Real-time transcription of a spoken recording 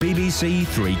BBC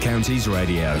Three Counties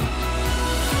Radio.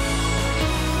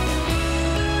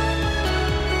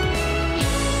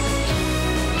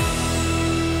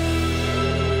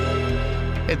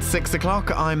 It's 6 o'clock,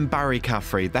 I'm Barry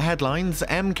Caffrey. The headlines: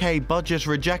 MK budget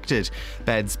rejected,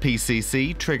 Beds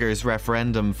PCC triggers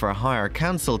referendum for higher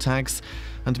council tax,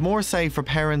 and more say for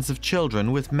parents of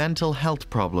children with mental health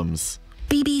problems.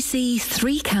 BBC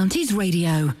Three Counties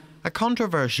Radio. A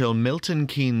controversial Milton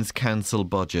Keynes Council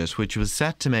budget, which was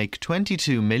set to make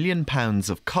 £22 million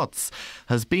of cuts,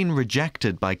 has been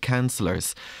rejected by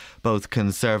councillors. Both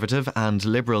Conservative and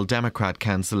Liberal Democrat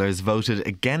councillors voted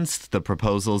against the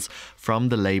proposals from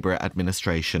the Labour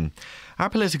administration. Our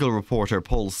political reporter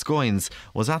Paul Scoynes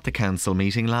was at the council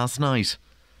meeting last night.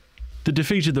 The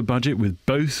defeat of the budget, with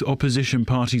both opposition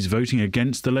parties voting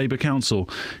against the Labour Council,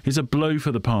 is a blow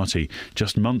for the party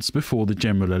just months before the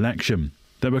general election.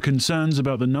 There were concerns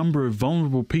about the number of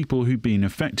vulnerable people who've been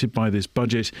affected by this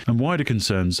budget, and wider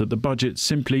concerns that the budget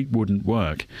simply wouldn't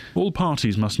work. All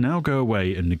parties must now go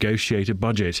away and negotiate a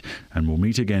budget, and will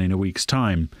meet again in a week's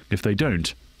time. If they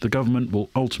don't, the government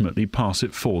will ultimately pass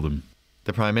it for them.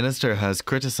 The Prime Minister has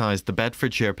criticised the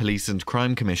Bedfordshire Police and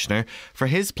Crime Commissioner for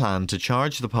his plan to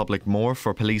charge the public more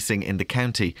for policing in the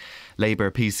county. Labour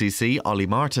PCC Ollie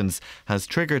Martins has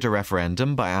triggered a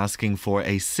referendum by asking for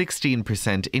a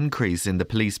 16% increase in the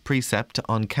police precept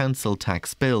on council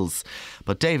tax bills.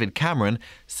 But David Cameron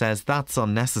says that's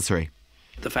unnecessary.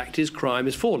 The fact is, crime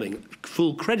is falling.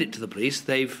 Full credit to the police.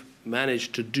 They've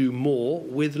managed to do more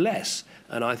with less.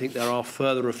 And I think there are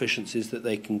further efficiencies that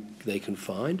they can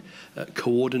find,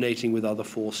 coordinating with other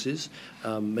forces,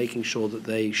 making sure that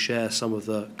they share some of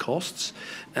the costs,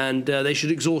 and they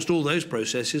should exhaust all those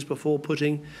processes before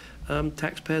putting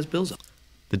taxpayers' bills up.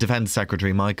 The Defence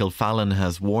Secretary Michael Fallon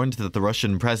has warned that the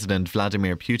Russian President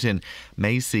Vladimir Putin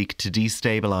may seek to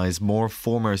destabilise more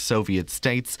former Soviet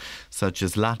states such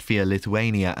as Latvia,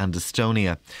 Lithuania and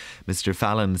Estonia. Mr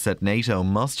Fallon said NATO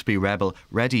must be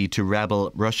ready to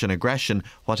rebel Russian aggression,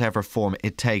 whatever form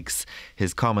it takes.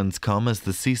 His comments come as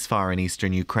the ceasefire in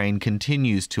eastern Ukraine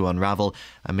continues to unravel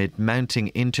amid mounting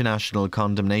international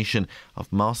condemnation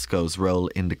of Moscow's role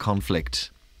in the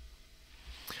conflict.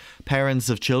 Parents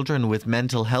of children with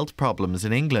mental health problems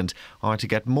in England are to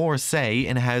get more say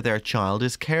in how their child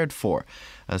is cared for.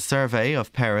 A survey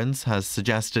of parents has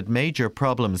suggested major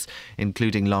problems,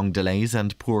 including long delays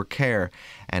and poor care.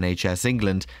 NHS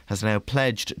England has now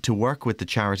pledged to work with the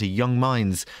charity Young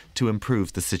Minds to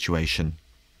improve the situation.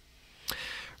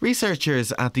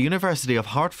 Researchers at the University of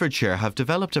Hertfordshire have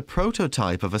developed a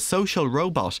prototype of a social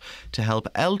robot to help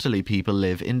elderly people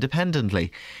live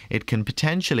independently. It can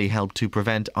potentially help to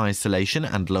prevent isolation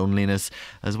and loneliness,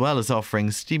 as well as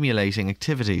offering stimulating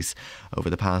activities.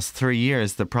 Over the past 3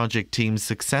 years, the project team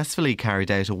successfully carried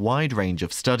out a wide range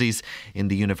of studies in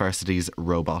the university's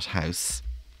robot house.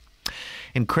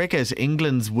 In cricket,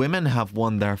 England's women have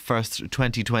won their first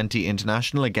 2020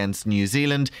 international against New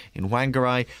Zealand in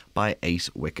Whangarei by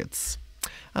 8 wickets.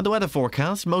 And the weather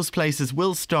forecast: most places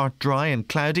will start dry and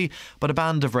cloudy, but a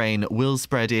band of rain will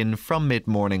spread in from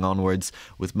mid-morning onwards,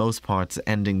 with most parts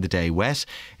ending the day wet.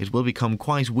 It will become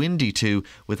quite windy too,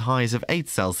 with highs of 8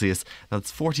 Celsius, that's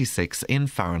 46 in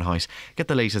Fahrenheit. Get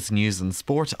the latest news and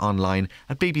sport online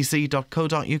at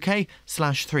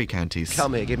bbc.co.uk/3 counties.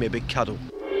 Come here, give me a big cuddle.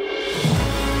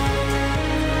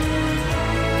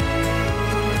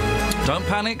 Don't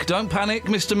panic,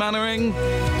 Mr Mannering.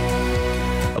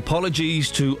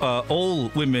 Apologies to all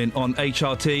women on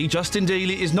HRT. Justin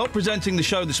Dealey is not presenting the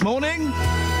show this morning.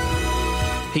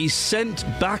 He's sent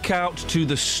back out to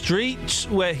the streets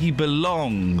where he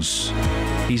belongs.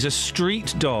 He's a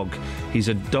street dog. He's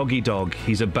a doggy dog.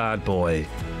 He's a bad boy.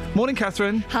 Morning,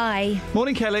 Catherine. Hi.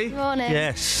 Morning, Kelly. Morning.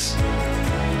 Yes.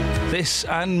 This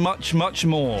and much, much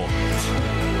more.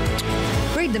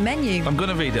 Read the menu. I'm going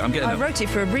to read it. I wrote it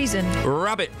for a reason.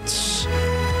 Rabbits,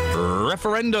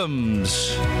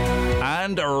 referendums,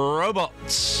 and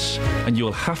robots. And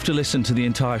you'll have to listen to the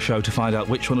entire show to find out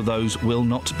which one of those will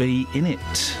not be in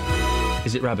it.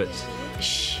 Is it rabbits?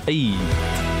 Shh. E.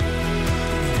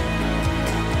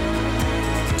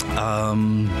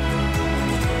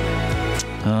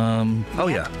 Oh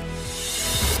yeah.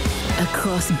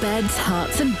 Across beds,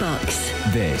 hearts and bucks.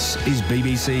 This is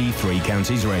BBC Three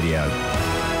Counties Radio.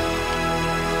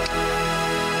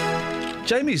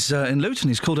 Jamie's in Luton.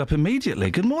 He's called up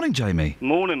immediately. Good morning, Jamie.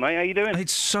 Morning, mate. How you doing?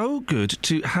 It's so good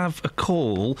to have a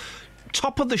call.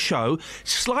 Top of the show.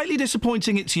 Slightly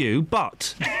disappointing it's you,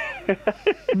 but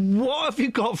what have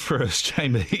you got for us,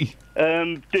 Jamie?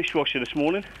 Dishwasher this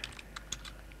morning.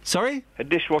 Sorry? A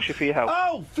dishwasher for your house.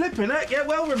 Oh, flipping heck. Yeah,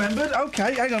 well remembered.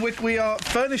 OK, hang on. We are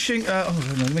furnishing...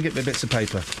 let me get the bits of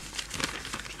paper.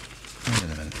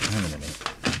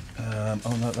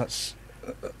 Oh no, that's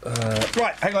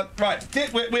right. Hang on. Right,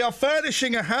 we are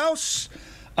furnishing a house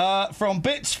from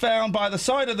bits found by the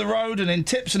side of the road and in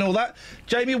tips and all that.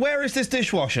 Jamie, where is this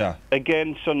dishwasher?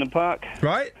 Again, Sunderland Park.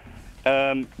 Right.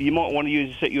 You might want to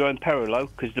use this at your own peril,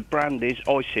 because the brand is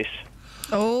ISIS.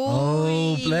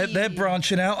 Oh, they're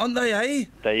branching out, aren't they, eh?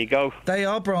 There you go. They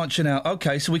are branching out.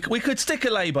 OK, so we could stick a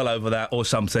label over that or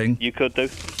something. You could do.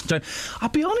 I'll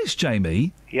be honest,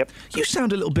 Jamie. Yep. You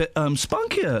sound a little bit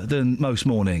spunkier than most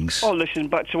mornings. Oh, listen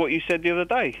back to what you said the other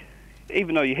day.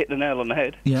 Even though you hit the nail on the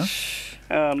head. Yeah.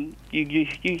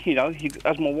 You know,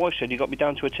 as my wife said, you got me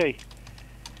down to a T.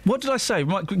 What did I say?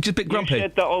 Just a bit grumpy. You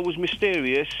said that I was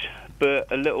mysterious,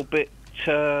 but a little bit...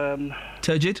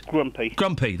 Turgid? Grumpy.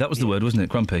 Grumpy, that was the word, wasn't it?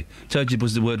 Grumpy. Turgid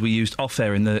was the word we used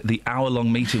off-air in the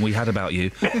hour-long meeting we had about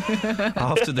you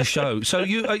after the show. So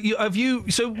what have you...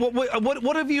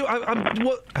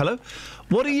 hello?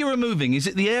 What are you removing? Is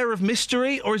it the air of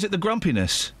mystery or is it the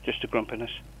grumpiness? Just the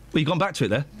grumpiness. Well, you've gone back to it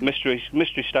there? Mystery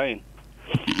staying.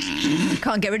 You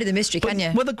can't get rid of the mystery, can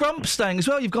you? Well, the grump's staying as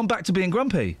well. You've gone back to being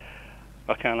grumpy.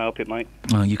 I can't help it, mate.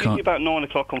 Oh, you can't. Usually about 9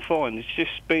 o'clock, I'm fine. It's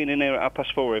just being in here at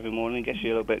 4:30 every morning gets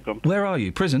you a little bit grumpy. Where are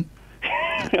you? Prison?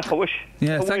 I wish.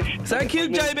 Yeah, I wish. Thank you,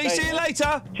 Jamie. See you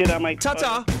later. See you later, mate.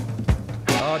 Ta-ta.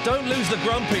 Oh, don't lose the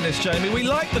grumpiness, Jamie. We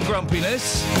like the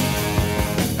grumpiness.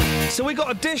 So we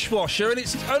got a dishwasher and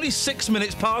it's only 6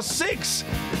 minutes past 6.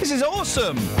 This is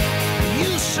awesome.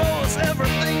 You show us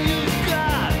everything you've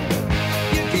got.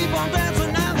 You keep on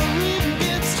dancing and the rhythm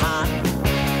gets hot.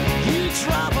 You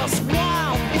drive us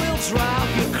wild, we'll drive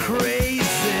you crazy.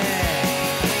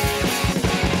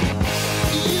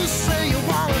 You say you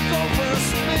wanna go for a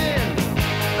spin.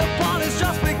 The party's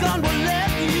just begun, we'll let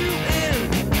you in.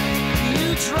 You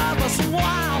drive us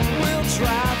wild, we'll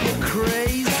drive you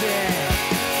crazy.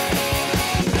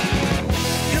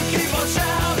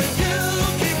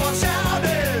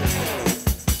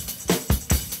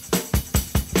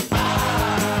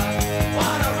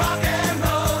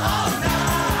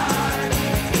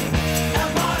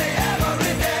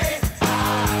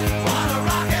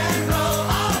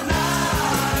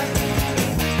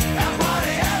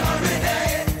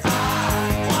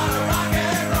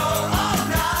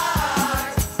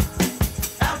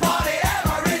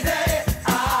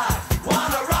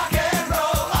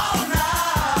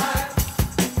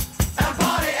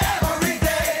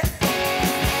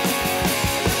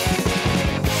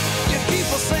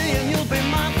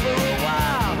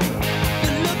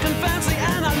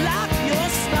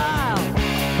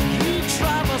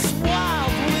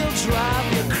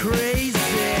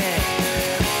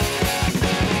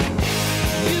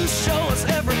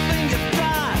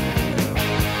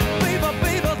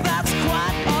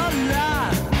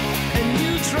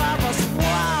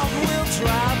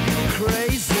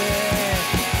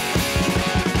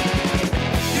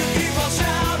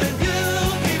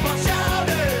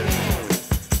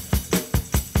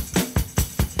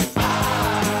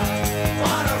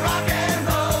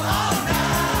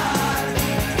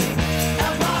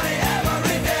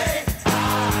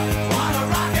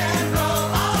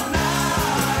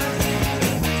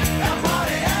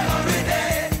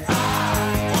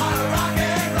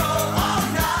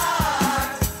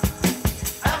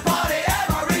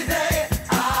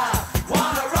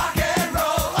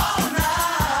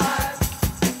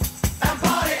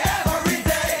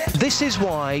 This is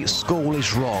why school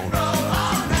is wrong. Go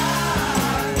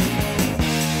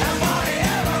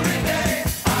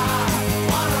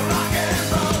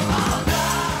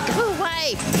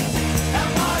away!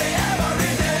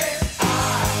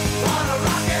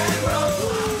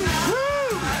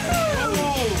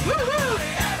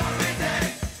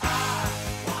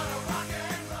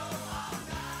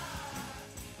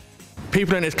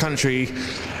 People in this country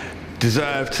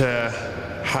deserve to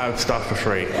have stuff for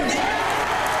free.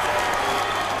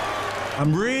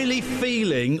 I'm really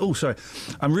feeling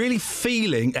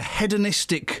a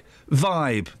hedonistic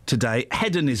vibe today.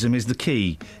 Hedonism is the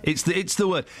key. It's the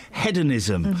word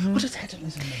hedonism. Mm-hmm. What does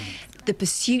hedonism mean? The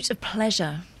pursuit of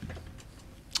pleasure.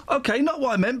 OK, not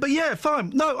what I meant, but yeah,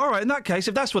 fine. No, all right, in that case,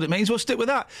 if that's what it means, we'll stick with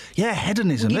that. Yeah,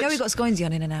 hedonism. Well, you know we've got Scoinsy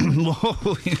on in an hour.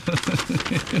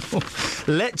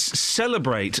 Let's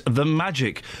celebrate the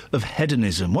magic of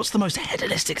hedonism. What's the most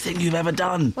hedonistic thing you've ever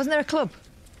done? Wasn't there a club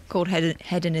called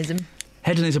Hedonism?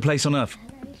 Hedon is a place on earth.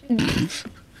 Oh,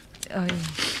 yeah.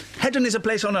 Hedon is a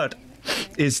place on earth.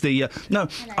 Is the no?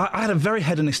 I had a very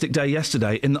hedonistic day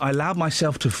yesterday in that I allowed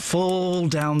myself to fall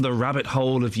down the rabbit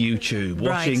hole of YouTube,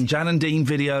 watching Jan and Dean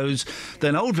videos,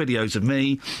 then old videos of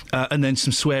me, and then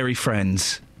some sweary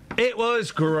friends. It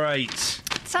was great.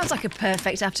 Sounds like a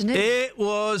perfect afternoon. It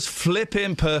was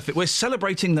flipping perfect. We're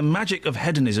celebrating the magic of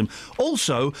hedonism.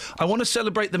 Also, I want to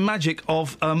celebrate the magic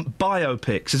of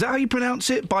biopics. Is that how you pronounce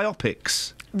it?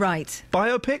 Biopics? Right.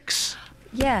 Biopics?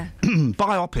 Yeah.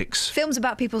 Biopics. Films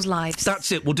about people's lives.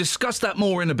 That's it. We'll discuss that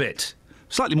more in a bit.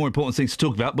 Slightly more important things to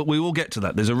talk about, but we will get to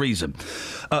that. There's a reason.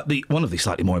 One of the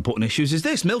slightly more important issues is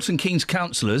this. Milton Keynes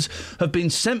councillors have been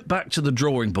sent back to the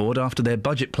drawing board after their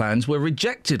budget plans were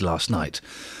rejected last night.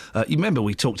 You remember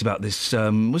we talked about this,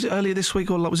 was it earlier this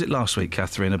week or was it last week,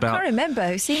 Catherine? About I can't remember.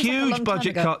 It seems like a long huge time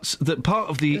budget ago. cuts that part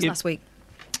of the... It was last week.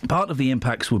 Part of the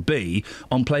impacts would be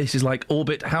on places like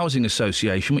Orbit Housing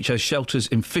Association, which has shelters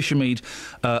in Fishermead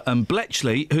and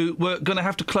Bletchley, who were going to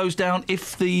have to close down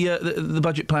if the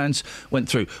budget plans went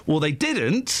through. Well, they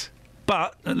didn't,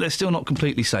 but they're still not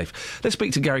completely safe. Let's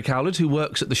speak to Gary Cowlard, who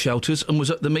works at the shelters and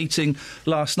was at the meeting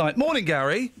last night. Morning,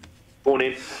 Gary.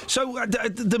 Morning. So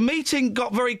the meeting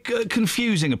got very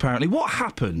confusing, apparently. What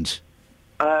happened?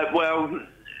 There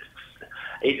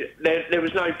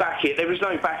was no backing. There was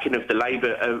no backing of the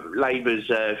Labour's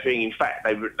thing. In fact,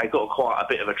 they got quite a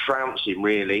bit of a trouncing,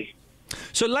 really.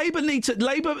 So Labour need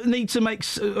to make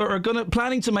or are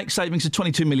planning to make savings of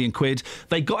 £22 million.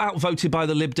 They got outvoted by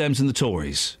the Lib Dems and the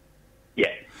Tories.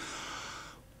 Yeah.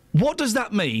 What does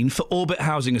that mean for Orbit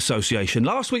Housing Association?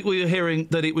 Last week we were hearing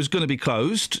that it was going to be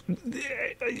closed.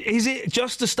 Is it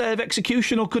just a stay of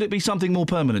execution, or could it be something more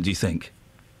permanent, do you think?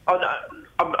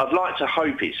 I'd like to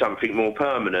hope it's something more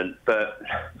permanent, but,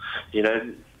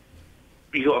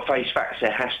 you've got to face facts.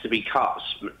 There has to be cuts.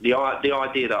 The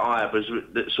idea that I have was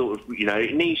that sort of,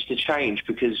 it needs to change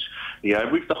because,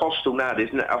 with the hostel now,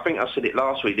 I think I said it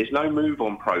last week, there's no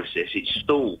move-on process. It's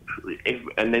stalled.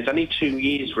 And there's only 2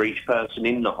 years for each person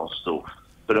in the hostel.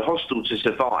 For the hostel to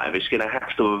survive, it's going to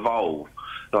have to evolve.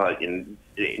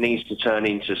 It needs to turn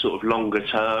into sort of longer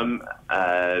term.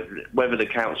 Whether the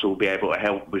council will be able to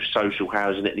help with social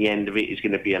housing at the end of it is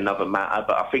going to be another matter.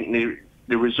 But I think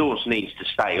the resource needs to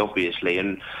stay, obviously.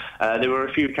 And there were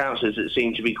a few councillors that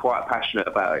seemed to be quite passionate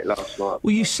about it last night.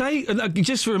 Well, you say,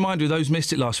 just a reminder of those who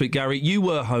missed it last week, Gary, you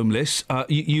were homeless.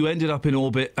 You ended up in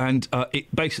Orbit and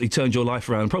it basically turned your life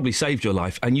around, probably saved your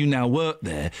life, and you now work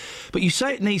there. But you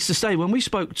say it needs to stay. When we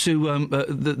spoke to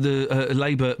the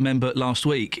Labour member last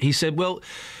week, he said, well,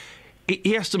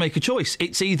 he has to make a choice.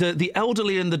 It's either the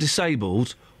elderly and the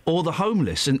disabled or the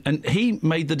homeless, and he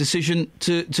made the decision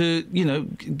to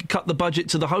cut the budget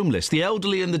to the homeless. The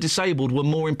elderly and the disabled were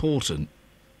more important.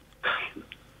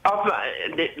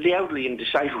 The elderly and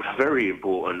disabled are very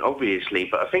important, obviously,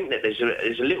 but I think that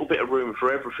there's a little bit of room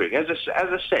for everything. As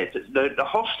I said, the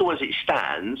hostel as it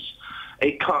stands,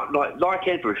 it can't, like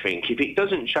everything, if it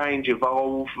doesn't change,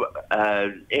 evolve,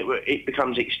 it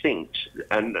becomes extinct,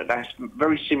 and that's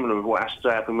very similar with what has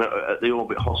to happen at the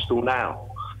Orbit hostel now.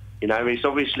 It's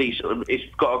obviously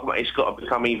it's got to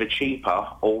become either cheaper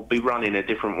or be run in a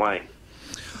different way.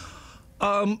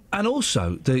 And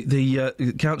also,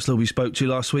 the councillor we spoke to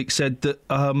last week said that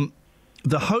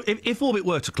if Orbit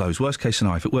were to close, worst case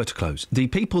scenario, if it were to close, the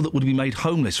people that would be made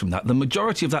homeless from that, the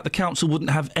majority of that, the council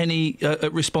wouldn't have any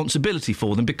responsibility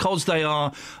for them because they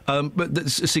are, a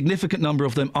significant number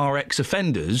of them are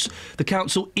ex-offenders. The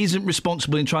council isn't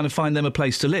responsible in trying to find them a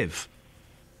place to live.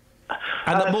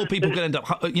 And that more people could end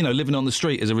up, living on the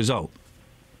street as a result.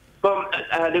 Well,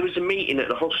 there was a meeting at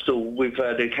the hostel with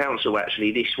the council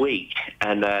actually this week,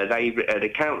 and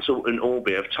the council and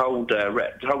Orbit have told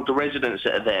the residents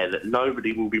that are there that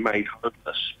nobody will be made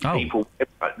homeless. Oh.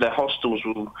 The hostels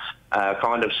will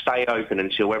kind of stay open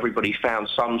until everybody's found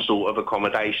some sort of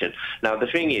accommodation. Now, the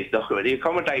thing is, the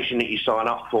accommodation that you sign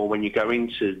up for when you go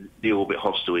into the Orbit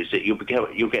hostel is that you'll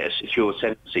get a secure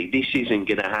tenancy. This isn't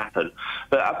going to happen,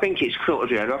 but I think it's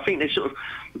sort of, I think there's sort of.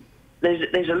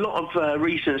 There's a lot of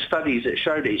recent studies that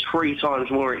show that it's 3 times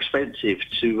more expensive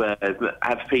to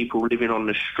have people living on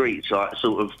the streets, like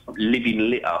sort of living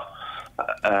litter,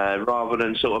 rather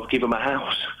than sort of give them a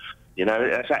house.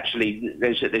 That's actually,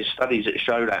 there's studies that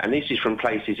show that, and this is from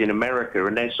places in America,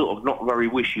 and they're sort of not very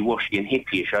wishy-washy and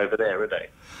hippie-ish over there, are they?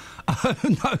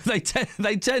 No,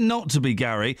 they tend not to be,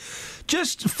 Gary.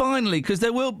 Just finally, because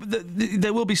there will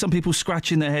be some people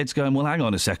scratching their heads going, well, hang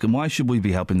on a second, why should we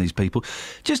be helping these people?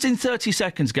 Just in 30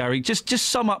 seconds, Gary, just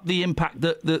sum up the impact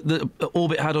that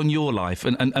Orbit had on your life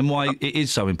and why it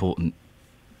is so important.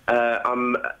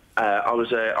 I'm I was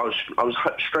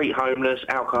street homeless,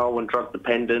 alcohol and drug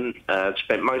dependent.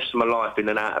 Spent most of my life in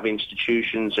and out of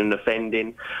institutions and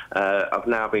offending. I've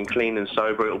now been clean and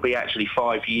sober. It'll be actually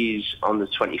 5 years on the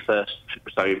 21st,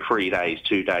 so 3 days,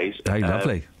 2 days. Hey,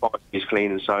 lovely. 5 years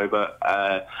clean and sober.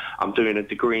 I'm doing a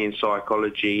degree in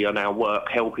psychology. I now work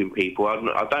helping people.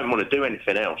 I don't want to do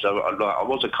anything else. I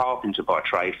was a carpenter by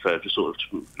trade for sort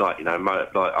of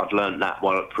I'd learned that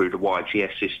through the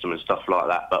YTS system and stuff like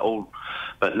that.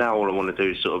 But now all I want to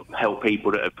do is sort of help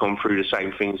people that have gone through the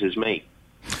same things as me.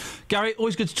 Gary,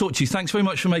 always good to talk to you. Thanks very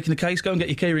much for making the case. Go and get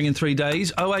your keyring in 3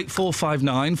 days.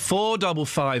 08459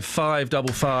 455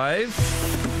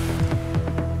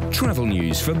 555. Travel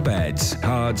news for beds,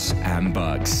 cards and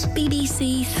bugs.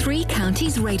 BBC Three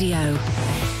Counties Radio.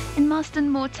 In Marston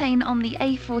Mortain on the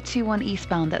A421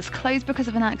 eastbound, that's closed because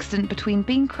of an accident between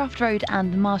Beancroft Road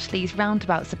and the Marshleys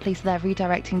roundabouts. The police are there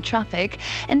redirecting traffic.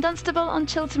 In Dunstable on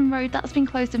Chiltern Road, that's been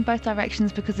closed in both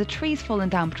directions because the tree's fallen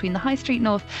down between the High Street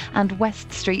North and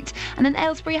West Street. And in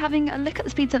Aylesbury, having a look at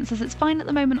the speed sensors, it's fine at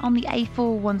the moment on the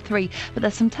A413, but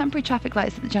there's some temporary traffic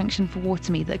lights at the junction for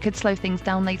Watermead that could slow things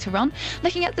down later on.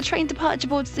 Looking at the train departure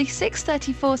boards, the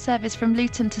 6:34 service from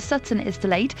Luton to Sutton is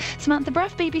delayed. Samantha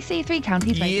Bruff, BBC Three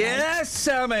Counties Radio. Yes,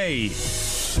 Sammy!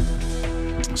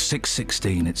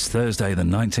 6:16. It's Thursday, the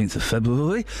 19th of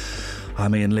February.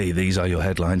 I'm Iain Lee. These are your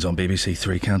headlines on BBC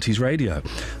Three Counties Radio.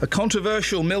 A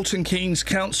controversial Milton Keynes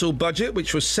Council budget,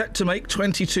 which was set to make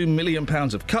 £22 million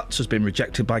of cuts, has been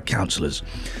rejected by councillors.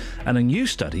 And a new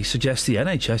study suggests the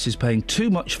NHS is paying too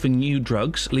much for new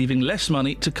drugs, leaving less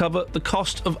money to cover the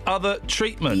cost of other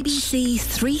treatments. BBC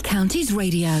Three Counties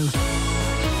Radio.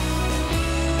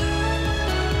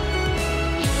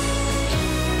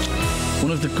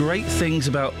 One of the great things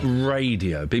about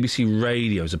radio, BBC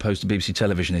Radio as opposed to BBC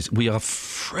Television, is we are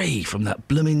free from that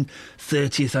blooming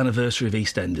 30th anniversary of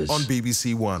EastEnders. On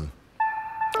BBC One.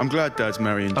 I'm glad Dad's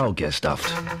marrying. Oh, get stuffed.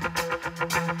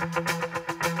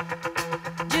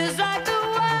 Just like the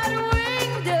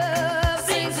white-winged dove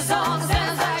sings a song,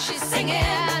 sounds like she's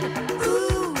singing.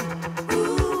 Ooh,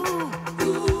 ooh,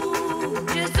 ooh.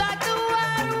 Just like the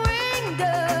white-winged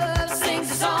dove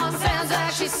sings a song, sounds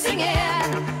like she's singing.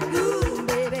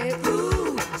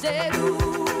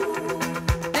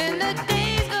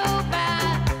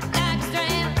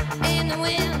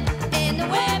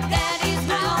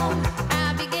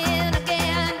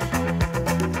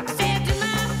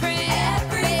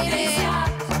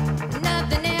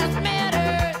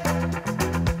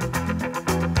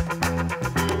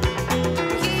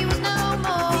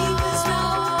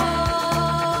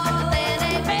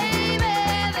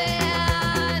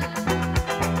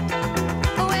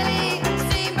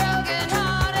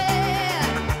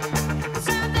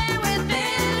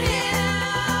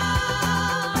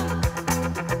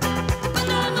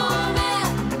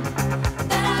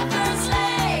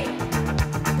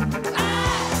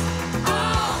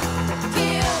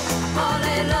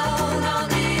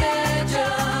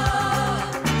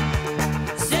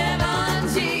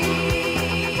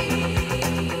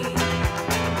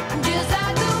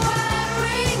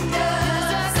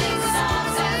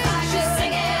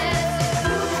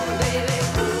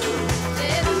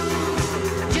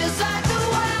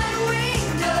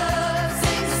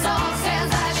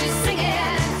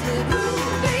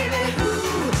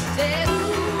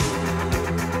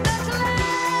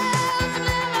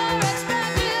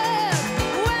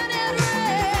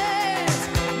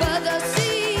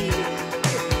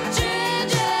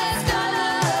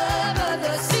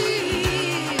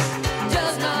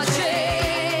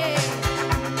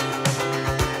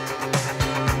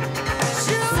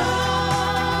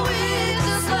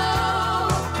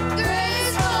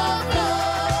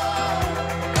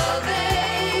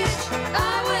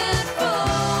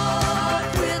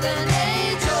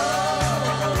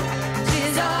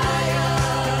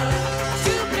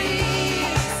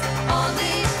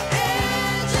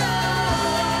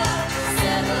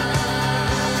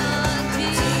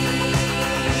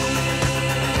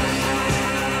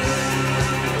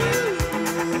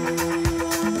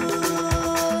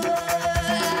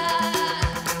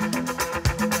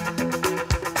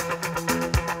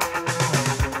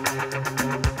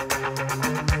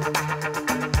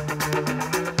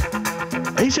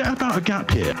 Is it about a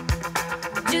gap year?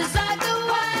 Just like the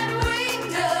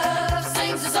white-winged dove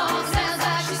sings a song, sounds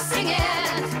like she's singing.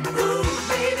 Ooh,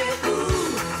 baby,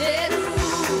 ooh, dead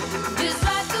ooh. Just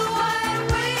like the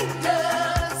white-winged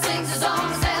dove sings a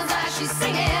song, sounds like she's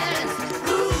singing.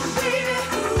 Ooh, baby,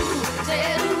 ooh,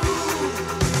 dead ooh.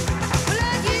 Well, I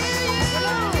hear you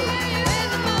in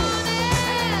the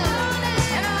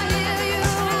morning, and I hear you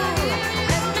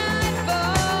at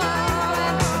nightfall.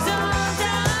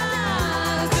 Sometimes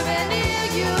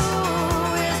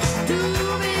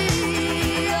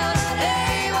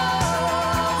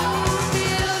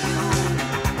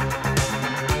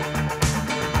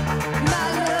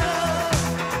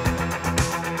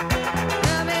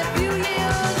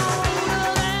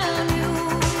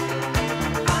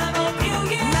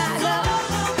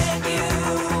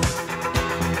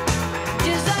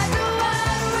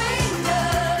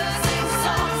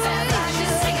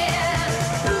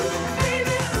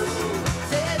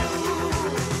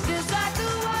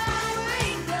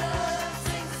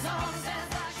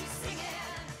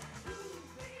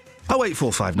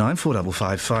 08459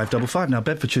 455 555. Now,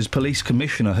 Bedfordshire's Police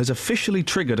Commissioner has officially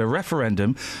triggered a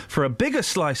referendum for a bigger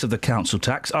slice of the council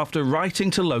tax after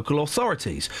writing to local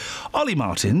authorities. Ollie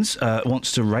Martins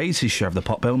wants to raise his share of the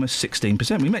pot by almost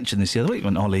 16%. We mentioned this the other week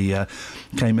when Ollie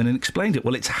came in and explained it.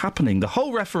 Well, it's happening. The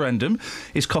whole referendum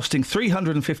is costing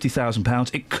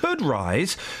 £350,000. It could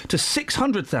rise to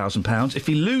 £600,000 if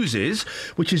he loses,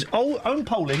 which his own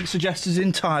polling suggests is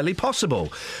entirely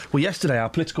possible. Well, yesterday our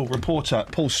political reporter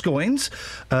Paul Scoynes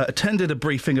attended a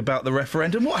briefing about the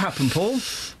referendum. What happened, Paul?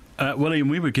 Well, Iain,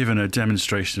 we were given a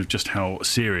demonstration of just how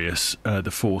serious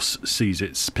the force sees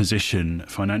its position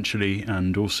financially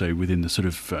and also within the sort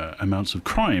of amounts of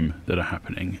crime that are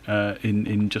happening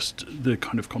in just the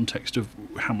kind of context of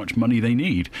how much money they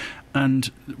need.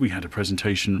 And we had a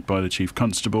presentation by the Chief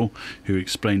Constable who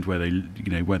explained where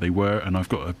they were, and I've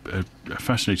got a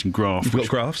fascinating graph. You've got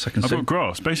graphs, I can see. I've got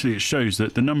graphs. Basically, it shows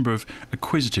that the number of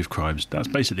acquisitive crimes, that's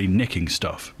basically nicking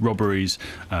stuff, robberies,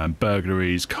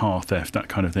 burglaries, car theft, that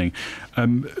kind of thing.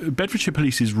 Bedfordshire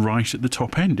Police is right at the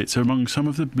top end. It's among some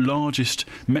of the largest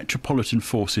metropolitan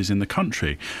forces in the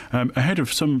country, ahead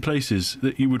of some places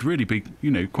that you would really be,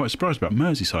 quite surprised about.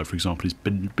 Merseyside, for example, is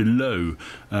below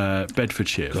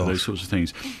Bedfordshire for those sorts of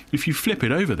things. If you flip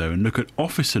it over, though, and look at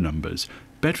officer numbers,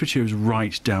 Bedfordshire is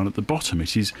right down at the bottom.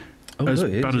 It is as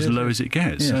low as it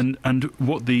gets. Yes. And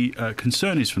what the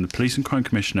concern is from the Police and Crime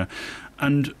Commissioner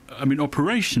and,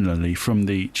 operationally from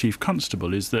the Chief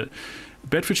Constable is that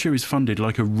Bedfordshire is funded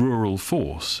like a rural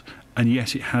force, and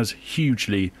yet it has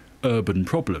hugely urban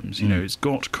problems. It's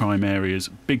got crime areas,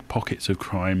 big pockets of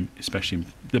crime, especially in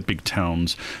the big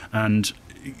towns, and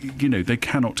they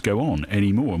cannot go on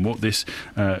anymore. And what this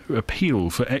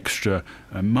appeal for extra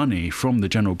money from the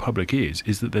general public is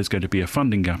that there's going to be a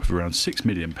funding gap of around £6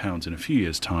 million in a few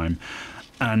years' time,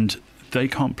 and they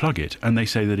can't plug it. And they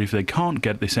say that if they can't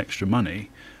get this extra money,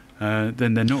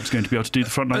 then they're not going to be able to do the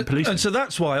frontline policing. And so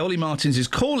that's why Ollie Martins is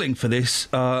calling for this,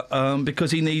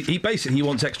 because he basically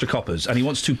wants extra coppers, and he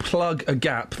wants to plug a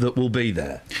gap that will be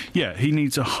there. Yeah, he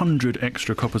needs 100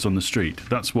 extra coppers on the street.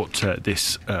 That's what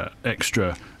this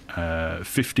extra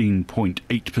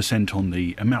 15.8% on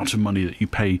the amount of money that you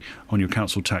pay on your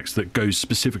council tax that goes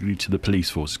specifically to the police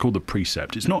force. It's called the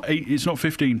precept. It's not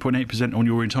 15.8% on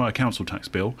your entire council tax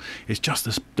bill. It's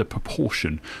just the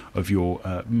proportion of your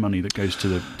money that goes to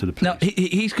the police. Now,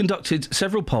 he's conducted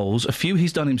several polls. A few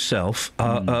he's done himself.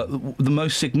 The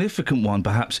most significant one,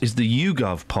 perhaps, is the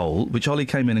YouGov poll, which Ollie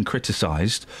came in and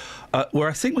criticised, where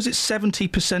I think, was it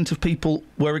 70% of people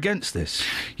were against this?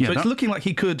 Yeah, so it's looking like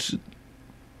he could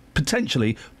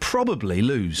potentially, probably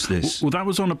lose this. Well, that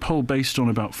was on a poll based on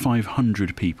about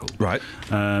 500 people. Right.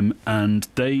 And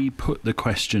they put the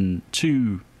question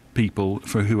to people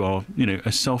who are,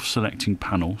 a self-selecting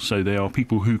panel. So they are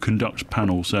people who conduct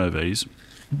panel surveys.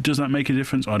 Does that make a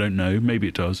difference? I don't know. Maybe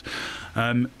it does.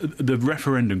 The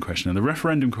referendum question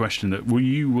that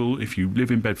you will, if you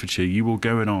live in Bedfordshire, you will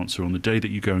go and answer on the day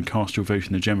that you go and cast your vote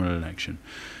in the general election,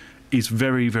 is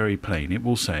very, very plain. It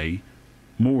will say,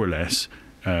 more or less,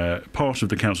 part of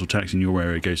the council tax in your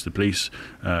area goes to the police.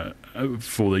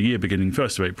 For the year beginning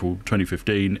 1st of April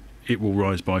 2015, it will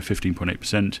rise by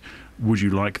 15.8%. Would you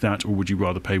like that, or would you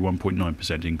rather pay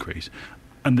 1.9% increase?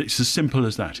 And it's as simple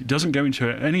as that. It doesn't go into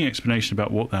any explanation about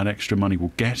what that extra money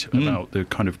will get, about the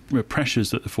kind of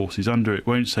pressures that the force is under. It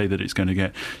won't say that it's going to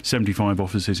get 75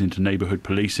 officers into neighbourhood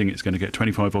policing, it's going to get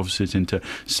 25 officers into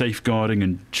safeguarding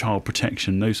and child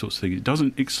protection, those sorts of things. It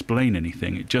doesn't explain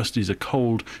anything. It just is a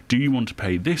cold, do you want to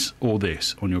pay this or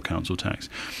this on your council tax?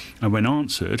 And when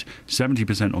answered,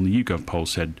 70% on the YouGov poll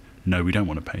said, no, we don't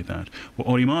want to pay that. What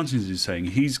Ollie Martins is saying,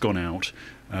 he's gone out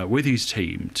with his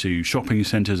team to shopping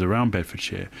centres around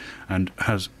Bedfordshire and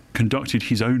has conducted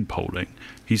his own polling.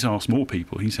 He's asked more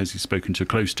people. He says he's spoken to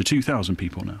close to 2,000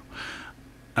 people now.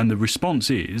 And the response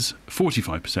is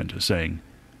 45% are saying,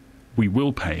 we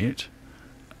will pay it,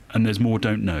 and there's more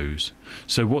don't knows.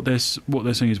 So what they're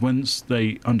saying is once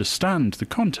they understand the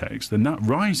context, then that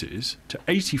rises to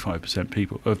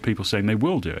 85% of people saying they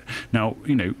will do it. Now,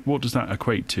 what does that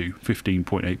equate to,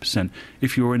 15.8%?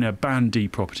 If you're in a Band D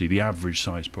property, the average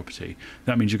size property,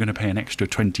 that means you're going to pay an extra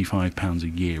 £25 a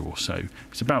year or so.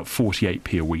 It's about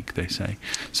 48p a week, they say.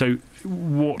 So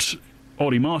what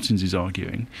Ollie Martins is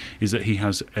arguing is that he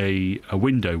has a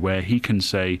window where he can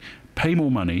say, pay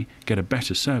more money, get a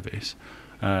better service,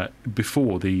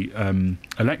 before the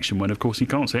election, when of course he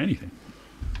can't say anything.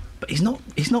 But he's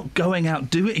not going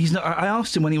out doing. He's not. I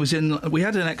asked him when he was in. We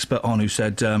had an expert on who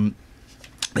said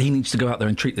he needs to go out there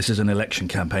and treat this as an election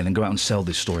campaign and go out and sell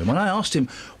this story. And when I asked him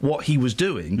what he was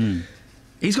doing,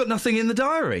 He's got nothing in the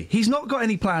diary. He's not got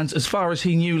any plans, as far as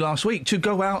he knew last week, to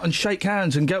go out and shake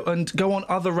hands and go on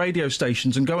other radio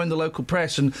stations and go in the local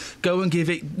press and go and give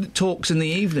talks in the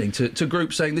evening to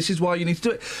groups saying this is why you need to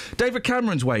do it. David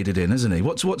Cameron's waded in, hasn't he?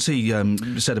 What's he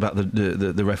said about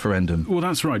the referendum? Well,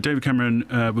 that's right. David Cameron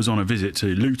was on a visit to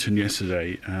Luton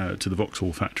yesterday to the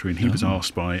Vauxhall factory, and he was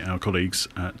asked by our colleagues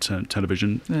at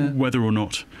television whether or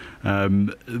not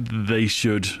they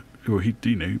should. Or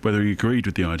whether he agreed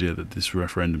with the idea that this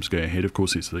referendum's going ahead. Of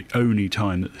course, it's the only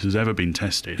time that this has ever been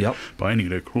tested by any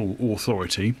local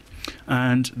authority.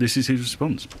 And this is his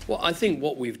response. Well, I think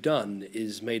what we've done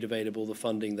is made available the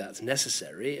funding that's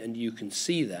necessary, and you can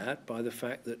see that by the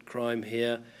fact that crime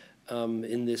here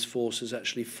in this force has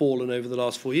actually fallen over the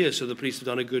last 4 years. So the police have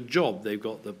done a good job. They've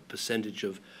got the percentage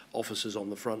of officers on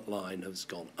the front line has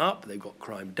gone up. They've got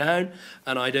crime down.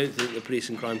 And I don't think the Police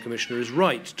and Crime Commissioner is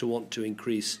right to want to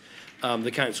increase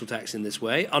the council tax in this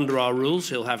way. Under our rules,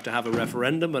 he'll have to have a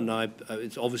referendum, and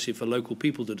it's obviously for local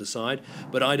people to decide.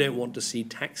 But I don't want to see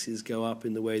taxes go up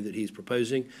in the way that he's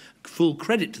proposing. Full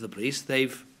credit to the police.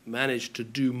 They've managed to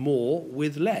do more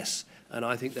with less. And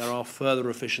I think there are further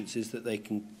efficiencies that they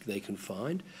can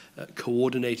find,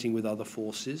 coordinating with other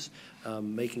forces,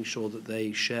 making sure that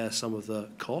they share some of the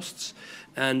costs,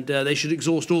 and they should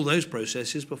exhaust all those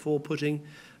processes before putting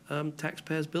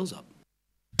taxpayers' bills up.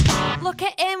 Look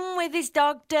at him with his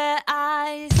dog dirt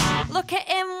eyes. Look at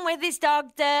him with his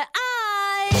dog dirt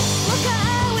eyes. Look at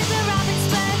her with the rabbit's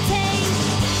fur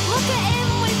teeth. Look at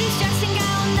him with his dressing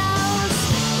gown nose.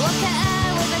 Look at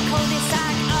her with the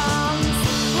cul-de-sac arms.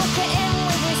 Look at him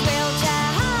with his wheelchair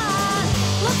heart.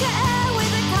 Look at her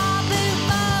with the car boot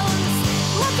bones.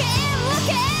 Look at him, look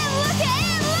at him, look at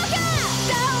him, look at her.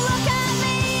 Don't look at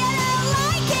me, I don't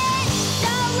like it.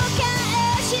 Don't look at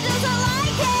her, she doesn't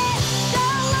like it.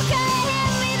 Don't look at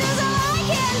him, he doesn't like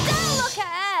it. And don't look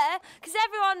at her, because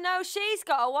everyone knows she's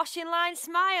got a washing line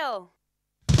smile.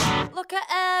 Look at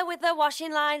her with a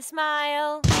washing line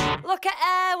smile. Look at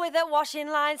her with a washing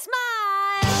line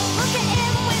smile. Look at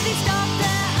him with his dog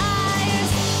dirt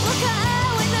eyes. Look at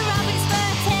her with the rabbit's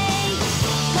fur teeth.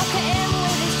 Look at him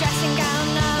with his dressing gown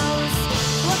nose.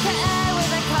 Look at her with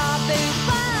the car boot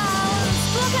bones.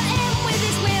 Look at him with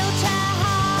his wheelchair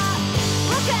heart.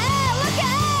 Look at her, look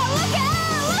at her, look at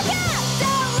her, look at her.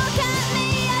 Don't look at me,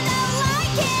 I don't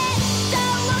like it.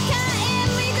 Don't look at him,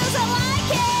 he doesn't like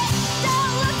it.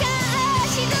 Don't look at her,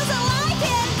 she doesn't like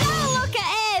it. Don't look at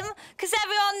him, because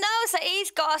everyone knows that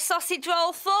he's got a sausage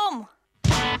roll thumb.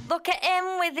 Look at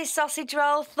him with his sausage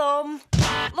roll thumb.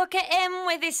 Look at him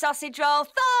with his sausage roll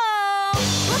thumb.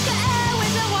 Look at her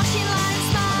with a washing line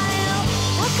smile.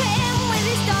 Look at him with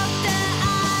his dog dirt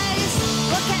eyes.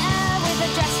 Look at her with a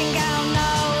dressing gown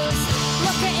nose.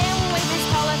 Look at him with his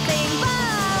polythene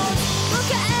bones.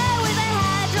 Look at her with a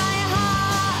hairdryer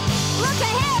heart. Look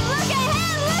at him, look at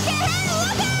him, look at him,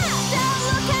 look at her. Don't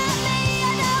look at me,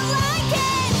 I don't like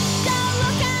it. Don't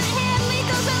look at him, he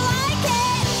doesn't like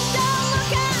it. Don't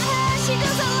look at her, she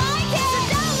doesn't like it. So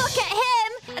don't look at him,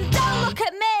 and don't look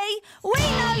at me. We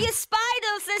know you're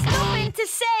spiders, there's nothing to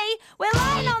see. We're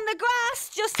lying on the grass,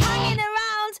 just hanging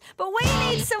around. But we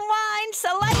need some wine,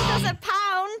 so lend us a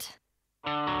pound.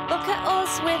 Look at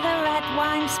us with the red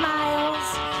wine smiles.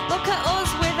 Look at us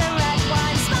with the red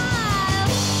wine smile.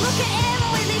 Look at him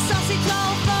with his sausage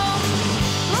roll thumb.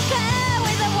 Look at her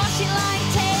with a washing line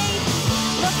teeth.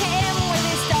 Look at him with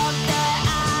his dog dirt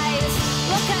eyes.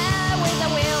 Look at her with a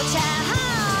wheelchair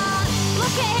heart.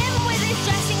 Look at him with his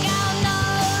dressing gown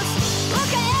nose.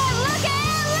 Look at him, look at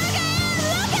him, look at him,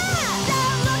 look at her.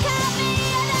 Don't look at me,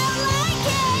 I don't like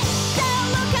it. Don't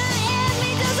look at him,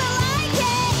 he doesn't like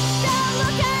it. Don't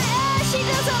look at her, she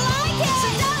doesn't like it. So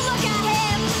don't look at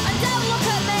him, and don't look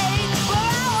at me.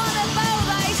 We're out on a boat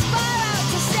that is far out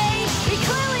to sea. We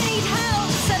clearly need help,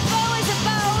 so throw us a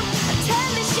bone and turn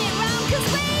the shit round, 'cause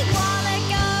we wanna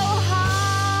go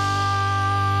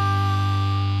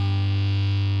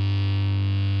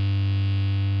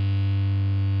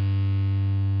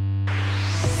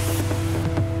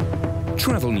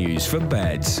Travel news for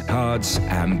beds, cards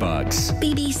and bugs.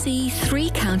 BBC Three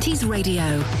Counties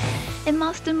Radio. In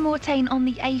Marston Mortain on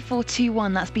the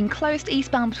A421, that's been closed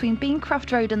eastbound between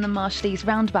Beancroft Road and the Marshleys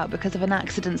roundabout because of an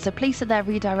accident, so police are there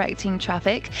redirecting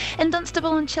traffic. In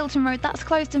Dunstable and Chiltern Road, that's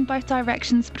closed in both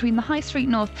directions between the High Street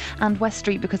North and West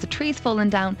Street because a tree's fallen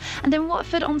down. And in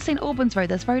Watford on St Albans Road,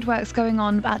 there's roadworks going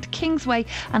on at Kingsway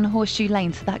and Horseshoe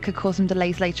Lane, so that could cause some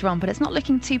delays later on, but it's not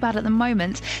looking too bad at the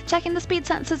moment. Checking the speed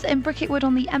sensors in Bricketwood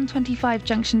on the M25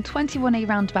 junction 21A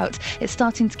roundabout, it's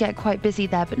starting to get quite busy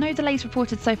there, but no delays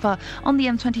reported so far on the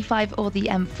M25 or the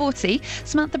M40.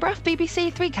 Samantha Bruff, BBC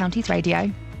Three Counties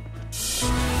Radio.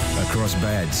 Across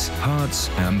beds, hearts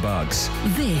and bugs.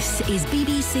 This is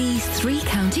BBC Three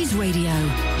Counties Radio.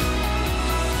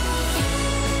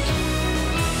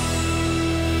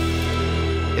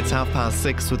 It's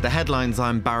 6:30 with the headlines.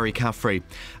 I'm Barry Caffrey.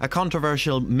 A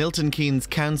controversial Milton Keynes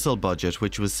council budget,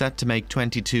 which was set to make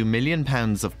 £22 million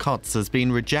of cuts, has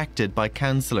been rejected by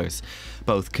councillors.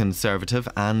 Both Conservative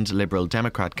and Liberal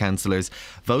Democrat councillors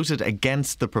voted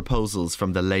against the proposals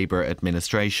from the Labour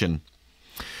administration.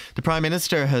 The Prime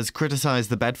Minister has criticised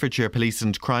the Bedfordshire Police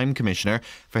and Crime Commissioner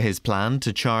for his plan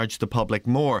to charge the public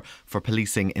more for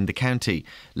policing in the county.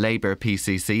 Labour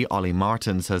PCC Ollie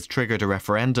Martins has triggered a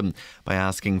referendum by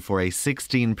asking for a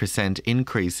 16%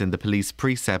 increase in the police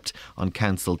precept on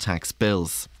council tax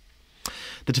bills.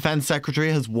 The Defence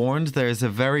Secretary has warned there is a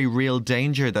very real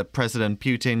danger that President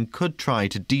Putin could try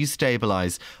to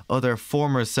destabilise other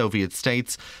former Soviet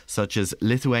states such as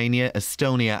Lithuania,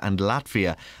 Estonia and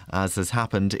Latvia, as has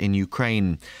happened in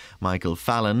Ukraine. Michael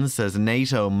Fallon says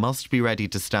NATO must be ready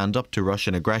to stand up to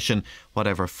Russian aggression,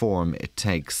 whatever form it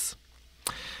takes.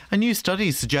 A new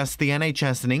study suggests the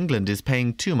NHS in England is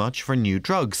paying too much for new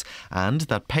drugs and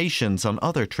that patients on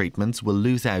other treatments will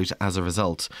lose out as a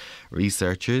result.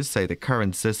 Researchers say the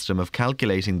current system of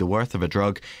calculating the worth of a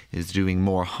drug is doing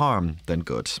more harm than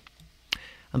good.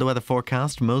 And the weather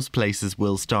forecast: most places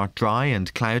will start dry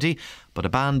and cloudy, but a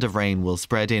band of rain will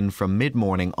spread in from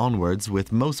mid-morning onwards,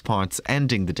 with most parts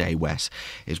ending the day wet.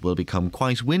 It will become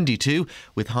quite windy too,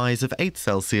 with highs of 8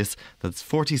 Celsius, that's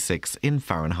 46 in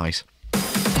Fahrenheit.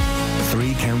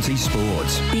 Three Counties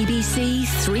Sports. BBC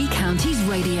Three Counties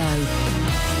Radio.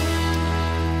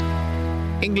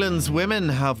 England's women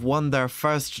have won their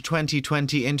first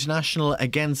 2020 international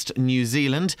against New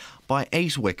Zealand by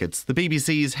 8 wickets. The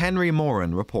BBC's Henry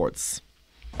Moran reports.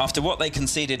 After what they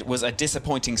conceded was a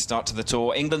disappointing start to the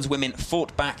tour, England's women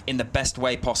fought back in the best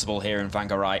way possible here in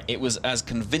Whangarei. It was as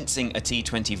convincing a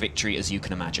T20 victory as you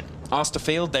can imagine. Asked to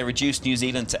field, they reduced New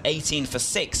Zealand to 18 for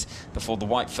 6 before the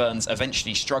White Ferns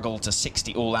eventually struggled to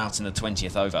 60 all out in the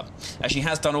 20th over. As she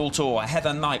has done all tour,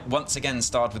 Heather Knight once again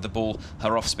starred with the ball.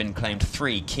 Her off-spin claimed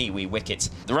 3 Kiwi wickets.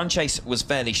 The run chase was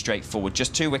fairly straightforward.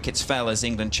 Just 2 wickets fell as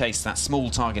England chased that small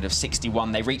target of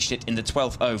 61. They reached it in the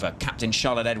 12th over. Captain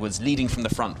Charlotte Edwards leading from the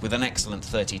front with an excellent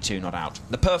 32 not out.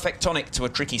 The perfect tonic to a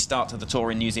tricky start to the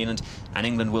tour in New Zealand, and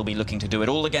England will be looking to do it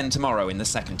all again tomorrow in the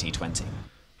second T20.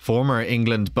 Former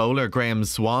England bowler Graham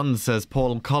Swan says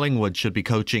Paul Collingwood should be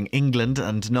coaching England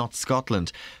and not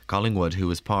Scotland. Collingwood, who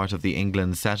was part of the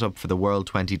England setup for the World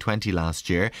 2020 last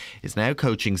year, is now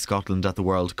coaching Scotland at the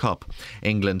World Cup.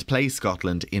 England play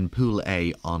Scotland in Pool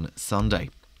A on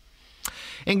Sunday.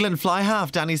 England fly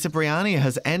half Danny Cipriani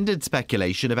has ended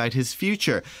speculation about his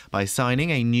future by signing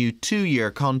a new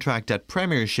 2-year contract at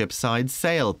Premiership side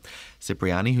Sale.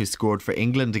 Cipriani, who scored for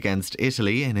England against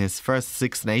Italy in his first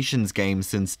Six Nations game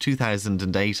since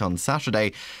 2008 on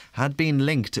Saturday, had been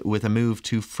linked with a move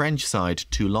to French side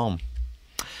Toulon.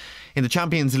 In the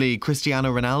Champions League,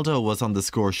 Cristiano Ronaldo was on the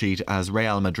score sheet as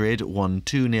Real Madrid won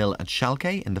 2-0 at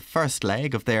Schalke in the first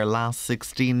leg of their last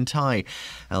 16 tie.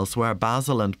 Elsewhere,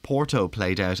 Basel and Porto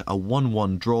played out a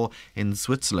 1-1 draw in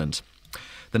Switzerland.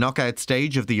 The knockout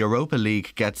stage of the Europa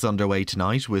League gets underway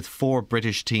tonight with 4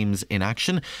 British teams in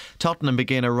action. Tottenham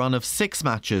begin a run of 6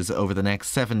 matches over the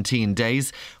next 17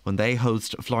 days when they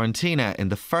host Fiorentina in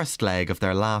the first leg of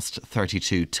their last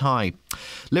 32 tie.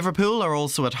 Liverpool are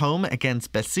also at home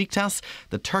against Besiktas.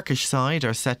 The Turkish side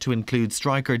are set to include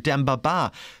striker Demba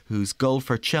Ba, whose goal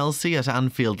for Chelsea at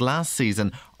Anfield last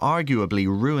season arguably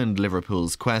ruined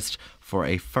Liverpool's quest for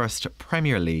a first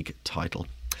Premier League title.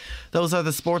 Those are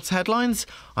the sports headlines.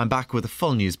 I'm back with a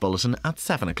full news bulletin at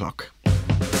 7 o'clock.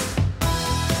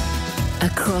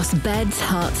 Across beds,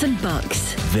 hearts and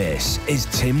bucks. This is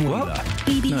Tim Wheeler.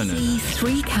 BBC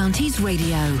Three Counties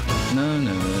Radio.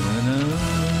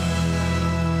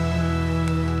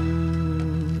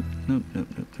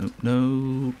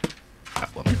 No. That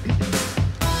one.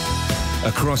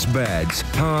 Across beds,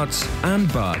 hearts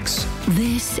and bucks.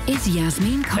 This is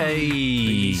Yasmin Khan.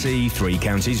 BBC Three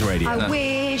Counties Radio. I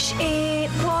wish it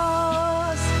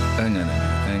was. Hang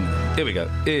on. Here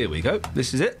we go.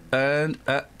 This is it. And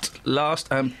at last,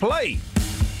 and play.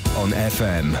 On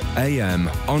FM, AM,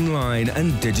 online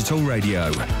and digital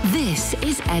radio. This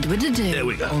is Edward Adu. There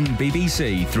we go. On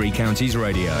BBC Three Counties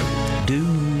Radio.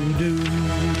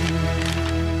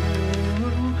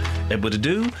 Edward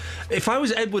Adu. If I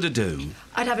was Edward Adu...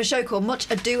 I'd have a show called Much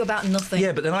Ado About Nothing.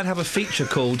 Yeah, but then I'd have a feature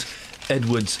called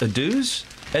Edward's Ado's,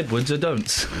 Edward's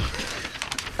Adon'ts.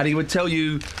 And he would tell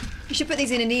you... You should put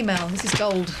these in an email. This is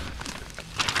gold.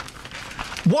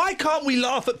 Why can't we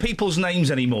laugh at people's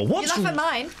names anymore? You laugh at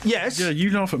mine? Yes. Yeah,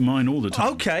 you laugh at mine all the time.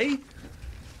 OK.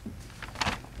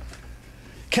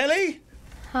 Kelly?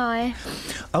 Hi.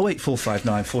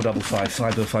 08459 455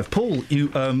 505. Paul,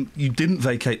 you didn't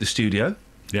vacate the studio.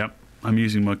 Yep, I'm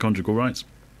using my conjugal rights.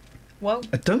 Well,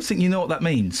 I don't think you know what that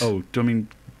means. Oh, do I mean...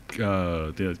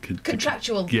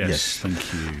 contractual. Yes,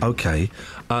 thank you. OK.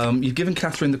 You've given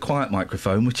Catherine the quiet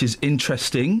microphone, which is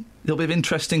interesting. A little bit of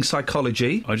interesting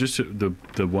psychology. I just took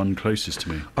the one closest to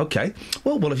me. OK.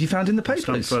 Well, what have you found in the papers?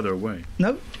 Stand further away.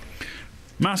 No.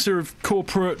 Massive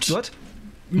corporate... What?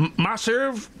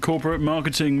 Massive corporate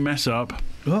marketing mess-up.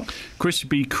 What?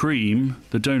 Krispy Kreme,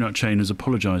 the donut chain, has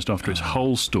apologised after its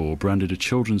whole store branded a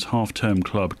children's half-term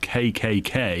club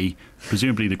KKK,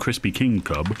 presumably the Krispy King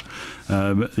Club,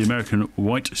 the American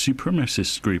white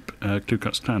supremacist group, Ku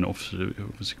Klux Klan,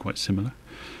 obviously quite similar.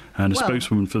 And a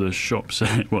spokeswoman for the shop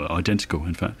said, well, identical,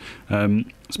 in fact.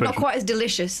 Not quite as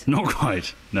delicious. Not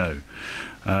quite, no.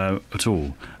 At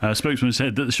all. Spokesman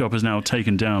said that the shop has now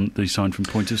taken down the sign from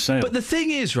point of sale. But the thing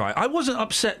is, right, I wasn't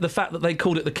upset the fact that they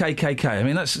called it the KKK. I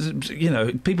mean, that's,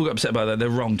 people get upset about that. They're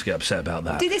wrong to get upset about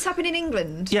that. Did this happen in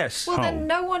England? Yes. Well, then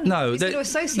no one is going to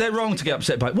associate. They're wrong to get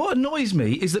upset by it. What annoys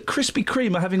me is that Krispy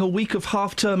Kreme are having a week of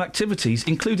half-term activities,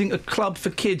 including a club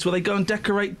for kids where they go and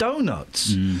decorate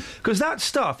donuts. Because that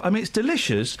stuff, I mean, it's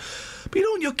delicious, but you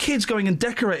don't want your kids going and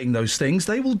decorating those things.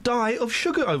 They will die of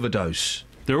sugar overdose.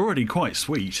 They're already quite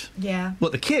sweet. Yeah.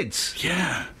 What, the kids?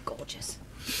 Yeah. Gorgeous.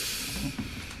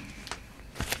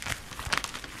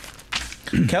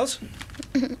 Kels?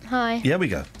 Hi. Yeah, we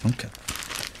go. OK.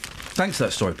 Thanks for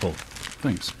that story, Paul.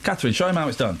 Thanks. Catherine, show him how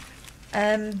it's done.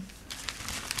 I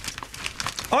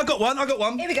got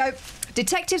one. Here we go.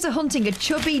 Detectives are hunting a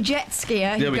chubby jet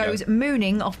skier There who we go. goes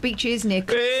mooning off beaches near...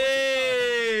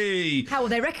 Hey! How will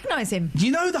they recognise him?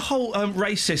 You know the whole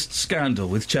racist scandal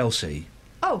with Chelsea?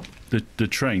 Oh. The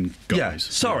train guys. Yeah,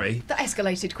 sorry. That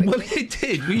escalated quickly. Well, it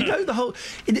did. Well, you know the whole...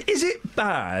 Is it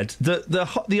bad that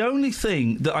the only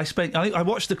thing that I spent... I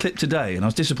watched the clip today and I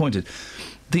was disappointed.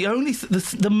 The only...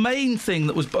 the main thing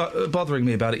that was bothering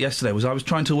me about it yesterday was I was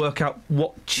trying to work out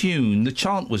what tune the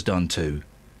chant was done to.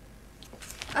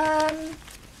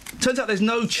 Turns out there's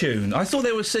no tune. I thought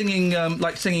they were singing,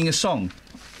 singing a song.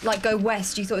 Like Go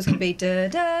West, you thought it was going to be da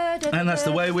da da. And that's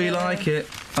the way we like it.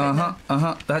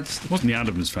 That's... It wasn't the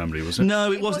Addams Family, was it?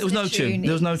 No, it wasn't. There was no tune.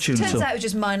 There was no tune at all. Turns out it was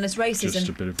just mindless racism. Just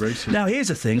a bit of racism. Now, here's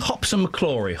the thing. Hops and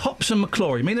McClory. Hops and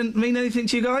McClory. Mean anything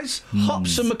to you guys?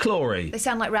 Hops and McClory. They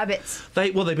sound like rabbits.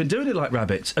 They've been doing it like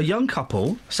rabbits. A young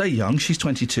couple, say young, she's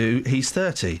 22, he's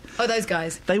 30. Oh, those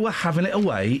guys. They were having it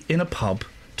away in a pub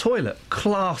toilet.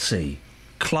 Classy,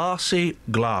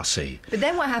 glassy. But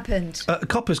then what happened?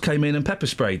 Coppers came in and pepper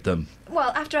sprayed them. Well,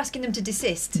 after asking them to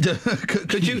desist.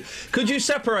 Could you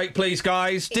separate, please,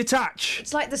 guys? Detach.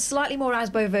 It's like the slightly more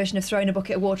Asbo version of throwing a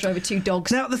bucket of water over two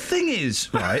dogs. Now, the thing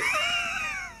is, right,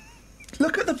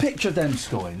 look at the picture of them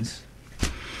scoins.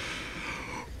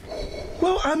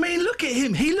 Well, I mean, look at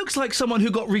him. He looks like someone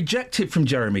who got rejected from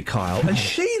Jeremy Kyle, and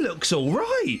she looks all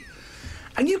right.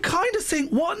 And you kind of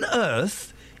think, what on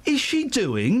earth is she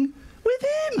doing with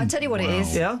him? I'll tell you what it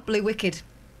is. Yeah? Blue Wicked.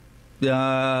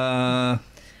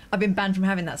 I've been banned from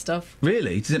having that stuff.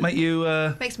 Really? Does it make you...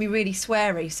 Makes me really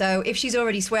sweary. So if she's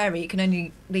already sweary, it can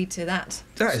only lead to that.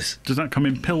 Does that come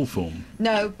in pill form?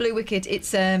 No, Blue Wicked.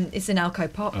 It's an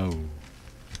alco pop. Oh.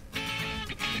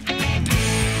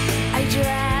 I'd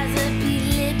rather be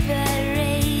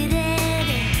liberated.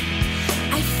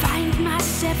 I find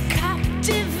myself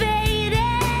captivated.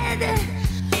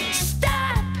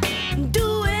 Stop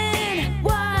doing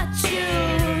what you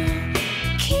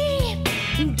keep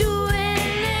doing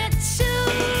it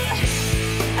too.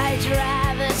 I'd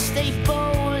rather stay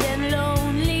bold and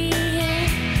lonely.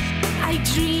 I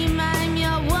dream I'm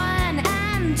your one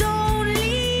and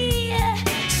only.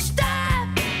 Stop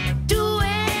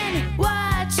doing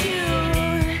what you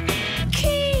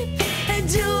keep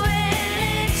doing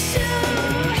it too.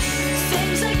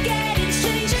 Things are getting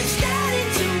strange, I'm starting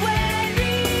to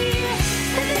worry.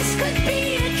 This could be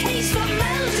a case for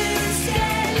Mulder and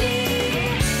Scully.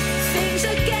 Things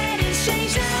are getting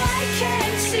strange, now I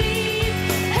can't sleep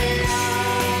alone.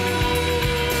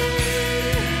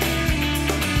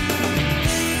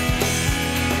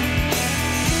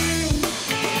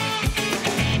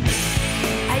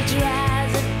 I'd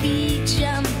rather be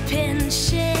jumping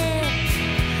ship.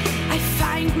 I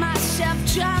find myself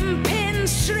jumping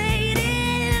straight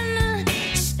in.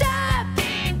 Stop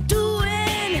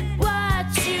doing what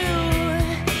you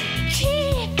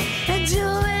keep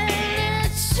doing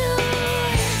it too.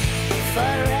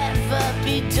 Forever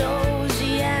be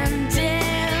dozy and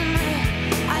dim.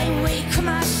 I wake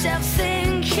myself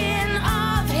thinking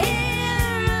of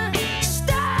him.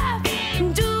 Stop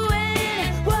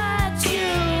doing what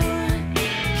you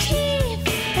keep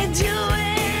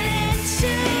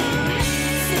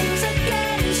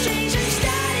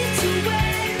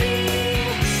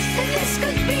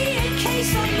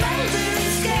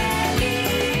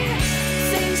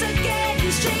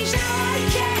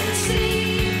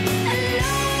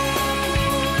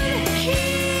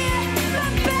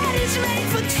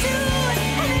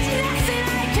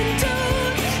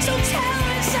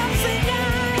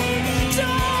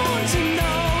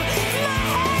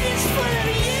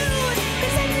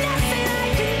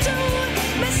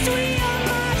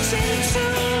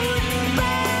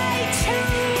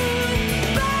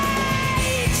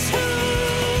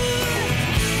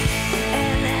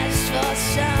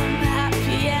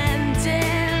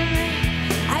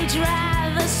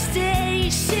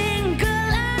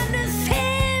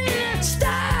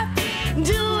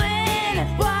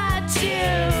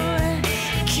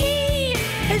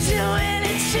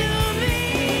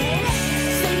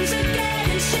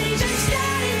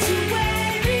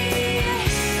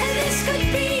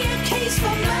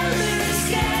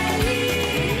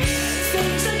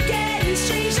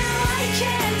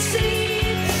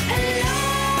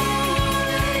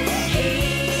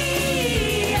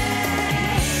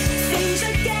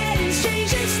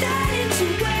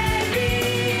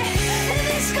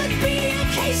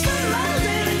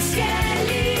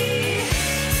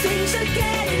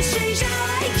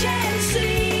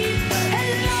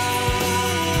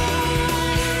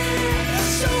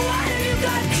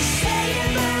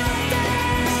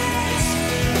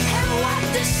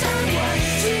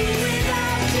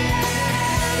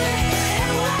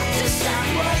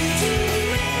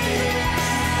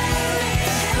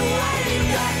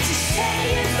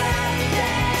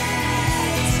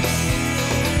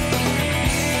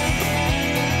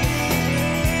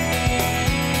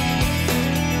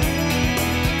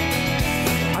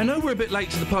I know we're a bit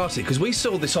late to the party because we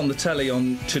saw this on the telly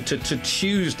on to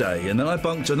Tuesday, and then I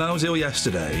bunked and I was ill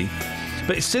yesterday.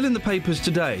 But it's still in the papers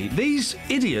today. These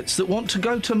idiots that want to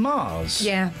go to Mars.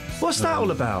 Yeah. What's that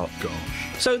all about? Gosh.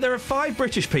 So there are 5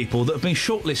 British people that have been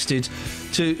shortlisted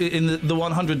in the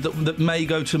 100 that may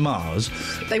go to Mars.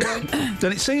 They won't. And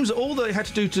it seems that all they had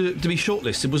to do to be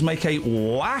shortlisted was make a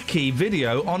wacky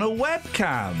video on a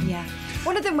webcam. Yeah.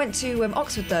 One of them went to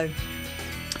Oxford, though.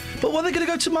 But what are they going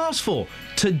to go to Mars for?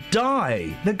 To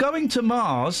die. They're going to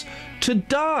Mars to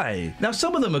die. Now,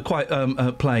 some of them are quite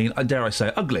plain, dare I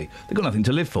say, ugly. They've got nothing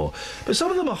to live for. But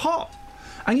some of them are hot.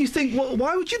 And you think, well,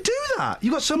 why would you do that?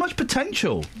 You've got so much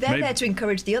potential. They're there to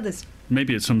encourage the others.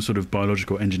 Maybe it's some sort of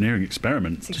biological engineering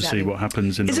experiment to see what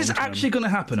happens in the long term. Is this actually going to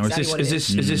happen, or is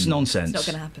this nonsense? It's not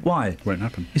going to happen. Why? Won't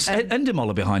happen. It's Endemol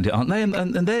are behind it, aren't they?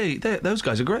 And those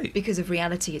guys are great. Because of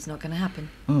reality, it's not going to happen.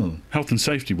 Oh. Health and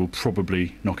safety will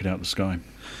probably knock it out of the sky.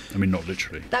 I mean, not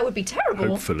literally. That would be terrible.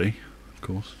 Hopefully, of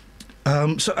course.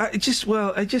 So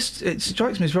it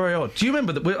strikes me as very odd. Do you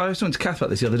remember that I was talking to Kath about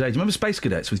this the other day? Do you remember Space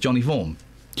Cadets with Johnny Vaughan?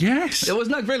 Yes.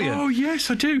 Wasn't that brilliant? Oh, yes,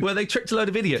 I do. Where they tricked a load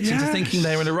of idiots into thinking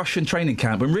they were in a Russian training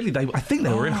camp, when really I think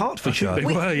they were in Hertfordshire.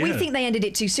 We think they ended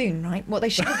it too soon, right? What they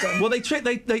should have done. Well, they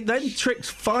then tricked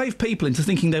 5 people into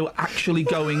thinking they were actually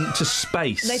going to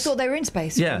space. They thought they were in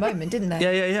space for a moment, didn't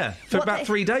they? Yeah. For about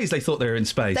 3 days, they thought they were in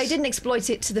space. They didn't exploit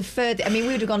it to the further. I mean,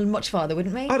 we would have gone much farther,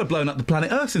 wouldn't we? I'd have blown up the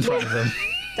planet Earth in front of them.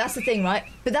 That's the thing, right?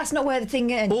 But that's not where the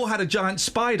thing ends. Or had a giant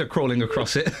spider crawling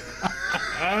across it.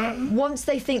 Once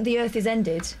they think the Earth is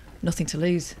ended, nothing to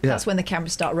lose. Yeah. That's when the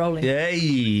cameras start rolling.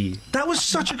 Yay! That was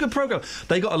such a good programme.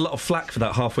 They got a lot of flack for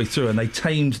that halfway through, and they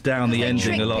tamed down the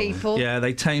ending a lot. People. Yeah,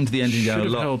 they tamed the ending down a lot.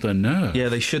 Should have held their nerve. Yeah,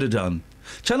 they should have done.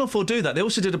 Channel 4 do that. They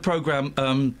also did a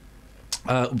programme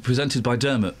presented by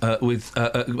Dermot with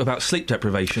about sleep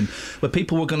deprivation, where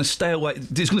people were going to stay awake.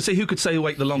 He was going to see who could stay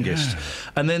awake the longest,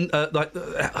 and then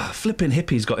flipping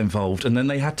hippies got involved, and then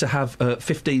they had to have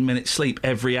 15 minutes sleep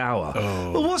every hour.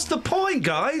 Oh. Well, what's the point,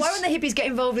 guys? Why won't the hippies get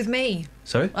involved with me?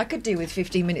 Sorry? I could do with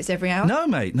 15 minutes every hour. No,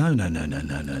 mate. No.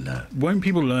 Won't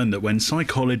people learn that when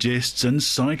psychologists and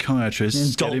psychiatrists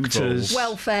and get doctors,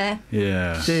 involved, welfare,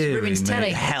 ruins telly,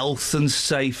 health and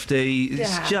safety.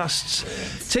 It's just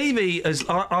TV. As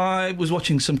I was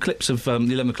watching some clips of the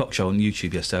 11 o'clock show on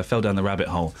YouTube yesterday, I fell down the rabbit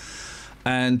hole,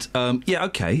 and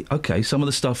okay, some of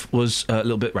the stuff was a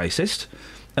little bit racist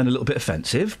and a little bit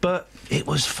offensive, but it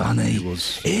was funny.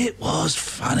 It was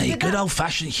funny. Good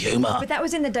old-fashioned humour. But that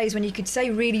was in the days when you could say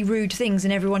really rude things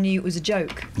and everyone knew it was a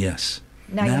joke. Yes.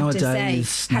 Now you have to say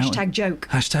hashtag joke.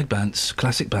 Hashtag Bants.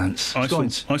 Classic Bants.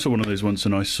 I saw one of those once,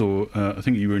 and I saw. I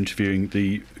think you were interviewing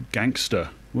the gangster.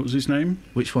 What was his name?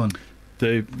 Which one?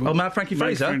 Mad Frankie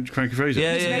Fraser. Frankie Fraser.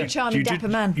 Yeah. He's a very charming, dapper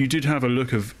man. You did have a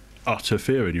look of utter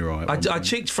fear in your eye. I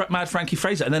cheeked Mad Frankie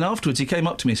Fraser, and then afterwards he came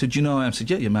up to me and said, "Do you know who I am?" I said,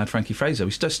 "Yeah, you're Mad Frankie Fraser."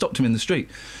 We stopped him in the street,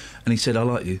 and he said, "I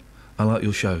like you. I like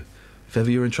your show. If ever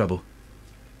you're in trouble,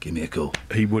 give me a call."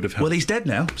 He would have. Well, he's dead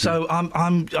now, so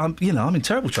I'm in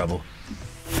terrible trouble.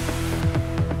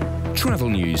 Travel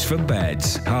news for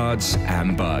beds, cards,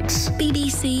 and bugs.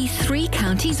 BBC Three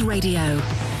Counties Radio.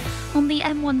 On the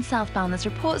M1 southbound, there's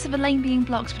reports of a lane being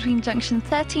blocked between junction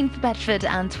 13 for Bedford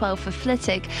and 12 for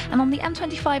Flitwick. And on the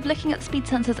M25, looking at speed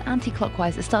sensors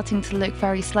anti-clockwise, it's starting to look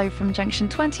very slow from junction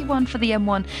 21 for the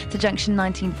M1 to junction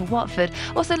 19 for Watford.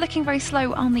 Also looking very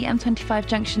slow on the M25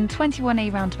 junction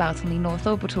 21A roundabout on the North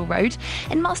Orbital Road.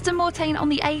 In Marston Mortain on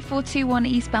the A421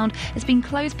 eastbound, it's been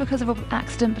closed because of an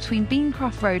accident between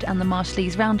Beancroft Road and the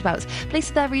Marshleys roundabouts.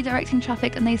 Police are there redirecting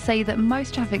traffic, and they say that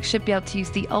most traffic should be able to use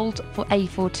the old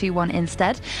A421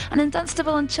 instead. And in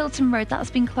Dunstable and Chiltern Road, that's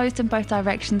been closed in both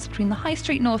directions between the High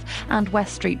Street North and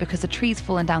West Street because the trees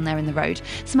fallen down there in the road.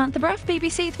 Samantha Bruff,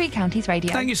 BBC Three Counties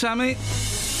Radio. Thank you, Sammy.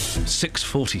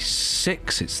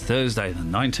 6:46. It's Thursday, the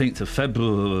 19th of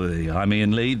February. I'm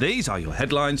Iain Lee. These are your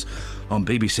headlines on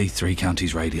BBC Three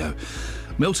Counties Radio.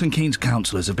 Milton Keynes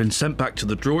councillors have been sent back to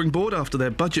the drawing board after their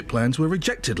budget plans were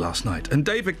rejected last night. And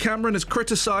David Cameron has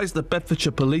criticised the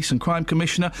Bedfordshire Police and Crime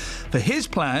Commissioner for his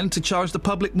plan to charge the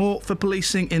public more for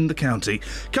policing in the county.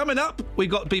 Coming up, we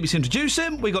got BBC Introduce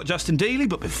Him, we got Justin Dealey,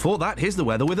 but before that, here's the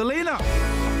weather with Alina.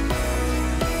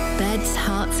 Beds,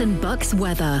 Herts and Bucks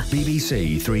weather.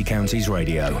 BBC Three Counties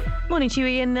Radio. Morning to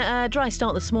you, Iain. Dry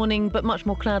start this morning, but much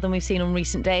more cloud than we've seen on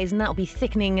recent days, and that'll be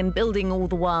thickening and building all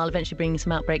the while, eventually bringing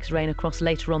some outbreaks of rain across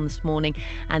later on this morning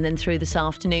and then through this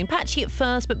afternoon. Patchy at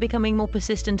first, but becoming more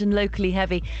persistent and locally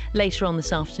heavy later on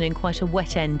this afternoon. Quite a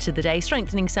wet end to the day.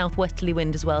 Strengthening southwesterly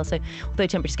wind as well, so although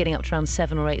temperatures getting up to around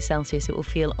 7 or 8 Celsius, it will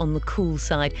feel on the cool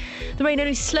side. The rain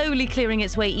only slowly clearing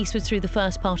its way eastwards through the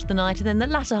first part of the night, and then the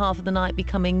latter half of the night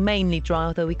becoming mainly dry,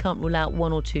 although we can't rule out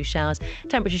 1 or 2 showers.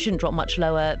 Temperature shouldn't drop much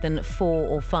lower than 4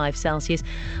 or 5 Celsius.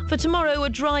 For tomorrow, a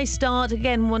dry start.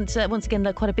 Again, once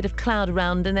again, quite a bit of cloud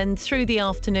around, and then through the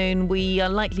afternoon, we are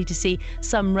likely to see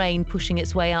some rain pushing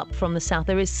its way up from the south.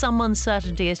 There is some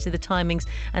uncertainty as to the timings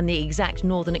and the exact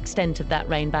northern extent of that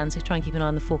rain band, so try and keep an eye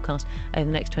on the forecast over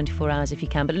the next 24 hours if you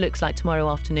can. But it looks like tomorrow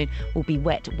afternoon will be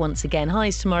wet once again.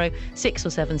 Highs tomorrow, 6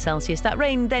 or 7 Celsius. That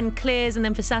rain then clears, and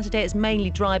then for Saturday, it's mainly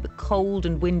dry but cold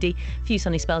and windy. A few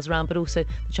sunny spells around, but also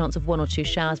the chance of 1 or 2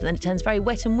 showers. But then it turns very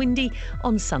wet and windy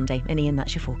on Sunday. And Iain,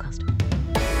 that's your forecast.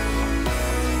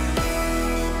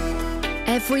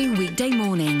 Every weekday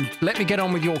morning. Let me get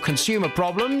on with your consumer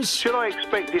problems. Should I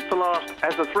expect it to last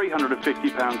as a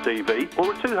 £350 TV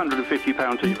or a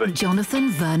 £250 TV? Jonathan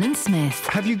Vernon Smith.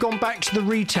 Have you gone back to the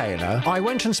retailer? I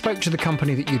went and spoke to the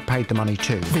company that you'd paid the money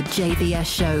to. The JVS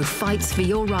show fights for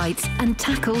your rights and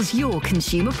tackles your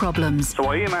consumer problems. So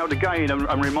I emailed again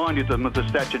and reminded them of the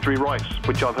statutory rights,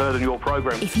 which I've heard in your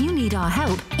programme. If you need our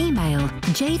help, email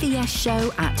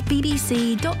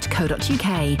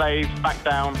jvsshow@bbc.co.uk. They've backed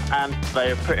down and they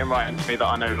have put in writing to me that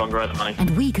I no longer owe the money. And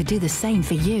we could do the same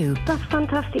for you. That's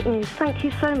fantastic news. Thank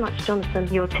you so much,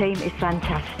 Jonathan. Your team is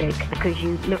fantastic because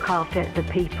you look after the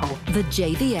people. The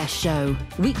JVS show,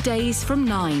 weekdays from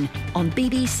 9 on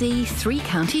BBC Three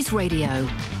Counties Radio.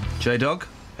 J-Dog?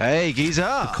 Hey, geezer.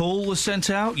 The call was sent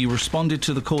out. You responded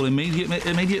to the call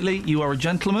immediately. You are a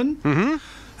gentleman. Mm-hmm.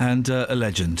 And a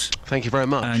legend. Thank you very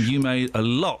much. And you made a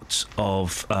lot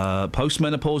of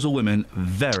postmenopausal women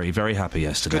very, very happy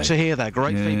yesterday. Good to hear that.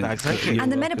 Great feedback. Thank you.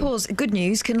 And the menopause, good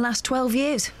news, can last 12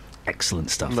 years. Excellent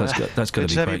stuff. That's going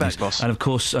to be great news. Boss. And of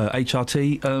course,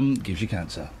 HRT gives you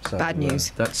cancer. So, bad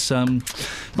news. That's not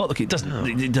looking. It doesn't.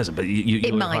 But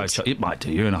it might. It might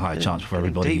do. You're in a higher chance for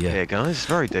everybody. Deep here, guys.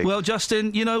 Very deep. Well,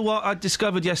 Justin, you know what I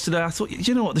discovered yesterday? I thought,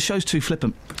 you know what, the show's too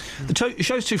flippant. The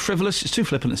show's too frivolous. It's too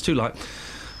flippant. It's too light.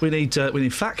 We need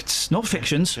facts, not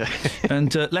fictions,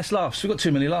 and less laughs. We've got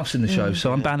too many laughs in the show,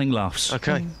 so I'm banning laughs.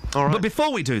 Okay, all right. But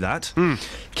before we do that,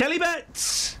 Kelly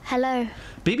Betts. Hello.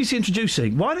 BBC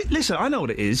introducing. Listen, I know what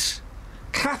it is.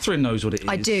 Catherine knows what it is.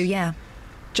 I do, yeah.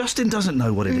 Justin doesn't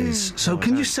know what it is, so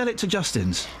can you sell it to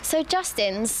Justin's? So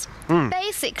Justin's,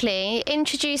 basically,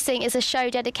 Introducing is a show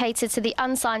dedicated to the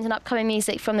unsigned and upcoming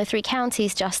music from the Three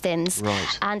Counties, Justin's.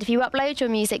 Right. And if you upload your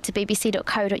music to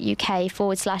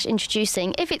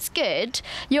bbc.co.uk/introducing, if it's good,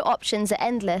 your options are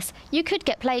endless. You could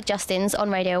get played, Justin's,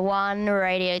 on Radio 1,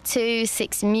 Radio 2,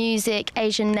 6 Music,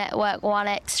 Asian Network, 1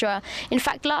 Extra. In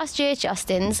fact, last year,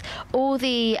 Justin's, all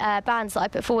the bands that I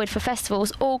put forward for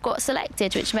festivals all got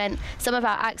selected, which meant some of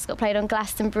our acts got played on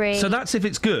Glastonbury. So that's if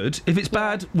it's good. If it's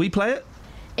bad, we play it?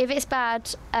 If it's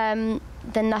bad, then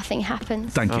nothing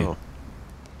happens. Thank you.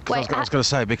 I was going to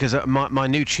say, because my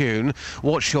new tune,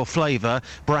 What's Your Flavour,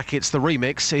 brackets the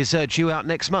remix, is due out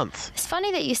next month. It's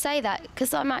funny that you say that,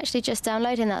 because I'm actually just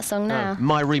downloading that song now.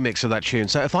 My remix of that tune.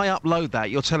 So if I upload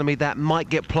that, you're telling me that might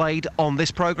get played on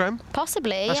this programme?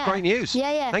 Possibly, That's great news.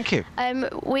 Yeah. Thank you.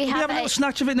 We have a little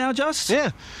snatch of it now, Just? Yeah.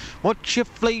 What's your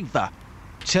flavour?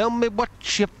 Tell me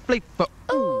what's your flavour.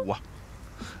 Ooh.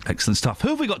 Excellent stuff. Who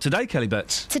have we got today, Kelly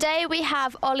Betts? Today we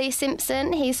have Ollie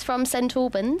Simpson. He's from St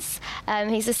Albans.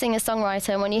 He's a singer-songwriter,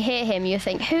 and when you hear him, you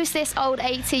think, who's this old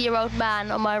 80-year-old man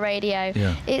on my radio?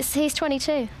 Yeah. He's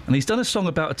 22. And he's done a song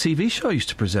about a TV show he used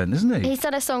to present, isn't he? He's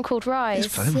done a song called Rise.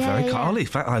 He's playing very Carly. In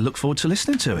fact, I look forward to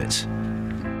listening to it.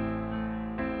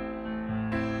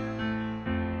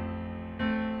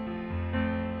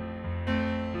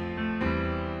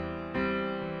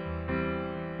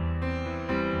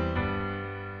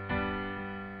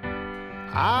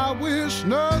 I wish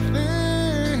nothing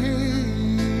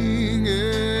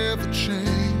ever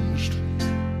changed.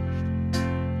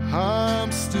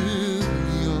 I'm still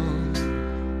young,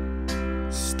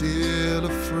 still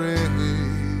afraid.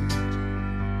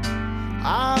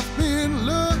 I've been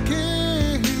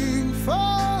looking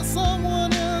for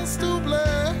someone else to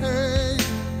blame.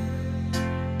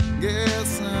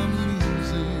 Guess I'm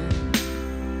losing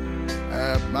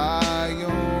at my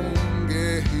own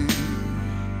game.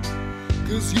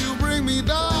 'Cause you bring me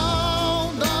down.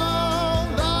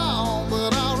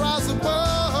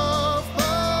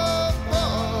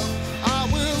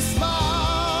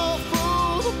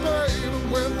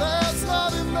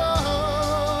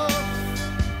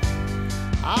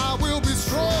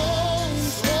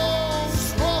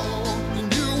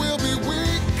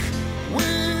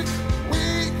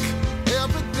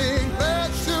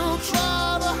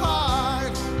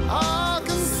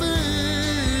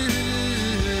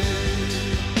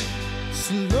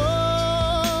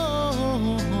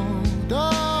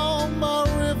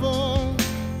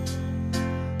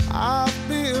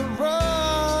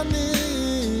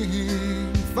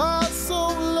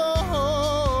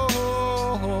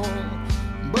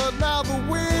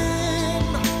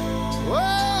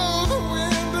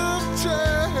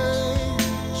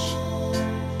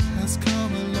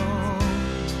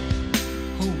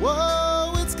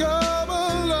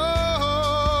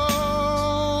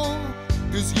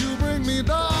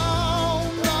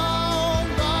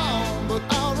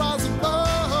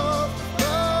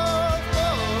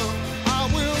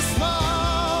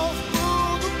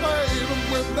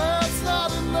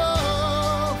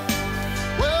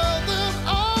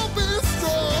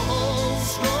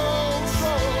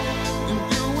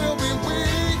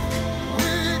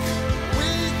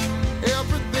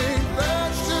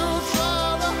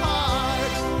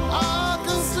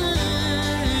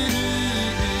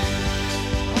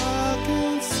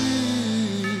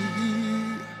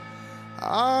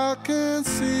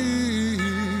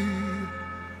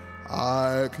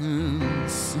 can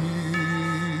see.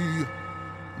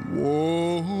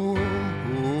 Whoa,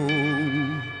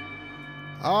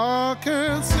 I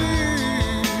can see.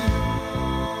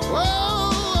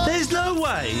 Whoa. There's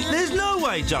no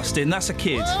way, Justin, that's a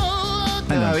kid.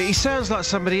 No, he sounds like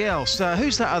somebody else.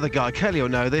 Who's that other guy? Kelly will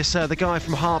know this. The guy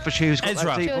from Hertfordshire who's got Ezra.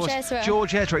 that deep George voice. Ezra.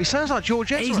 George Ezra. He sounds like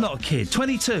George Ezra. He's not a kid.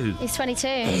 22. He's 22.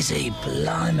 Is he?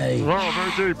 Blimey.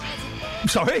 Wow, very deep.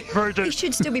 Sorry? Very deep. He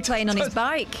should still be playing on his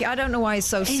bike. I don't know why he's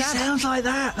so He sad. sounds like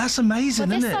that. That's amazing,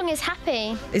 Well, isn't this it? song is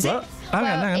happy. Is What? it?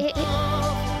 Hang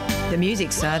on. The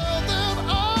music's sad.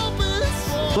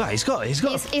 Well, he's got.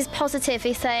 He's positive.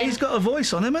 He's saying. He's got a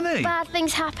voice on him, hasn't he? Bad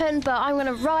things happen, but I'm going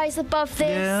to rise above this.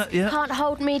 Yeah, yeah. Can't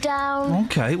hold me down.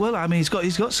 Okay, well, I mean, he's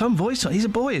got some voice on. He's a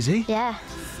boy, is he? Yeah.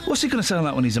 What's he going to sound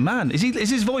like when he's a man? Is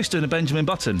his voice doing a Benjamin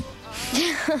Button?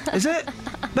 Is it?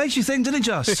 Makes you think, doesn't it,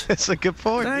 Just? That's a good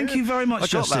point. Thank you very much, I got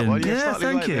Justin. that one. Yeah, Slightly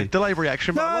thank late, you. Delay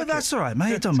reaction. But I No, like that's it. all right,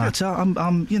 mate. It don't matter. I'm,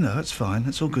 that's fine.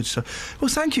 That's all good stuff. Well,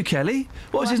 thank you, Kelly.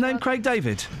 What was his name? Craig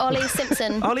David. Ollie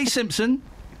Simpson. Ollie Simpson.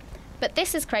 But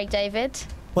this is Craig David.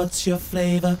 What's your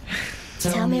flavour?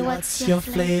 Tell me what's your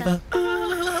flavour.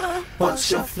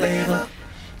 What's your flavour?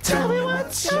 Tell me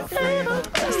what's your flavour?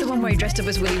 That's the one where he dressed up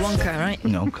as Willy Wonka, right?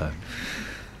 No, okay.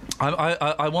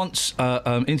 I once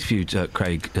interviewed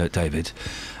Craig David,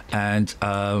 and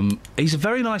he's a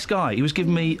very nice guy. He was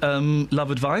giving me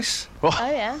love advice. Oh,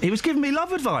 yeah? He was giving me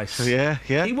love advice. Yeah.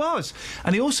 He was.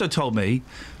 And he also told me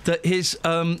that his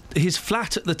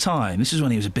flat at the time, this is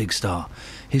when he was a big star,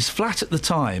 his flat at the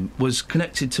time was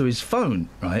connected to his phone,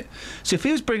 right? So if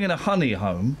he was bringing a honey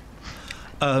home...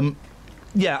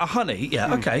 yeah, a honey,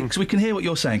 yeah, okay, because we can hear what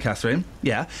you're saying, Catherine.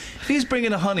 Yeah. If he was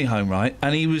bringing a honey home, right,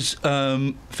 and he was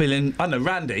feeling, I don't know,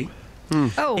 randy,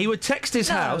 Oh. he would text his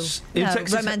house... He would No,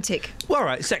 text his- romantic. well, all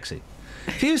right, sexy.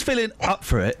 If he was feeling up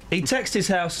for it, he'd text his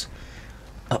house,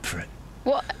 up for it.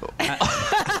 What?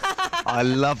 I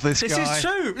love this This guy. is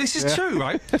true. This is Yeah. true,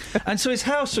 right? And so his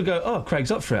house would go, oh,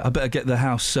 Craig's up for it. I better get the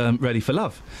house ready for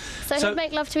love. So he'd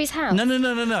make love to his house?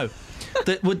 No.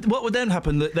 What would then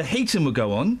happen? The heating would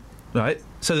go on, right?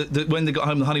 So that when they got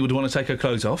home, the honey would want to take her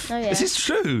clothes off. Oh, yeah. This is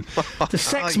true. The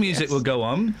sex music would go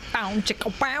on, Bow,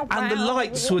 chicka, bow, and the bow.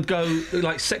 lights would go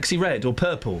like sexy red or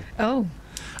purple. Oh.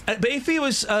 But if he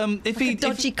was,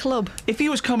 dodgy club. If he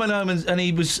was coming home and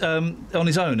he was on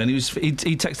his own and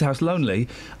he'd text the house lonely,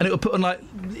 and it would put on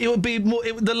it would be more.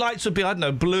 The lights would be, I don't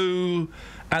know, blue,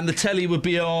 and the telly would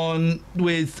be on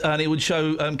and it would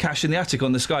show Cash in the Attic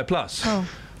on the Sky Plus. Oh.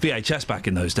 VHS back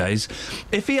in those days.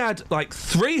 If he had like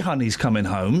 3 honeys coming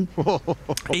home,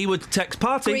 he would text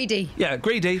party. Greedy. Yeah,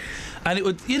 greedy, and it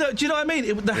would. Do you know what I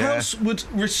mean? The house would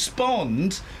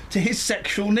respond to his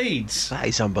sexual needs. That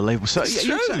is unbelievable. So It's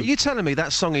you're true. telling me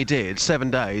that song he did, 7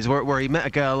 Days, where he met a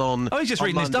girl on... Oh, he's just on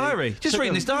reading his Monday, diary. Just took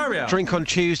reading a his diary out. Drink on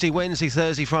Tuesday, Wednesday,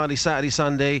 Thursday, Friday, Saturday,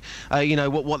 Sunday.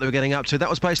 What they were getting up to. That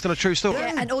was based on a true story.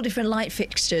 Yeah, and all different light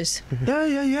fixtures.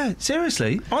 Yeah.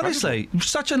 Seriously, honestly,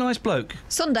 such a nice bloke.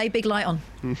 Sunday, big light on.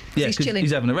 Yeah, He's 'cause chilling.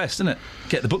 he's having a rest, isn't it?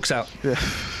 Get the books out. Yeah.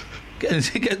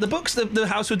 Get the books. The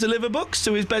house would deliver books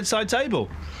to his bedside table.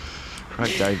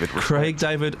 Craig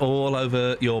David, all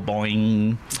over your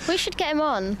boing. We should get him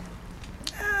on.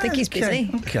 I think he's busy.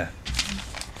 Okay.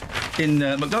 In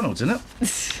McDonald's, isn't it?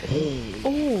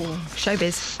 Oh,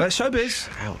 showbiz. Showbiz.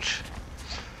 Ouch.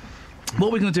 What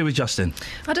are we going to do with Justin?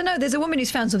 I don't know. There's a woman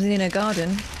who's found something in her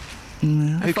garden.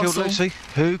 Who killed fossil. Lucy?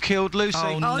 Who killed Lucy?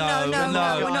 Oh, no, we're not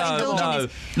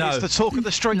indulging no. It's the talk of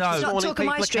the street No. this It's not morning. talk of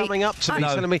my People are street. coming up to me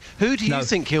No. telling me, who do you No.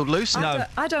 think killed Lucy? No.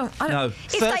 I don't. No.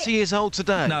 If 30 they, years old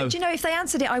today. No. do you know if they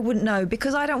answered it, I wouldn't know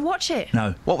because I don't watch it.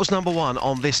 No. What was number 1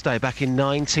 on this day back in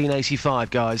 1985,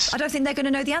 guys? I don't think they're going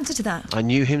to know the answer to that. I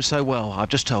knew him so well. I've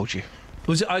just told you.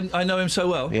 Was it? I know him so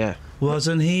well. Yeah.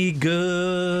 Wasn't he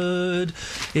good?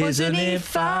 Isn't it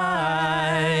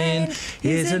fine?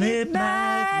 Isn't it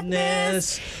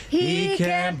madness? He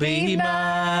can't be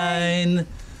mine.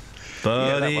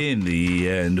 But in the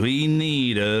end, we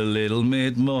need a little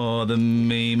bit more than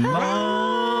me.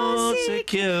 More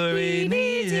secure, he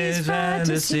needs his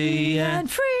fantasy and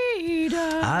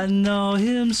freedom. I know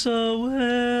him so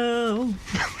well.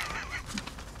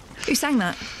 Who sang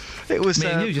that? It was Me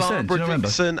and you just then, do you Barbara remember?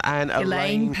 Dixon and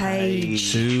Elaine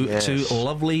Page. Two Yes.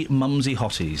 lovely mumsy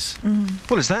hotties.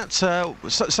 What is that?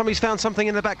 Somebody's found something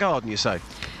in the back garden, you say?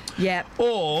 Yeah.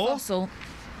 Or Fossil.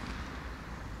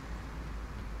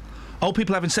 Old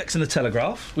people having sex in the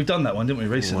Telegraph. We've done that one, didn't we,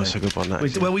 recently? Oh, that's a good one, that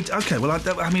is.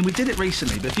 We did it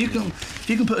recently, but if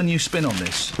you can put a new spin on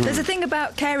this. There's a thing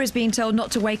about carers being told not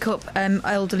to wake up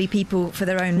elderly people for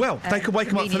their own. Well, they could wake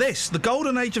them up for this. The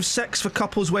golden age of sex for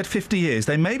couples wed 50 years.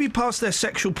 They may be past their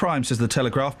sexual prime, says the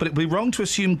Telegraph, but it would be wrong to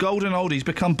assume golden oldies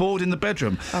become bored in the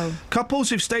bedroom. Oh. Couples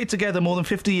who've stayed together more than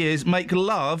 50 years make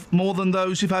love more than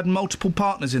those who've had multiple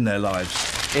partners in their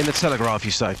lives. In the Telegraph,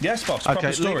 you say? Yes, boss. Okay,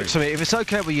 Proper story. so if it's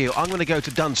OK with you, I'm going to go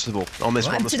to Dunstable on this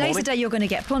one this Today's morning. the day you're going to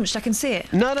get punched. I can see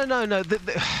it. No.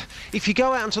 If you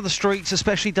go out into the streets,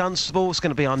 especially Dunstable, it's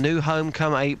going to be our new home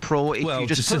come April.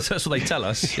 That's what they tell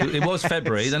us. It was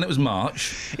February, then it was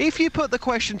March. If you put the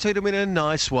question to them in a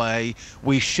nice way,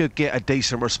 we should get a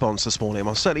decent response this morning.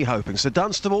 I'm certainly hoping. So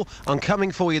Dunstable, I'm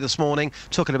coming for you this morning,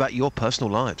 talking about your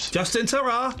personal lives. Justin,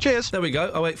 ta-ra. Cheers. There we go.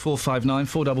 08459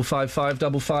 455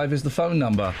 555 is the phone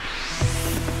number.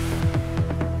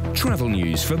 Travel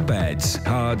news for beds,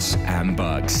 cards and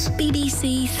bugs.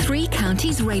 BBC Three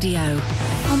Counties Radio.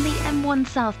 On the M1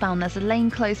 southbound, there's a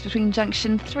lane closed between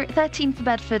junction 13 for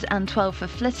Bedford and 12 for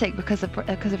Flitwick because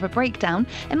of a breakdown.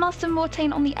 In Marston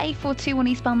Mortain on the A421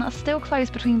 eastbound, that's still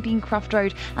closed between Beancroft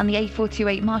Road and the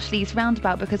A428 Marshall East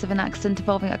roundabout because of an accident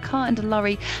involving a car and a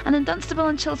lorry. And in Dunstable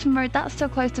and Chiltern Road, that's still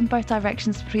closed in both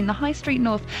directions between the High Street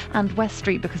North and West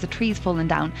Street because of trees falling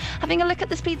down. Having a look at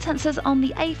the speed sensors on the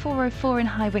A404 in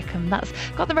High Wycombe. That's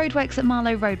got the roadworks at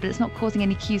Marlow Road, but it's not causing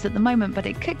any queues at the moment, but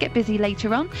it could get busy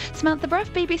later on. Samantha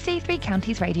Bruff, BBC Three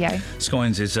Counties Radio.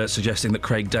 Scoins is suggesting that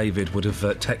Craig David would have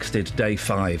texted day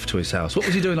 5 to his house. What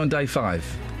was he doing on day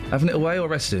 5? Having it away or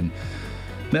resting?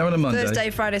 There on a Monday? Thursday,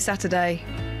 Friday, Saturday.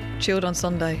 Chilled on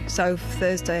Sunday. So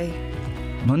Thursday...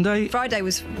 Monday? Friday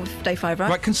was day 5, right?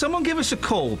 Right, can someone give us a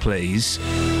call, please,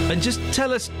 and just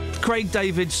tell us Craig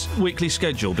David's weekly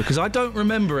schedule, because I don't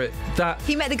remember it that...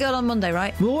 He met the girl on Monday,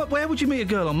 right? Well, where would you meet a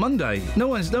girl on Monday?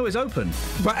 Nowhere's open.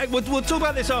 Right, we'll talk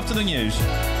about this after the news.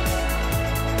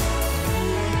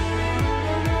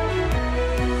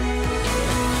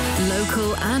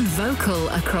 Local and vocal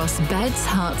across beds,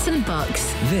 hearts and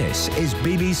bucks. This is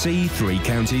BBC Three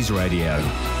Counties Radio.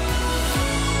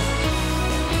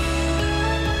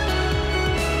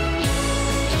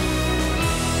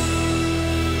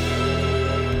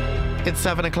 It's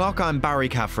 7 o'clock, I'm Barry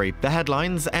Caffrey. The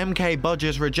headlines: MK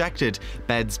budget rejected,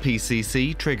 Beds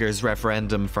PCC triggers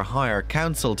referendum for higher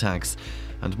council tax,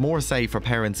 and more say for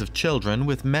parents of children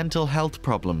with mental health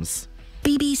problems.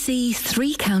 BBC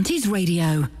Three Counties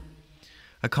Radio.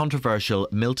 A controversial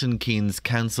Milton Keynes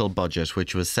council budget,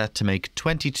 which was set to make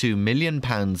 £22 million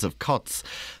of cuts,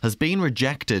 has been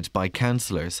rejected by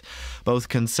councillors. Both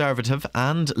Conservative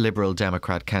and Liberal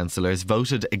Democrat councillors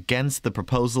voted against the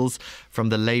proposals from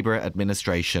the Labour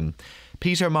administration.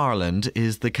 Peter Marland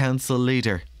is the council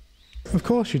leader. Of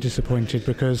course you're disappointed,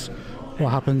 because what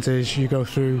happens is you go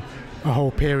through a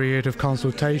whole period of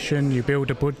consultation, you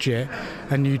build a budget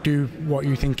and you do what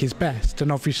you think is best.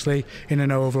 And obviously in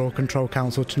an overall control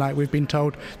council tonight we've been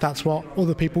told that's what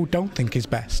other people don't think is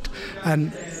best.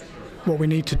 And what we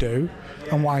need to do,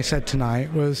 and what I said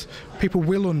tonight, was people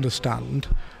will understand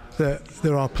that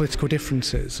there are political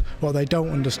differences. What they don't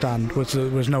understand was there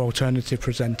was no alternative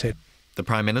presented. The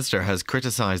Prime Minister has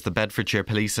criticised the Bedfordshire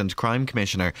Police and Crime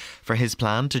Commissioner for his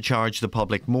plan to charge the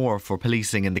public more for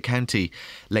policing in the county.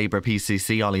 Labour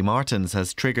PCC Ollie Martins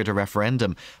has triggered a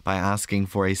referendum by asking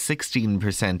for a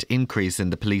 16% increase in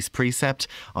the police precept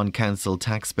on council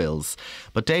tax bills.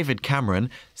 But David Cameron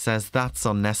says that's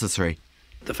unnecessary.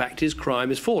 The fact is, crime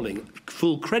is falling.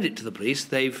 Full credit to the police,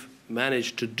 they've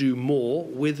managed to do more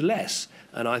with less.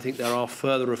 And I think there are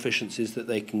further efficiencies that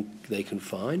they can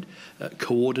find,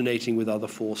 coordinating with other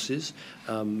forces,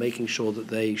 making sure that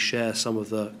they share some of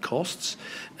the costs,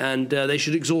 and they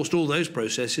should exhaust all those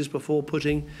processes before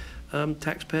putting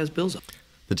taxpayers' bills up.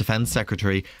 The Defence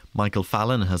Secretary, Michael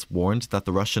Fallon, has warned that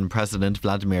the Russian President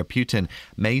Vladimir Putin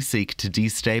may seek to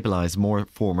destabilise more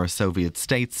former Soviet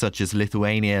states such as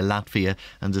Lithuania, Latvia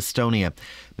and Estonia.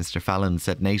 Mr Fallon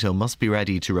said NATO must be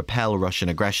ready to repel Russian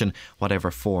aggression,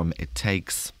 whatever form it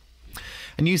takes.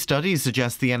 A new study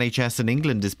suggests the NHS in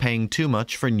England is paying too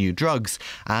much for new drugs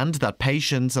and that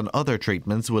patients and other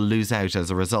treatments will lose out as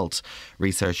a result.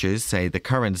 Researchers say the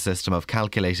current system of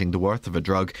calculating the worth of a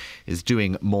drug is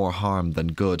doing more harm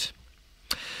than good.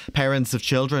 Parents of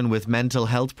children with mental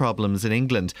health problems in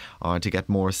England are to get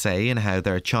more say in how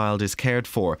their child is cared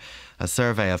for. A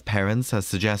survey of parents has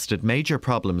suggested major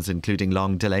problems, including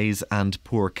long delays and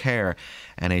poor care.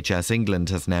 NHS England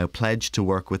has now pledged to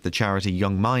work with the charity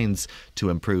Young Minds to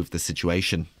improve the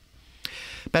situation.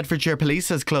 Bedfordshire Police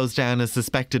has closed down a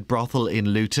suspected brothel in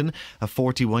Luton. A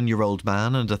 41-year-old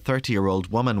man and a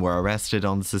 30-year-old woman were arrested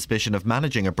on suspicion of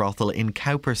managing a brothel in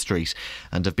Cowper Street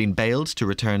and have been bailed to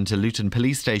return to Luton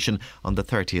Police Station on the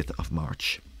 30th of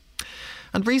March.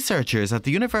 And researchers at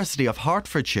the University of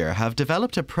Hertfordshire have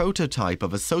developed a prototype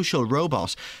of a social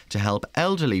robot to help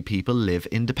elderly people live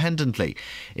independently.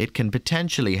 It can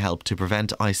potentially help to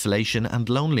prevent isolation and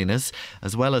loneliness,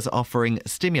 as well as offering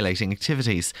stimulating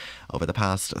activities. Over the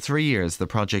past 3 years, the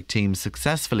project team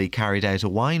successfully carried out a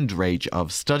wide range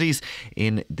of studies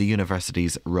in the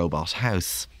university's robot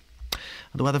house.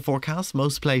 The weather forecast,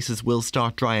 most places will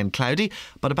start dry and cloudy,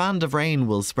 but a band of rain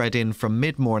will spread in from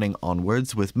mid-morning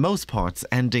onwards, with most parts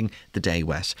ending the day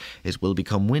wet. It will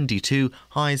become windy too,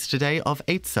 highs today of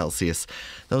 8 Celsius.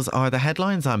 Those are the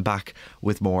headlines. I'm back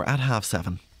with more at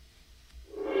 7:30.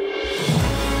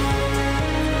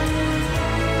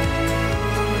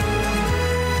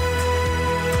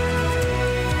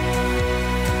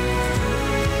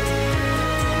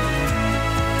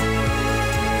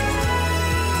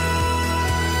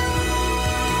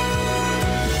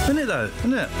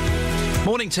 Isn't it?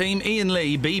 Morning team, Iain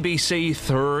Lee, BBC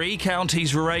Three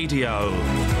Counties Radio.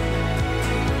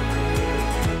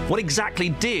 What exactly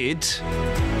did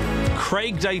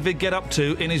Craig David get up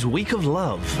to in his week of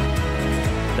love?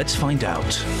 Let's find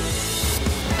out.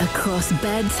 Across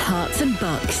beds, hearts and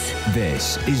bucks.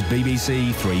 This is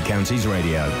BBC Three Counties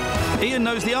Radio. Iain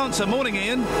knows the answer. Morning,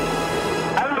 Iain.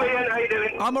 Hello, Iain. How you doing?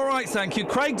 I'm all right, thank you.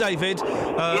 Craig David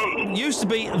used to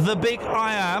be the big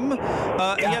I Am.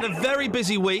 He had a very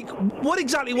busy week. What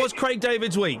exactly was Craig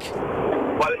David's week?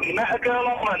 Well, he met a girl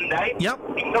on Monday. Yep.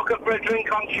 He took her for a drink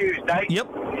on Tuesday. Yep.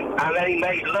 And then he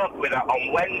made love with her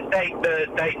on Wednesday,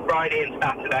 Thursday, Friday and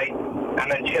Saturday. And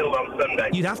then chilled on Sunday.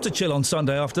 You'd have to chill on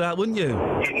Sunday after that, wouldn't you?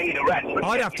 You'd need a rest.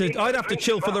 I'd have to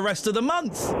chill for the rest of the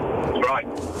month. That's right.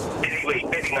 Busy week,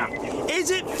 busy man.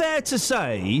 Is it fair to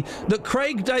say that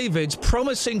Craig David's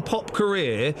promising pop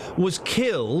career was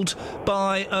killed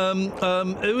by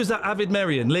who was that avid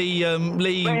Marion? Lee.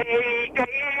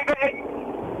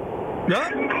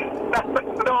 What? That's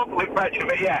an awful impression,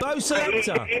 but yeah. Bo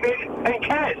Selector. And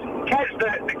Kez,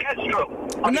 the Kestrel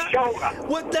on his shoulder.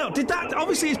 Well, no, did that...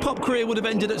 Obviously his pop career would have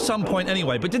ended at some point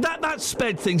anyway, but did that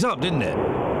sped things up, didn't it?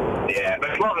 Yeah, but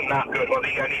it wasn't that good, was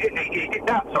he? He did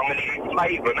that song and he did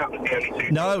Flavour, and that was the only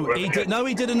two.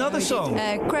 He did another song.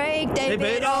 Craig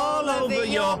David all over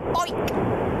your...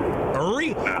 Oink!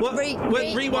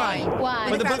 Rewind.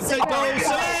 When the book says Bowl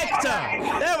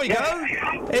Selector. There we go.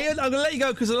 Iain, I'm going to let you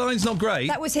go because the line's not great.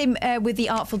 That was him with the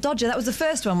Artful Dodger. That was the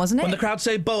first one, wasn't it? When the crowd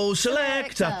say Bowl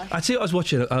Selector. I tell you what I was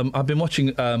watching. I've been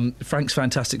watching Frank's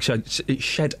fantastic show,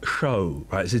 Shed Show,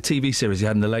 right? It's a TV series he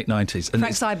had in the late 90s. And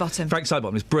Frank Sidebottom. Frank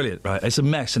Sidebottom. It's brilliant, right? It's a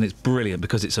mess and it's brilliant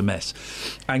because it's a mess.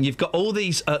 And you've got all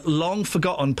these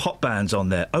long-forgotten pop bands on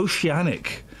there.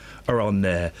 Oceanic are on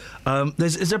there.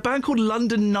 Is there a band called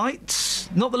London Knights?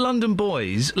 Not the London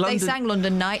Boys. They sang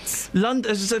London Nights.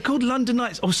 They're called London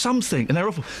Knights or something, and they're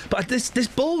awful. But this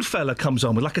bald fella comes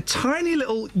on with like a tiny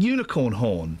little unicorn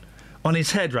horn on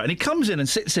his head, right? And he comes in and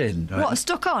sits in. Right? What,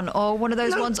 stuck on, or one of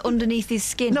those ones underneath his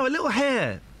skin? No, a little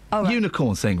hair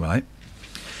unicorn thing, right?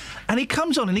 And he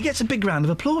comes on and he gets a big round of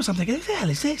applause. I'm thinking, who the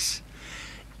hell is this?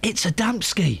 It's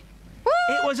Adamski. What?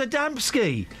 It was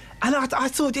Adamski. And I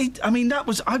thought,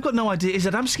 I've got no idea. Is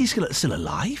Adamski still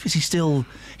alive? Is he still...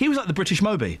 He was like the British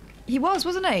Moby. He was,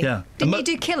 wasn't he? Yeah. Didn't he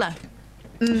do Killer?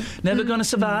 Never gonna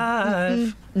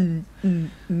survive. He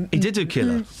did do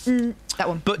Killer. That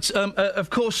one. But, of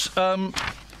course,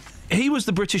 he was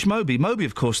the British Moby. Moby,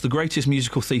 of course, the greatest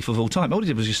musical thief of all time. All he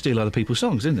did was just steal other people's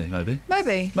songs, didn't he, Moby?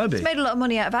 Moby. He's made a lot of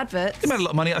money out of adverts. He made a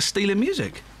lot of money out of stealing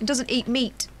music. He doesn't eat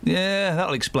meat. Yeah,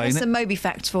 that'll explain That's it. some Moby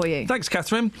facts for you. Thanks,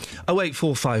 Catherine.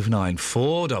 08459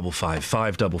 455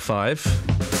 555.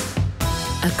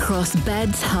 Across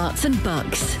beds, hearts and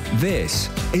bucks. This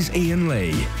is Iain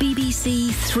Lee.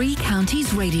 BBC Three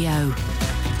Counties Radio.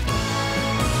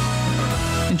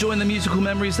 Enjoying the musical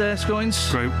memories there, Scoins?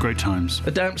 Great times.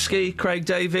 Adamski, Craig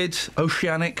David,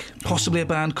 Oceanic, possibly a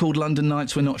band called London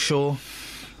Knights, we're not sure.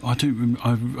 I don't...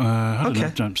 I've had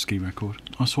an Adamski record.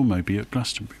 I saw Moby at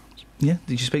Glastonbury once. Yeah?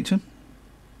 Did you speak to him?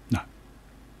 No.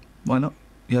 Why not?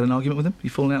 You had an argument with him? You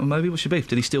falling out with Moby? What's your beef?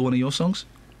 Did he steal one of your songs?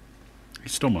 He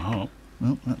stole my heart.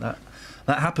 Well, that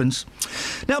happens.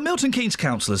 Now, Milton Keynes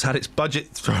councillors had its budget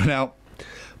thrown out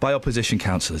by opposition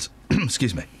councillors.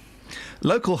 Excuse me.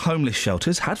 Local homeless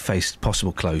shelters had faced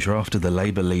possible closure after the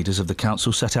Labour leaders of the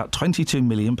council set out £22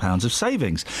 million of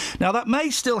savings. Now, that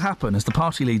may still happen as the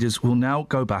party leaders will now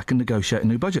go back and negotiate a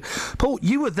new budget. Paul,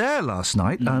 you were there last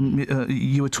night.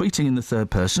 You were tweeting in the third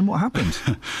person. What happened?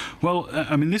 Well,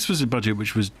 I mean, this was a budget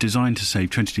which was designed to save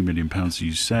 £22 million, as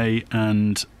you say,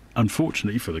 and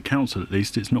unfortunately, for the council at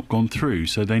least, it's not gone through.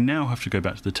 So they now have to go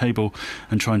back to the table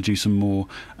and try and do some more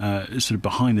sort of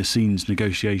behind-the-scenes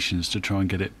negotiations to try and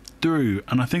get it through.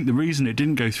 And I think the reason it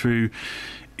didn't go through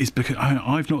is because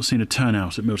I've not seen a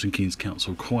turnout at Milton Keynes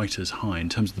Council quite as high in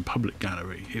terms of the public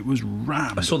gallery. It was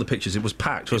rammed. I saw the pictures. It was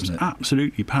packed, wasn't it?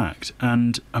 Absolutely packed.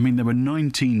 And, I mean, there were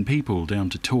 19 people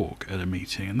down to talk at a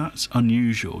meeting, and that's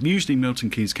unusual. Usually Milton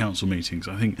Keynes Council meetings,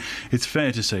 I think it's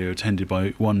fair to say, are attended by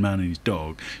one man and his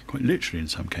dog, quite literally in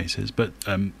some cases, but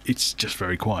it's just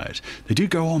very quiet. They do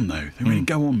go on, though. They really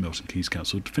go on, Milton Keynes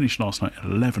Council. It finished last night at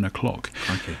 11 o'clock.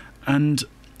 Okay. And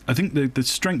I think the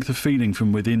strength of feeling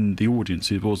from within the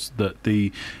audience was that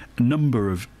the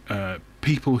number of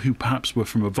people who perhaps were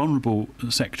from a vulnerable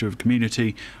sector of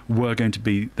community were going to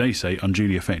be, they say,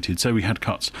 unduly affected. So we had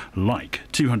cuts like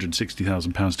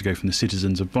 £260,000 to go from the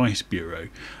Citizens Advice Bureau,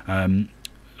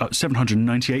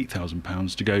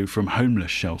 £798,000 to go from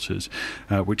homeless shelters,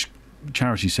 which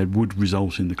charity said would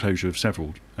result in the closure of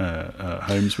several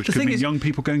homes, which could mean young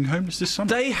people going homeless this summer.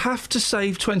 They have to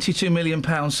save £22 million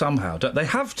somehow, don't they?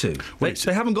 Have to.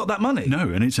 They haven't got that money. No,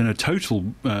 and it's in a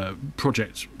total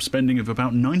project spending of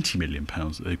about £90 million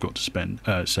that they've got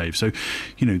to save. So,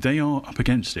 you know, they are up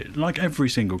against it, like every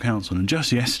single council. And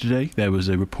just yesterday, there was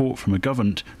a report from a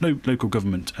local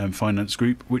government finance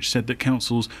group which said that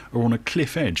councils are on a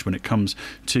cliff edge when it comes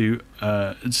to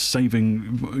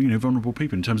saving, vulnerable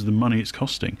people in terms of the money it's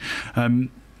costing.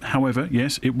 However,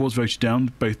 yes, it was voted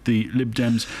down. Both the Lib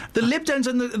Dems... The Lib Dems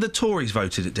and the Tories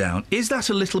voted it down. Is that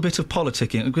a little bit of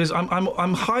politicking? Because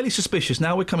I'm highly suspicious.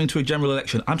 Now we're coming to a general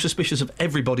election. I'm suspicious of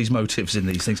everybody's motives in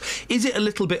these things. Is it a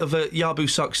little bit of a Yabu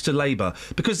sucks to Labour?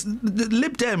 Because the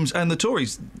Lib Dems and the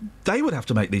Tories, they would have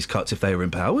to make these cuts if they were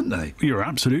in power, wouldn't they? You're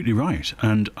absolutely right.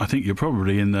 And I think you're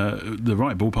probably in the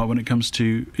right ballpark when it comes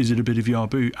to, is it a bit of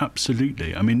Yabu?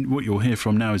 Absolutely. I mean, what you'll hear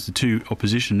from now is the two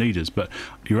opposition leaders, but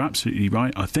you're absolutely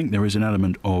right. I think there is an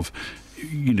element of,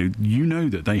 you know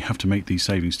that they have to make these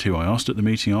savings too. I asked at the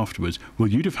meeting afterwards, well,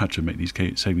 you'd have had to make these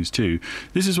savings too.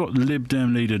 This is what the Lib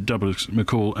Dem leader Douglas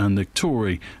McCall and the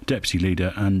Tory deputy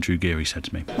leader Andrew Geary said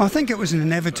to me. I think it was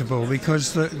inevitable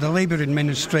because the Labour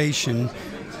administration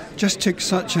just took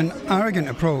such an arrogant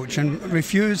approach and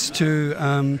refused to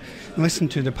listen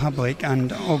to the public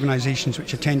and organisations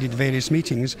which attended various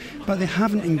meetings, but they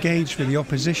haven't engaged with the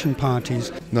opposition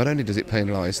parties. Not only does it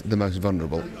penalise the most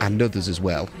vulnerable, and others as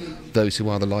well, those who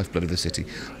are the lifeblood of the city,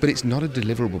 but it's not a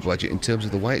deliverable budget in terms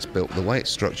of the way it's built, the way it's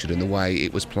structured and the way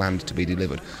it was planned to be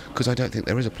delivered, because I don't think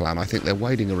there is a plan. I think they're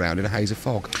wading around in a haze of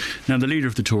fog. Now, the leader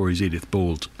of the Tories, Edith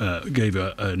Bald, gave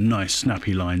a nice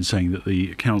snappy line saying that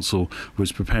the council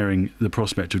was preparing the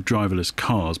prospect of driverless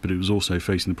cars, but it was also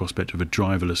facing the prospect of a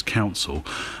driverless council.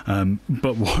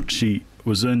 But what she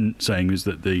was then saying is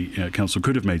that the council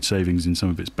could have made savings in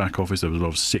some of its back office. There was a lot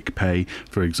of sick pay,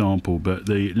 for example, but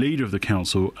the leader of the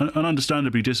council, an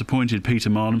understandably disappointed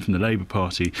Peter Marlin from the Labour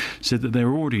Party, said that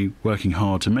they're already working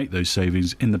hard to make those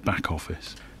savings in the back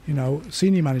office.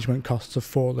 Senior management costs have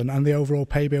fallen and the overall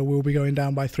pay bill will be going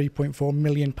down by £3.4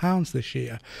 million this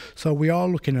year. So we are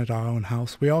looking at our own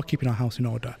house, we are keeping our house in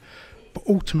order, but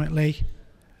ultimately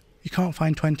you can't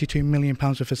find £22 million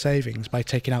worth of savings by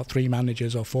taking out 3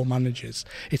 managers or 4 managers.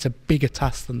 It's a bigger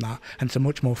task than that, and it's a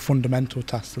much more fundamental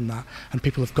task than that, and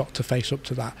people have got to face up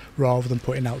to that rather than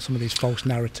putting out some of these false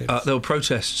narratives. There were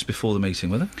protests before the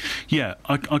meeting, were there? Yeah,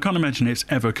 I can't imagine it's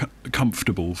ever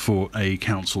comfortable for a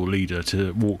council leader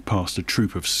to walk past a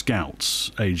troop of scouts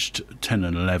aged 10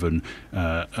 and 11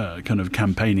 kind of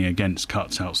campaigning against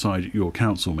cuts outside your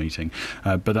council meeting.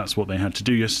 But that's what they had to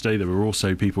do yesterday. There were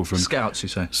also people from... Scouts, you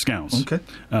say? Scouts. Okay.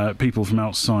 People from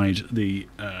outside the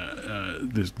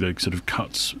sort of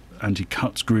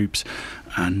anti-cuts groups,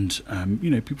 and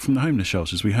people from the homeless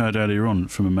shelters. We heard earlier on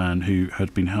from a man who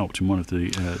had been helped in one of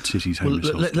the city's homeless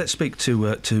shelters. Let's speak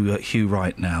to Hugh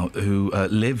Wright now, who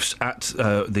lives at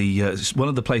one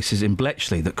of the places in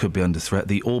Bletchley that could be under threat.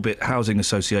 The Orbit Housing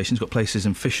Association's got places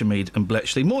in Fishermead and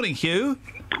Bletchley. Morning, Hugh.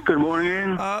 Good morning,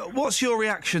 Ian. What's your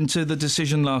reaction to the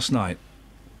decision last night?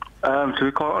 To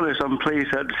be quite honest, I'm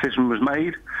pleased that decision was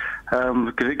made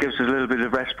because it gives us a little bit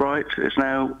of respite. It's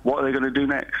now, what are they going to do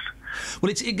next?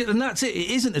 Well, and that's it. It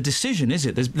isn't a decision, is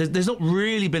it? There's not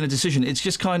really been a decision. It's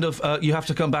just kind of you have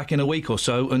to come back in a week or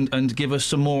so and give us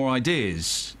some more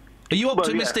ideas. Are you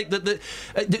optimistic that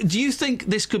do you think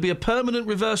this could be a permanent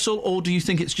reversal, or do you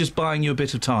think it's just buying you a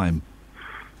bit of time?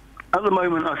 At the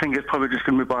moment, I think it's probably just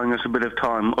going to be buying us a bit of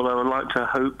time, although I'd like to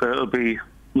hope that it'll be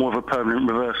more of a permanent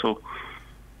reversal.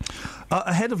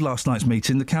 Ahead of last night's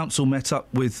meeting, the council met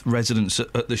up with residents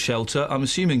at the shelter. I'm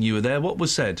assuming you were there. What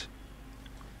was said?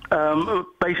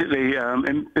 Basically,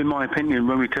 in my opinion,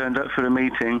 when we turned up for the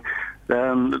meeting,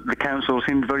 the council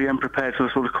seemed very unprepared for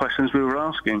the sort of questions we were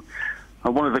asking.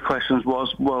 One of the questions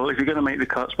was, well, if you're going to make the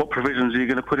cuts, what provisions are you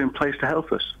going to put in place to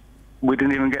help us? We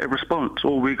didn't even get a response.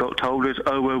 All we got told is,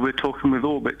 oh, well, we're talking with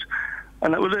Orbit.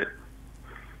 And that was it.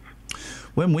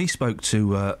 When we spoke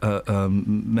to a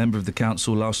member of the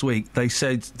council last week, they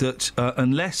said that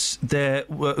unless the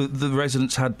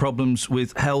residents had problems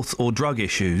with health or drug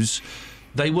issues,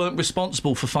 they weren't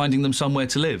responsible for finding them somewhere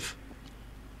to live.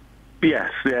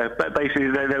 Yes, yeah, but basically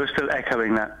they were still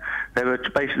echoing that. They were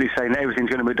basically saying that everything's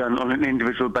going to be done on an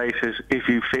individual basis if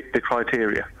you fit the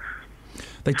criteria.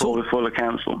 For the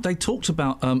council. They talked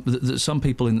about that some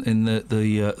people in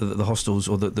the hostels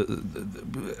or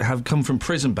have come from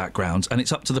prison backgrounds, and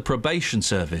it's up to the probation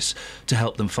service to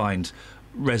help them find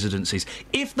residencies.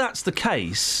 If that's the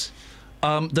case,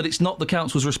 that it's not the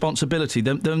council's responsibility,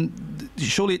 then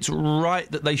surely it's right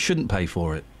that they shouldn't pay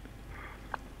for it.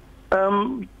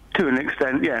 To an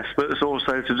extent, yes, but it's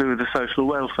also to do with the social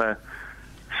welfare.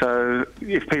 So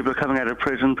if people are coming out of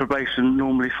prison, probation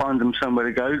normally find them somewhere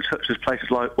to go, such as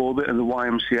places like Orbit and the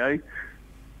YMCA.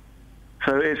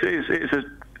 So it's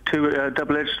a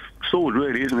double-edged sword,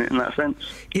 really, isn't it, in that sense?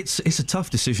 It's a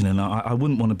tough decision, and I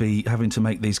wouldn't want to be having to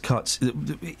make these cuts.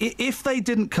 If they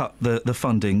didn't cut the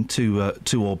funding to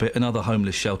Orbit and other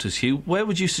homeless shelters, Hugh, where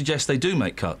would you suggest they do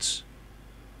make cuts?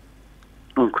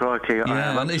 Oh, crikey.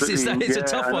 Yeah, it's a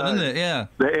tough one, isn't it? Yeah.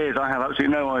 It is. I have absolutely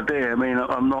no idea. I mean,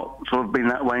 I'm not sort of been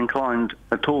that way inclined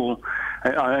at all.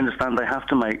 I understand they have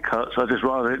to make cuts. I just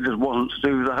rather it just wasn't to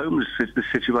do with the homeless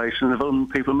situation of vulnerable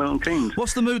people in Milton Keynes.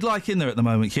 What's the mood like in there at the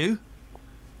moment, Hugh?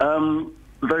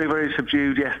 Very, very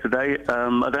subdued yesterday.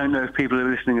 I don't know if people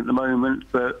are listening at the moment,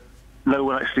 but no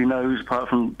one actually knows, apart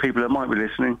from people that might be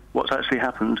listening, what's actually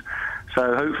happened.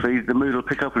 So hopefully the mood will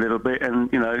pick up a little bit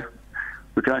and,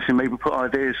 we can actually maybe put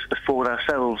ideas forward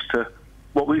ourselves to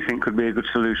what we think could be a good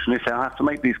solution if they have to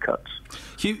make these cuts.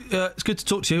 Hugh, it's good to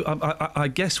talk to you. I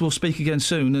guess we'll speak again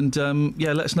soon, and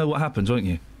let us know what happens, won't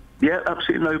you? Yeah,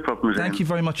 absolutely no problems. Thank you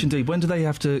very much indeed. When do they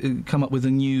have to come up with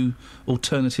a new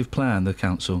alternative plan, the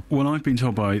council? Well, I've been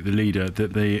told by the leader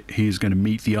that he is going to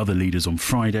meet the other leaders on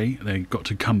Friday. They've got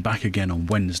to come back again on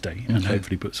Wednesday and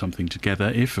hopefully put something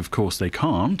together. If, of course, they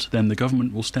can't, then the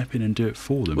government will step in and do it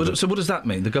for them. Well, so what does that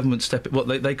mean? The government step in? What,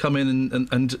 they come in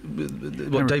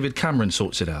and David Cameron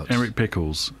sorts it out? Eric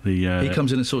Pickles. He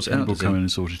comes in and sorts it out, will come in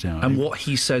and sort it out. And what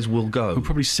he says will go? He'll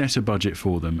probably set a budget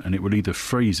for them, and it will either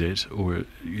freeze it or,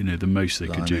 the most they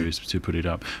could do is to put it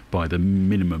up by the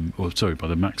by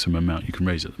the maximum amount you can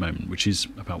raise at the moment, which is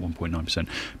about 1.9%.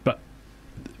 But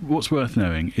what's worth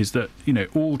knowing is that,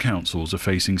 all councils are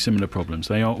facing similar problems.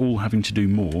 They are all having to do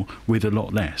more with a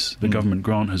lot less. The government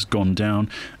grant has gone down,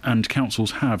 and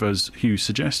councils have, as Hugh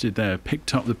suggested there,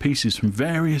 picked up the pieces from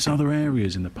various other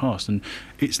areas in the past. And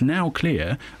it's now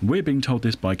clear, we're being told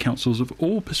this by councils of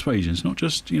all persuasions, not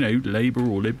just, Labour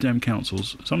or Lib Dem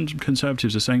councils. Some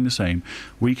Conservatives are saying the same.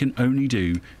 We can only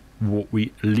do what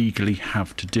we legally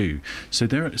have to do. So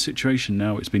they're at a situation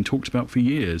now, it's been talked about for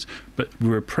years, but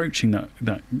we're approaching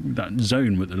that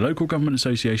zone with the local government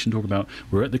association talk about,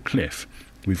 we're at the cliff.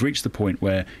 We've reached the point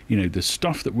where, the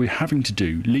stuff that we're having to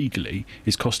do legally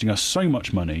is costing us so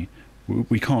much money,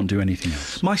 we can't do anything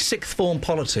else. My sixth form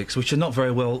politics, which are not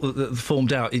very well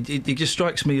formed out, it just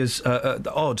strikes me as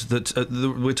odd that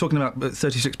we're talking about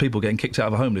 36 people getting kicked out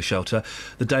of a homeless shelter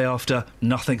the day after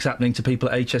nothing's happening to people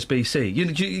at HSBC.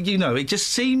 It just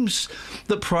seems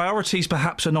that priorities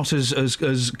perhaps are not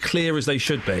as clear as they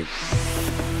should be.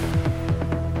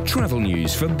 Travel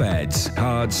news for beds,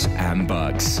 cards and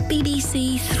bugs.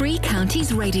 BBC Three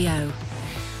Counties Radio.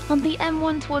 On the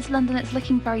M1 towards London, it's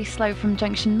looking very slow from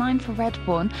junction 9 for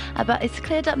Redbourne, but it's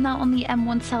cleared up now on the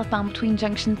M1 southbound between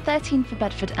junction 13 for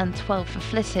Bedford and 12 for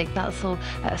Flitwick. That's all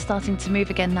starting to move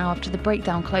again now after the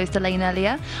breakdown closed a lane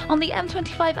earlier. On the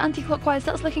M25 anti-clockwise,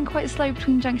 that's looking quite slow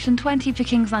between junction 20 for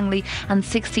Kings Langley and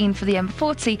 16 for the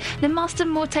M40. Then Marston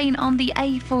Mortain on the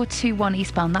A421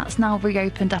 eastbound, that's now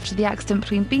reopened after the accident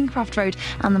between Beancraft Road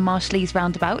and the Marshleys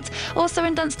roundabout. Also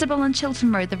in Dunstable and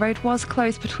Chiltern Road, the road was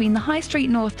closed between the High Street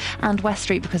North and West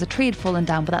Street because a tree had fallen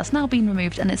down, but that's now been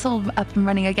removed and it's all up and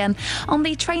running again. On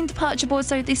the train departure board,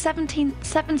 so the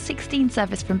 716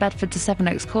 service from Bedford to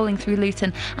Sevenoaks calling through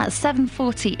Luton at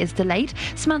 7:40 is delayed.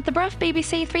 Samantha Bruff,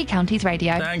 BBC Three Counties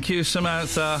Radio. Thank you,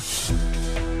 Samantha.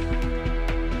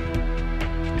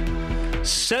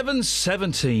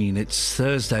 7:17. It's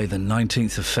Thursday, the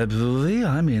 19th of February.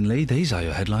 I'm Iain Lee. These are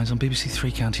your headlines on BBC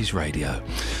Three Counties Radio.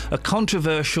 A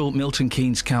controversial Milton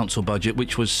Keynes council budget,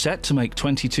 which was set to make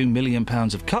 £22 million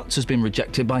of cuts, has been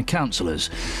rejected by councillors.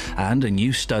 And a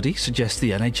new study suggests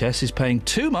the NHS is paying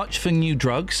too much for new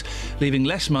drugs, leaving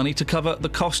less money to cover the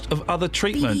cost of other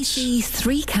treatments. BBC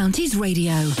Three Counties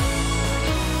Radio.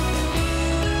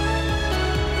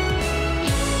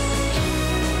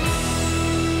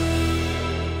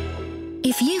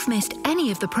 If you've missed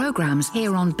any of the programmes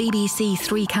here on BBC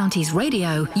Three Counties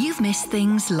Radio, you've missed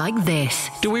things like this.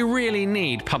 Do we really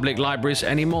need public libraries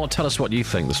anymore? Tell us what you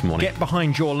think this morning. Get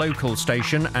behind your local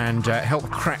station and help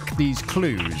crack these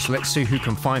clues. Let's see who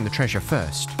can find the treasure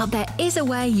first. But there is a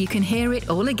way you can hear it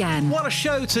all again. What a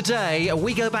show today.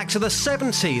 We go back to the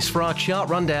 70s for our chart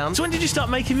rundown. So when did you start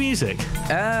making music?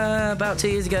 About 2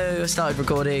 years ago, I started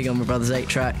recording on my brother's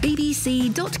 8-track.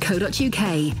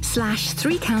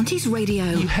 bbc.co.uk/Three Counties Radio.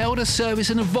 You held a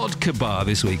service in a vodka bar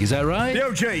this week, is that right? The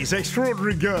OJ's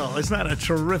Extraordinary Girl. Isn't that a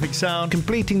terrific sound?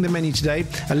 Completing the menu today,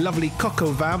 a lovely coq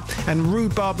au vin and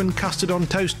rhubarb and custard on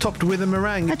toast topped with a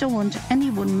meringue. I don't want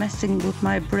anyone messing with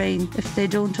my brain if they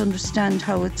don't understand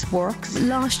how it works.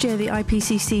 Last year, the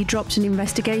IPCC dropped an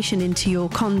investigation into your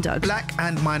conduct. Black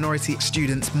and minority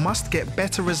students must get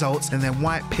better results than their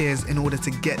white peers in order to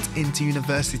get into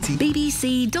university.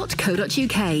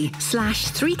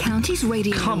 bbc.co.uk/Three Counties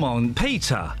Radio. Come on,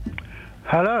 Peter.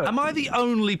 Hello. Am I the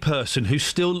only person who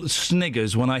still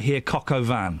sniggers when I hear coq au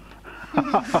vin?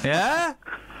 Yeah?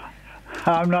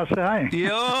 I'm not saying.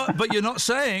 But you're not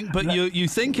saying, but you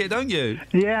think it, don't you?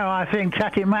 Yeah, I think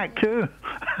Tatty Mac too.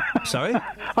 Sorry?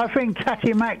 I think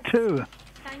Tatty Mac too.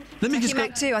 Let me just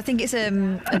Mac too. I think it's a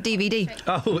DVD.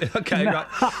 Oh, okay, right.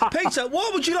 Peter,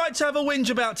 what would you like to have a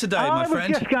whinge about today, my friend? I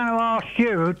was just going to ask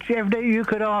you if you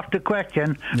could ask the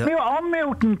question. Yep. On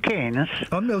Milton Keynes.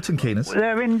 On Milton Keynes.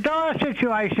 They're in dire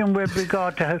situation with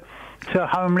regard to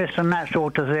homeless and that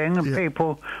sort of thing, and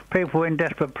people in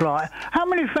desperate plight. How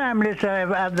many families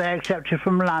have they accepted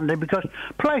from London? Because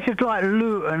places like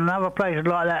Luton and other places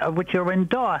like that, which are in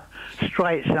dire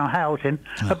straits on housing,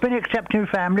 have been accepting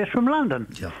families from London.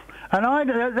 Yeah. And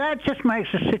that just makes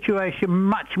the situation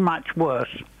much, much worse.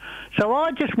 So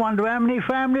I just wonder how many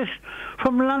families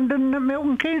from London that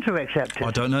Milton Keynes have accepted.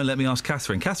 I don't know. Let me ask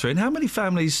Catherine. Catherine, how many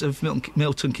families of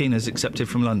Milton Keynes accepted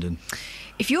from London?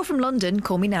 If you're from London,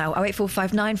 call me now.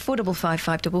 08459 455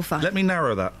 555. Let me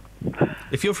narrow that.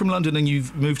 If you're from London and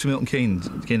you've moved to Milton Keynes.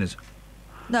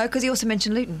 No, because he also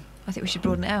mentioned Luton. I think we should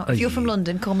broaden it out. If you're from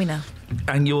London, call me now.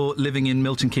 And you're living in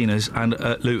Milton Keynes and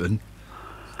Luton,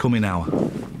 call me now.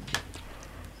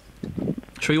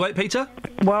 Shall we wait, Peter?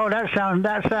 Well, that sounds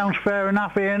fair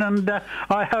enough, Ian, and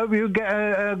I hope you get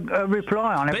a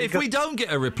reply on it. But if we don't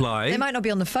get a reply... They might not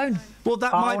be on the phone. Well,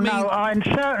 that might mean... No, I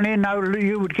certainly know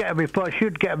you would get a reply,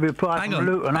 should get a reply from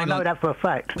Luton. I know that for a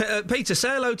fact. Peter, say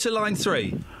hello to line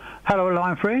 3. Hello,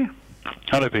 line 3.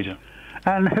 Hello, Peter.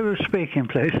 And who's speaking,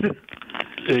 please?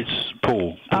 It's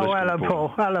Paul. Hello, Paul.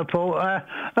 Hello, Paul. I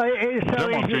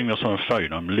don't mind doing this on a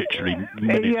phone. I'm literally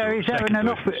he's having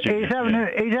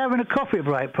he's having a coffee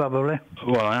break, probably.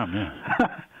 Well, I am,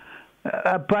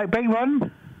 yeah. Beg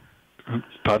one?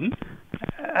 Pardon?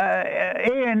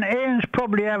 Ian's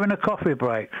probably having a coffee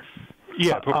break.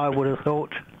 Yeah, I would have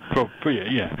thought. Probably,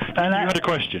 yeah. You had a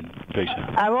question, Peter.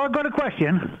 Have I got a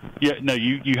question? Yeah, no,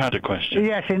 you had a question.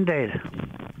 Yes, indeed.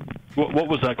 What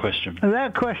was that question?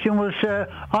 That question was,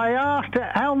 I asked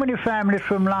how many families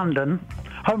from London,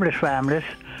 homeless families,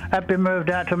 have been moved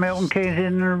out to Milton Keynes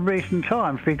in recent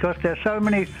times, because there's so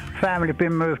many families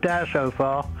been moved out so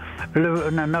far,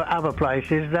 Luton and other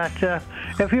places, that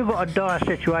if you've got a dire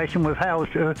situation with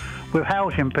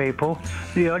housing people,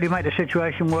 you only make the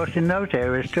situation worse in those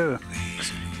areas too.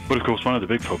 Well, of course, one of the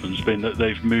big problems has been that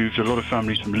they've moved a lot of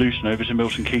families from Luton over to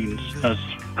Milton Keynes as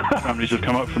families have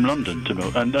come up from London to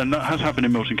Milton. And that has happened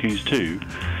in Milton Keynes too.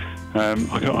 I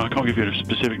can't give you a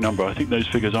specific number. I think those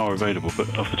figures are available,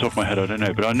 but off the top of my head, I don't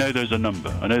know. But I know there's a number.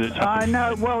 I know that's happened. I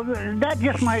know. Well, that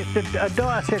just makes a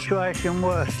dire situation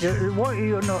worse. What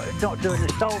you're not doing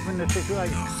is solving the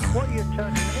situation. What you're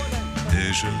turning...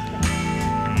 Et je me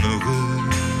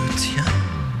retiens.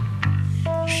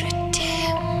 Je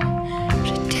t'aime,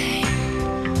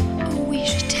 oui,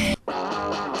 je t'aime.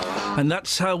 And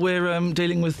that's how we're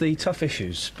dealing with the tough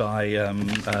issues, by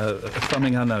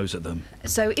thumbing our nose at them.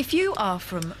 So if you are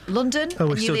from London we're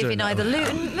and you still live doing in that. either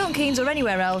Luton, Milton Keynes or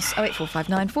anywhere else,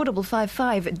 08459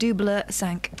 4555 double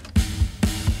cinq.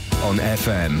 On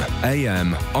FM,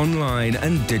 AM, online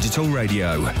and digital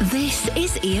radio. This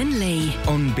is Iain Lee.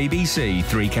 On BBC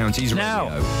Three Counties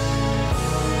Radio.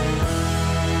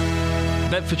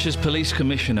 Bedfordshire's police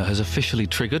commissioner has officially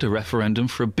triggered a referendum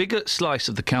for a bigger slice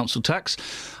of the council tax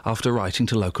after writing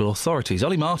to local authorities.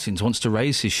 Ollie Martins wants to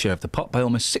raise his share of the pot by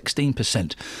almost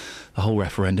 16%. The whole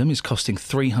referendum is costing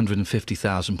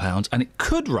 £350,000 and it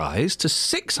could rise to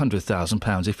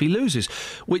 £600,000 if he loses,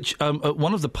 which at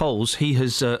one of the polls he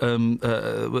has,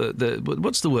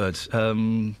 what's the word?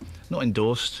 Not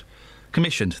endorsed,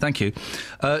 commissioned, thank you,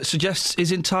 suggests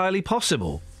is entirely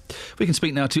possible. We can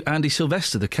speak now to Andy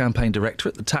Sylvester, the campaign director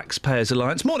at the Taxpayers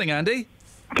Alliance. Morning, Andy.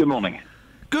 Good morning.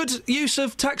 Good use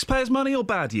of taxpayers' money or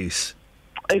bad use?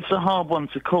 It's a hard one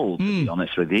to call, to be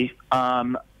honest with you.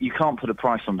 You can't put a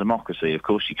price on democracy, of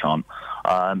course you can't.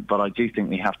 But I do think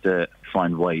we have to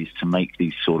find ways to make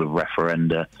these sort of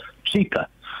referenda cheaper.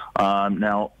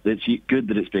 Now, it's good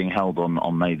that it's being held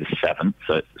on May the 7th,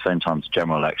 so at the same time as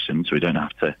general elections, so we don't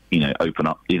have to, open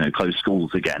up, close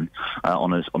schools again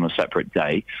on a separate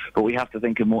day. But we have to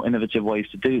think of more innovative ways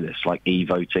to do this, like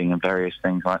e-voting and various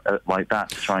things like that.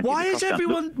 To try and Why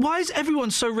is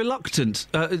everyone so reluctant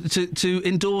to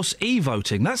endorse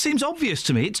e-voting? That seems obvious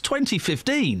to me. It's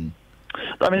 2015.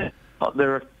 I mean,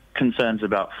 there are concerns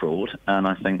about fraud, and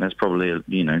I think there's probably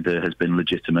there has been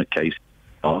legitimate case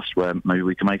where maybe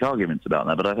we can make arguments about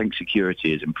that, but I think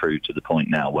security has improved to the point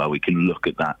now where we can look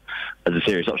at that as a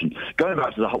serious option. Going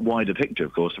back to the wider picture,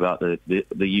 of course, about the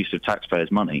use of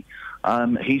taxpayers' money,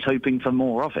 he's hoping for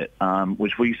more of it,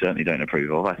 which we certainly don't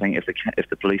approve of. I think if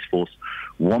the police force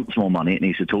wants more money, it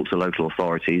needs to talk to local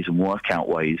authorities and work out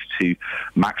ways to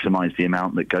maximise the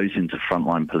amount that goes into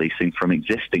frontline policing from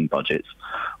existing budgets,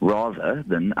 rather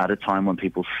than at a time when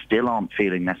people still aren't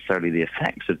feeling necessarily the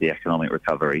effects of the economic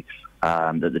recovery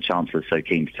that the Chancellor is so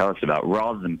keen to tell us about,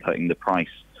 rather than putting the price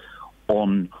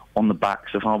on the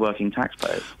backs of hard-working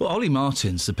taxpayers. Well, Ollie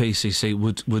Martins, the PCC,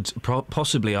 would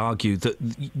possibly argue that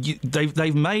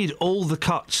they've made all the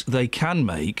cuts they can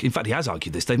make. In fact, he has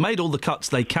argued this. They've made all the cuts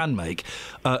they can make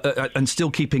and still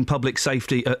keeping public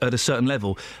safety at a certain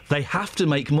level. They have to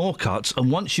make more cuts,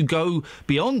 and once you go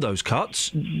beyond those cuts,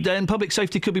 then public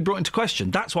safety could be brought into question.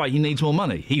 That's why he needs more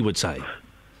money, he would say.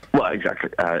 Well, exactly.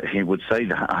 He would say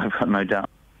that. I've got no doubt.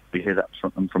 We hear that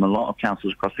from a lot of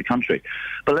councils across the country.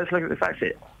 But let's look at the facts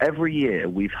here. Every year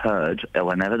we've heard,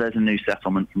 whenever there's a new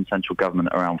settlement from central government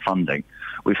around funding,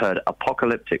 we've heard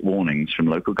apocalyptic warnings from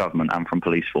local government and from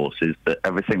police forces that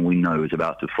everything we know is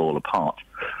about to fall apart.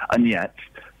 And yet,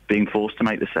 being forced to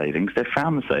make the savings, they've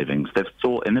found the savings. They've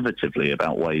thought innovatively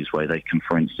about ways where they can,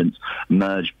 for instance,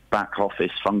 merge back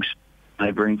office functions,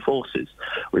 neighbouring forces.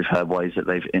 We've heard ways that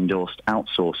they've endorsed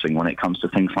outsourcing when it comes to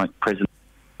things like prison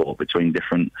or between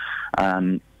different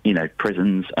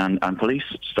prisons and police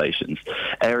stations,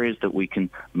 areas that we can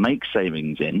make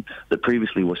savings in that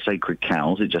previously were sacred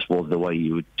cows. It just was the way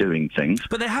you were doing things.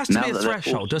 But there has to be a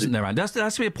threshold, doesn't there, Andy? There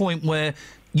has to be a point where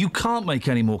you can't make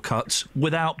any more cuts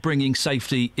without bringing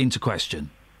safety into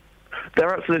question.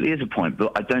 There absolutely is a point,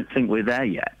 but I don't think we're there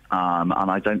yet, and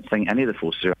I don't think any of the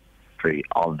forces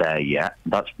are there yet.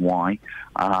 That's why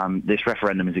this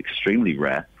referendum is extremely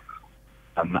rare,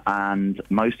 and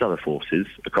most other forces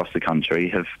across the country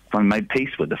have made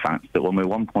peace with the fact that when we're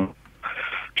 £1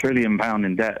 trillion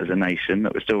in debt as a nation,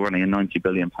 that we're still running a £90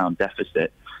 billion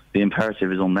deficit, the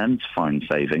imperative is on them to find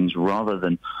savings rather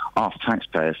than ask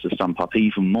taxpayers to stump up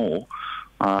even more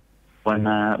when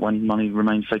money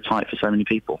remains so tight for so many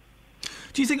people.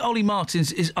 Do you think Ollie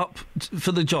Martins is up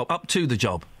to the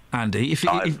job? Andy, if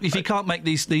he can't make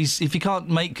these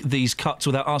cuts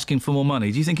without asking for more money,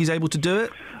 do you think he's able to do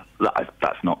it?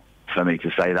 That's not for me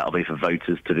to say. That'll be for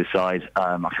voters to decide.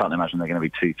 I can't imagine they're going to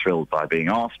be too thrilled by being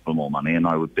asked for more money, and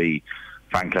I would be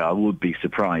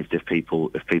surprised if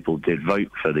people did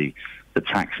vote for the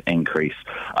tax increase.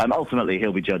 Ultimately,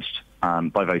 he'll be judged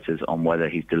by voters on whether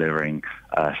he's delivering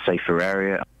a safer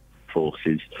area,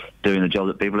 forces doing the job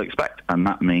that people expect, and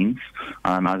that means,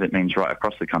 as it means right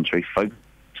across the country,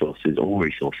 all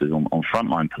resources on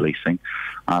frontline policing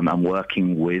and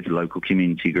working with local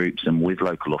community groups and with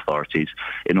local authorities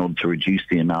in order to reduce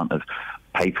the amount of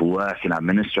paperwork and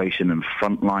administration and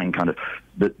frontline kind of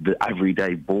the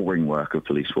everyday boring work of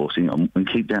police force, and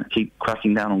keep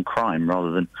cracking down on crime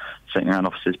rather than sitting around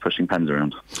offices pushing pens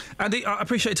around. Andy, I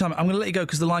appreciate your time. I'm going to let you go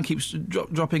because the line keeps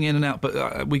dropping in and out,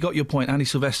 but we got your point. Andy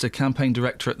Sylvester, Campaign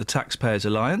Director at the Taxpayers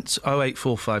Alliance,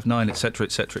 08459, etc,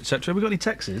 etc, etc. Have we got any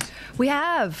texts? We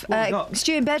have.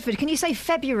 Stu in Bedford, can you say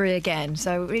February again?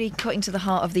 So really cutting to the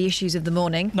heart of the issues of the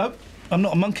morning. No, I'm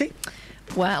not a monkey.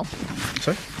 Well.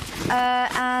 Sorry?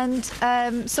 And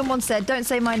someone said, don't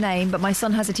say my name, but my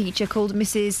son has a teacher called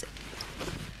Mrs.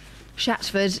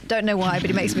 Shatford. Don't know why, but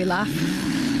it makes me laugh.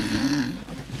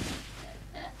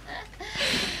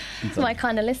 It's my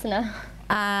kind of listener.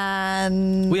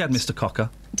 And... We had Mr.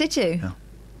 Cocker. Did you? Yeah.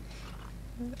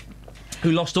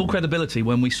 Who lost all credibility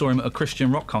when we saw him at a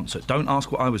Christian rock concert. Don't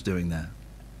ask what I was doing there.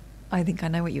 I think I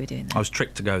know what you were doing there. I was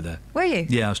tricked to go there. Were you?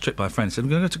 Yeah, I was tricked by a friend. He said, "I'm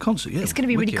going to go to a concert." Yeah, it's going to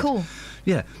be wicked. really cool.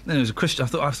 Yeah. Then it was a Christian. I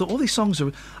thought all these songs are,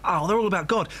 they're all about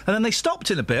God. And then they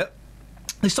stopped in a bit.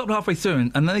 They stopped halfway through,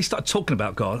 and then they started talking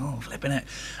about God. Oh, flipping it!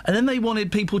 And then they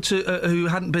wanted people to who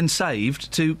hadn't been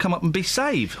saved to come up and be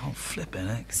saved. Oh, flipping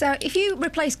it! So, if you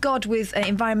replace God with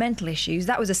environmental issues,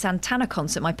 that was a Santana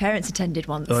concert my parents attended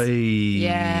once. Oy,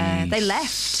 yeah, they left.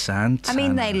 Santana. I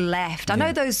mean, they left. Yeah. I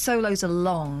know those solos are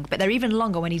long, but they're even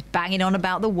longer when he's banging on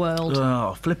about the world.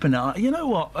 Oh, flipping it! You know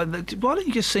what? Why don't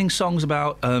you just sing songs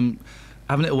about?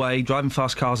 Having it away, driving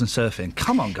fast cars and surfing.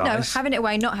 Come on, guys. No, having it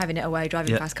away, not having it away,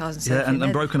 driving fast cars and surfing. Yeah,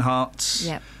 and broken hearts.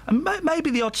 Yeah. And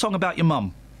maybe the odd song about your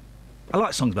mum. I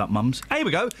like songs about mums. Here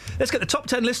we go. Let's get the top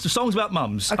 10 list of songs about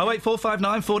mums. Okay.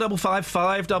 08459 455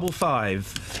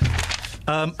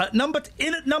 555. At number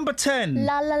 10.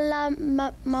 La La La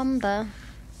Mamba.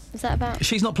 Is that about?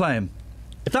 She's not playing.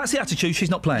 If that's the attitude, she's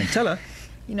not playing. Tell her.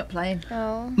 You're not playing.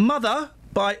 Oh. Mother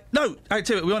by... No,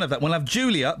 we won't have that. We'll have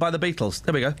Julia by the Beatles.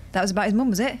 There we go. That was about his mum,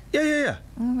 was it? Yeah.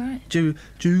 All right.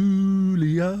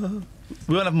 Julia...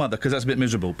 We won't have Mother because that's a bit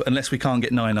miserable, but unless we can't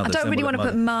get 9 others. I don't really want to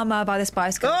put Mama by the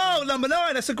Spice Girls. Oh, number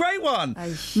 9, that's a great one.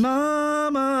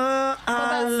 Mama,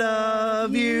 I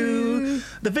love you.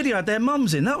 The video had their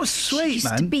mums in. That was sweet,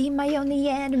 man. Used to be my only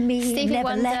enemy. Stevie Never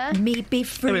Wonder. let me be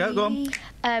free. Here we go, go on.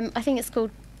 I think it's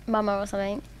called Mama or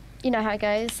something. You know how it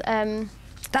goes.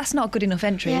 That's not a good enough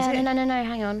entry, is it? No,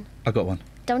 hang on. I got one.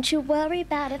 Don't you worry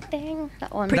about a thing.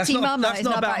 That one. Pretty Mama. That's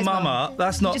not about Mama.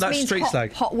 That's Street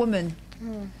Slag. Hot woman.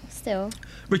 Still.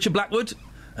 Richard Blackwood.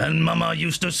 And Mama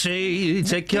used to say,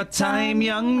 take your time,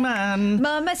 young man.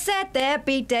 Mama said there'd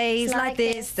be days like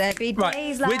this, there'd be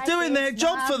days like this. We're doing their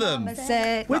job for them.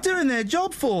 We're doing their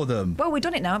job for them. Well, we've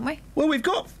done it now, haven't we? Well, we've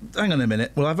got... Hang on a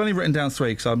minute. Well, I've only written down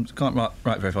 3 because I can't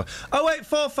write very far.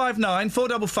 08459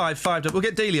 455 5. We'll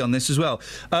get Dealey on this as well.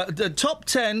 The top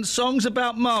 10 songs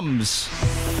about mums.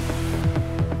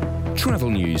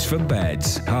 Travel news for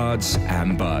beds, cards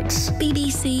and bugs.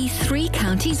 BBC Three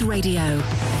Counties Radio.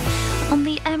 On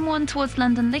the M1 towards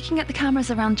London, looking at the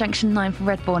cameras around Junction 9 for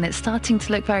Redbourne, it's starting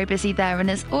to look very busy there,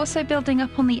 and it's also building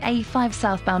up on the A5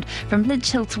 southbound from Lynch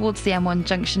Hill towards the M1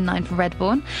 Junction 9 for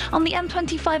Redbourne. On the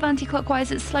M25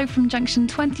 anti-clockwise, it's slow from Junction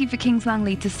 20 for Kings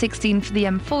Langley to 16 for the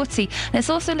M40, and it's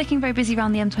also looking very busy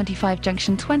around the M25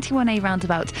 Junction 21A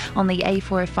roundabout on the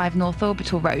A405 North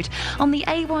Orbital Road. On the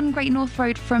A1 Great North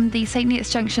Road from the St Neots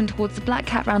Junction towards the Black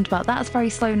Cat roundabout, that's very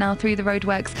slow now through the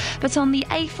roadworks, but on the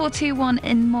A421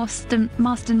 in Marston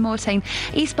Mortain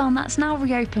eastbound, that's now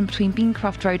reopened between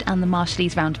Beancroft Road and the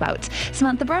Marshalleys roundabout.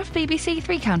 Samantha Bruff, BBC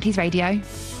Three Counties Radio.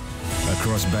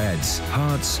 Across beds,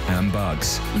 hearts and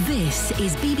bugs. This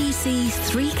is BBC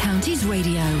Three Counties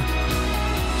Radio.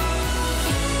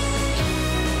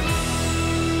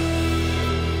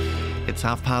 It's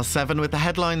 7:30 with the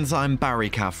headlines. I'm Barry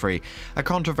Caffrey. A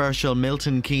controversial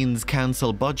Milton Keynes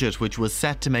Council budget, which was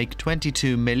set to make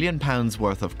 £22 million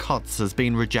worth of cuts, has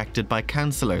been rejected by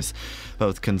councillors.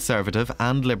 Both Conservative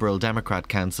and Liberal Democrat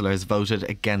councillors voted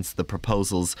against the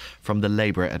proposals from the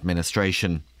Labour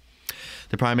administration.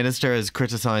 The Prime Minister has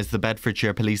criticised the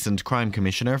Bedfordshire Police and Crime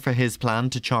Commissioner for his plan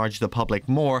to charge the public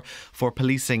more for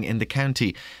policing in the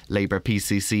county. Labour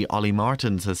PCC Ollie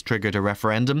Martins has triggered a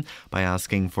referendum by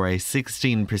asking for a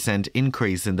 16%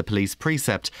 increase in the police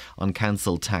precept on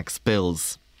council tax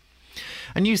bills.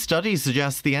 A new study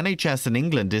suggests the NHS in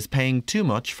England is paying too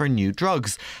much for new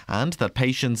drugs and that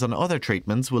patients on other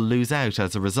treatments will lose out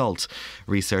as a result.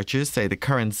 Researchers say the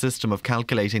current system of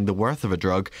calculating the worth of a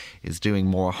drug is doing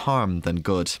more harm than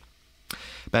good.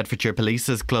 Bedfordshire Police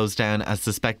has closed down a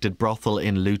suspected brothel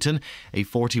in Luton. A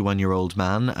 41-year-old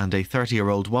man and a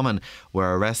 30-year-old woman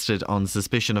were arrested on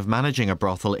suspicion of managing a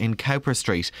brothel in Cowper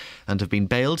Street and have been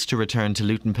bailed to return to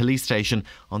Luton Police Station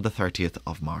on the 30th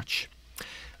of March.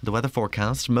 The weather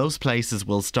forecast: most places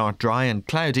will start dry and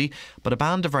cloudy, but a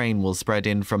band of rain will spread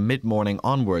in from mid-morning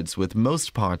onwards, with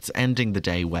most parts ending the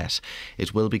day wet.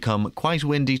 It will become quite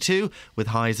windy too, with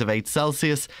highs of 8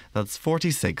 Celsius, that's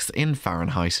 46 in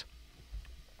Fahrenheit.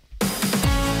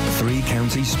 Three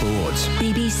Counties Sports.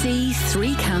 BBC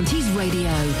Three Counties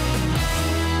Radio.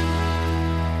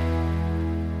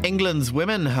 England's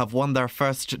women have won their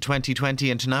first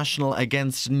 2020 international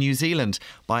against New Zealand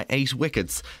by 8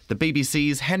 wickets. The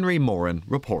BBC's Henry Moran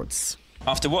reports.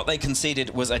 After what they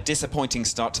conceded was a disappointing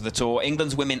start to the tour,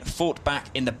 England's women fought back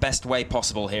in the best way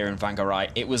possible here in Whangarei.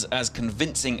 It was as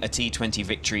convincing a T20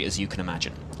 victory as you can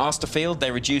imagine. Asked to field, they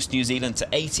reduced New Zealand to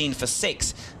 18 for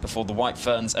 6 before the White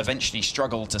Ferns eventually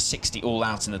struggled to 60 all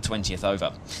out in the 20th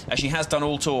over. As she has done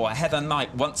all tour, Heather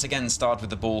Knight once again starred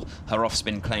with the ball. Her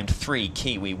off-spin claimed 3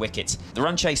 Kiwi wickets. The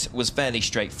run chase was fairly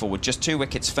straightforward. Just 2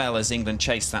 wickets fell as England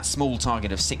chased that small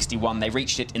target of 61. They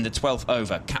reached it in the 12th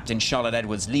over. Captain Charlotte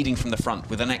Edwards leading from the front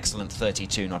with an excellent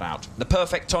 32 not out. The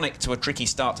perfect tonic to a tricky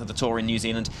start to the tour in New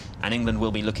Zealand, and England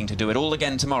will be looking to do it all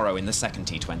again tomorrow in the second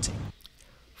T20.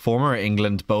 Former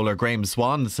England bowler Graeme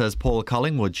Swann says Paul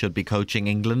Collingwood should be coaching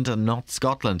England and not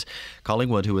Scotland.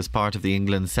 Collingwood, who was part of the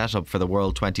England setup for the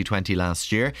World 2020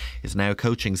 last year, is now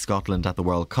coaching Scotland at the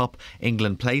World Cup.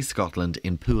 England play Scotland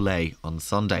in Pool A on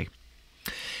Sunday.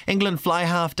 England fly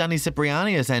half Danny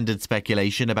Cipriani has ended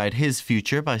speculation about his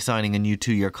future by signing a new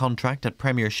 2-year contract at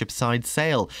Premiership side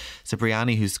Sale.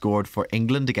 Cipriani, who scored for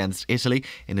England against Italy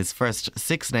in his first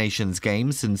Six Nations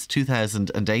game since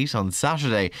 2008 on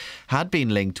Saturday, had been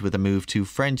linked with a move to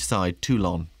French side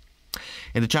Toulon.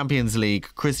 In the Champions League,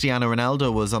 Cristiano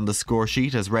Ronaldo was on the score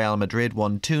sheet as Real Madrid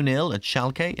won 2-0 at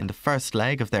Schalke in the first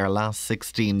leg of their last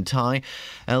 16 tie.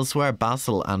 Elsewhere,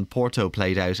 Basel and Porto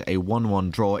played out a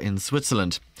 1-1 draw in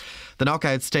Switzerland. The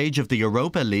knockout stage of the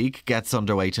Europa League gets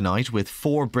underway tonight with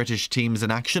 4 British teams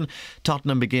in action.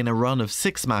 Tottenham begin a run of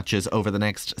 6 matches over the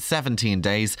next 17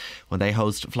 days when they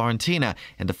host Fiorentina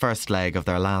in the first leg of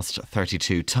their last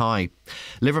 32 tie.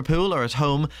 Liverpool are at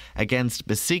home against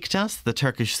Besiktas. The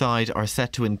Turkish side are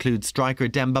set to include striker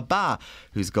Demba Ba,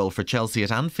 whose goal for Chelsea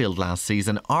at Anfield last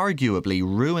season arguably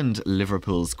ruined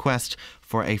Liverpool's quest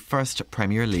for a first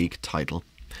Premier League title.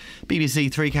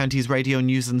 BBC Three Counties Radio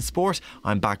News and Sport.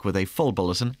 I'm back with a full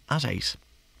bulletin at 8.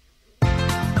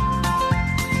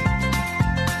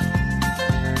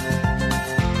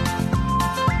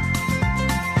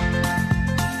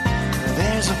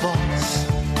 There's a voice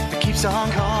that keeps on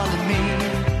calling me.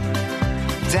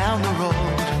 Down the road,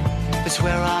 it's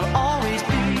where I'll always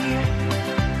be.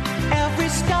 Every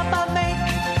stop I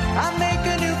make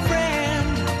a new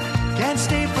friend. Can't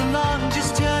stay for long,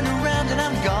 just turn around and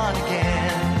I'm gone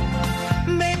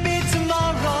again. Maybe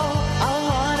tomorrow I'll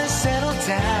wanna settle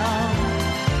down.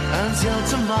 Until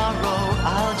tomorrow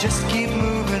I'll just keep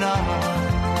moving on.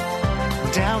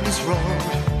 Down this road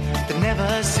that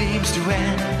never seems to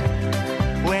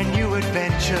end. When new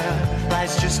adventure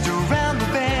lies just around the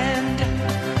bend.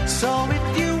 So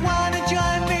if you wanna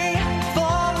join me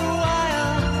for a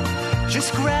while,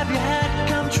 just grab your hat,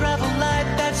 come travel light,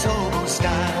 that's hobo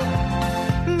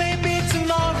style. Maybe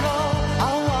tomorrow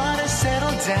I'll wanna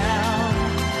settle down.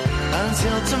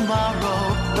 Until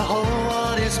tomorrow, the whole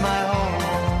world is my home.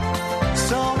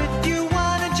 So if you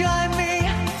wanna join me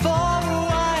for a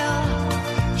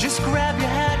while, just grab your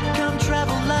hat, come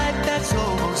travel light, that's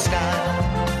hobo style.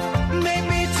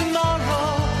 Maybe tomorrow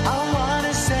I'll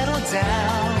wanna settle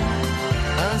down.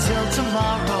 Until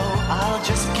tomorrow, I'll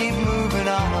just keep moving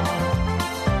on.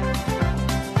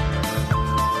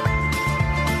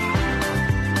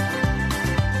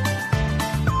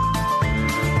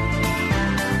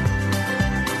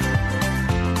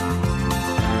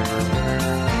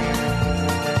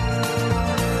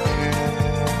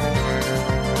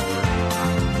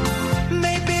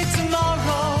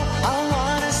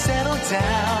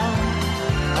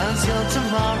 Until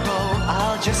tomorrow,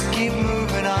 I'll just keep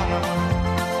moving on.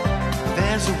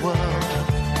 There's a world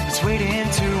that's waiting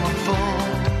to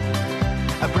unfold,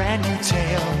 a brand new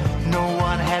tale no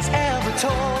one has ever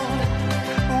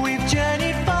told. We've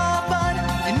journeyed far, but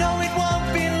you know it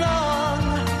won't be long.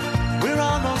 We're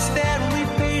almost there and we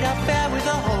paid our fare with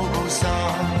a hobo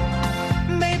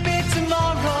song. Maybe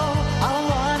tomorrow I'll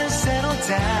wanna settle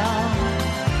down.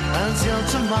 Until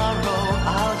tomorrow,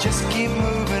 I'll just keep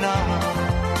moving on.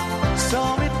 So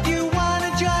if you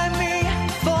wanna join me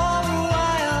for a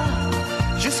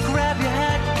while, just grab your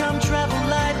hat, come travel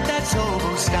light, that's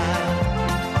hobo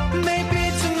style.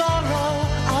 Maybe tomorrow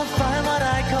I'll find what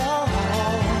I call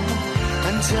home.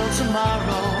 Until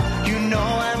tomorrow, you know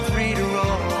I'm free to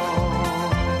roll.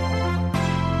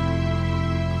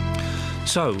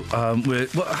 So, we're...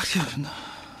 Well,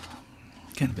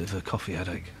 getting a bit of a coffee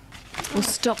headache. Well,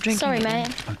 stop drinking. Sorry, it. mate.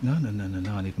 No,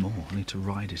 I need more. I need to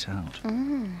ride it out.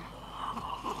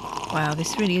 Wow,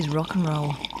 this really is rock and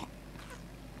roll.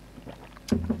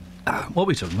 What are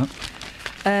we talking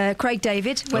about? Craig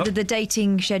David, whether the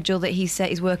dating schedule that he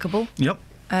set is workable. Yep.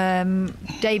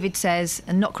 David says,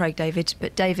 and not Craig David,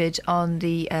 but David on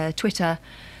the Twitter,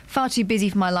 far too busy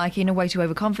for my liking and way too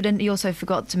overconfident. He also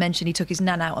forgot to mention he took his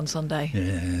nan out on Sunday.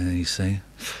 Yeah, you see.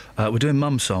 We're doing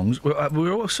mum songs.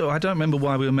 We're also, I don't remember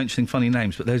why we were mentioning funny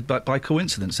names, but there's by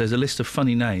coincidence, there's a list of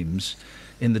funny names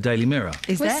in the Daily Mirror.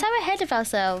 Is We're there? so ahead of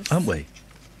ourselves. Aren't we?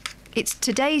 It's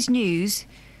today's news.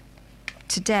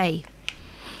 Today.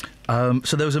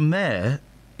 So there was a mayor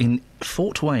in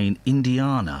Fort Wayne,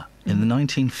 Indiana, in the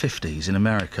 1950s in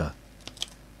America.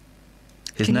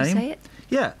 His Can name? you say it?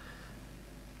 Yeah.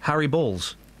 Harry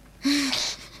Balls.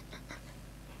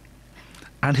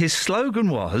 And his slogan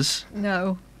was...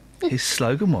 No. His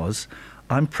slogan was,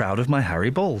 I'm proud of my Harry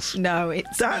Balls. No,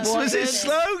 it's... That was his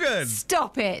slogan!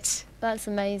 Stop it! That's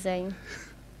amazing.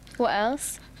 What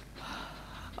else?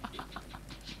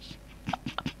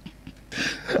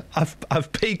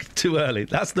 I've peaked too early.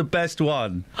 That's the best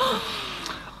one.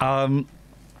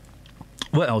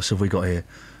 What else have we got here?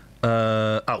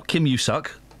 Kim, you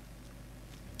suck.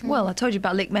 Well, I told you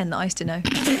about Lick Men that I used to know.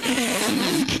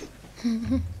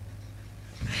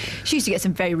 She used to get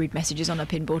some very rude messages on her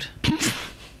pinboard.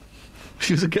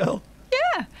 She was a girl?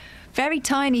 Yeah. Very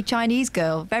tiny Chinese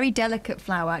girl, very delicate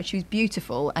flower. She was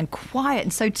beautiful and quiet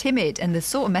and so timid. And the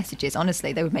sort of messages,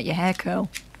 honestly, they would make your hair curl.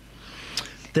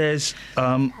 There's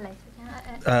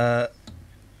Hitler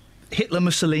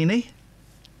Mussolini.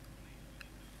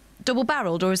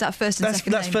 Double-barrelled, or is that first and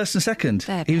second That's name? first and second.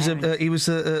 Fair He was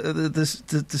parents.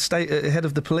 the state head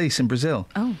of the police in Brazil.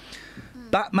 Oh.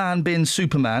 Batman being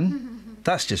Superman.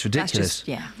 That's just ridiculous. That's just,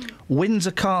 yeah.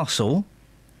 Windsor Castle.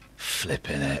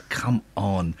 Flipping it. Come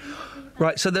on.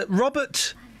 Right, so that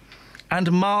Robert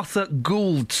and Martha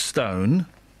Gouldstone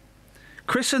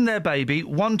christened their baby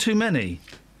one too many.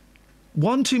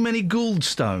 One too many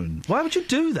Gouldstone. Why would you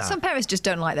do that? Some parents just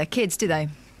don't like their kids, do they?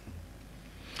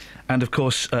 And, of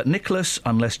course, Nicholas,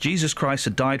 unless Jesus Christ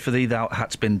had died for thee, thou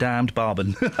hadst been damned,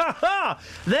 Barban.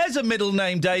 There's a middle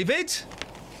name, David.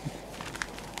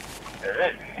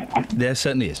 There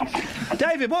certainly is.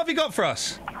 David, what have you got for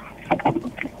us?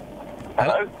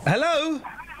 Hello? Hello?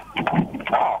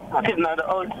 Oh, I didn't know that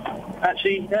I was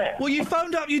actually there. Well, you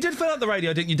phoned up. You did phone up the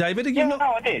radio, didn't you, David? Did you No,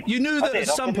 I did. You knew that I did.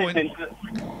 at some I've been point listening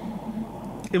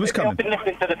it was coming. I've been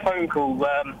listening to the phone call,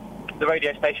 the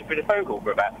radio station through the phone call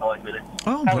for about 5 minutes.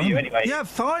 Oh, how are you anyway? Yeah,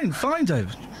 fine,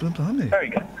 David. Blimey. Very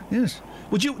good. Yes.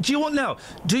 Do you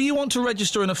want to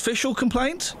register an official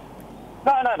complaint?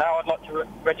 No. I'd like to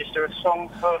register a song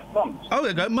for mums. Oh,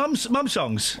 there you go. Mum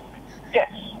songs.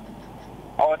 Yes.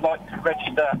 I would like to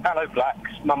register Aloe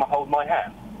Black's Mama Hold My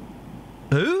Hand.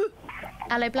 Who?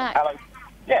 Aloe Black.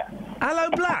 Yeah. Aloe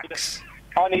Blacks.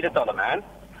 I Need a Dollar Man.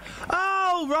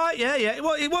 Oh, right, yeah.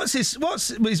 What's his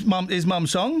mum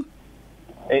song?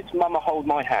 It's Mama Hold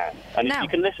My Hand. And Now- if you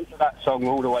can listen to that song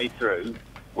all the way through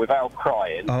without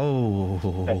crying,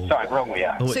 there's something wrong with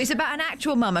you. So it's about an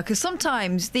actual mama, because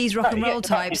sometimes these rock and No, yeah, roll it's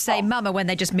about types his say mum. mama when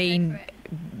they just mean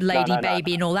lady, No.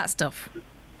 baby and all that stuff.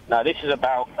 No, this is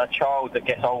about a child that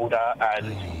gets older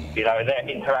and, their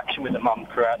interaction with the mum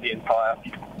throughout the entire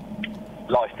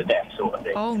life to death sort of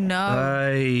thing. Oh, no.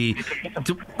 Hey. It's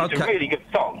a really good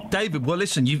song. David, well,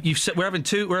 listen, you've said we're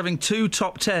having two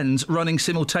top tens running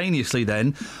simultaneously.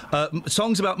 Then,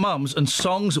 songs about mums and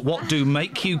songs what do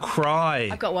make you cry.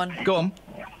 I've got one. Go on.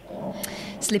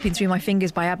 Slipping Through My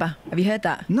Fingers by ABBA. Have you heard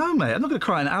that? No, mate, I'm not going to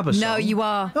cry an ABBA song. No, you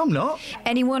are. No, I'm not.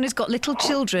 Anyone who's got little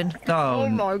children. Oh,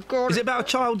 my God. Is it about a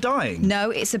child dying? No,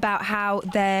 it's about how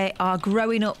they are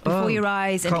growing up before your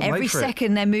eyes, and can't wait every for it.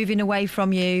 second they're moving away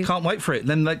from you. Can't wait for it.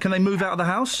 Then can they move out of the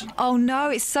house? Oh, no,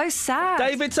 it's so sad.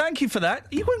 David, thank you for that.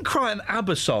 You wouldn't cry an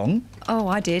ABBA song. Oh,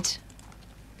 I did.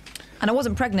 And I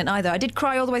wasn't pregnant either. I did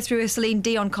cry all the way through a Celine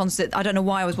Dion concert. I don't know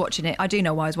why I was watching it. I do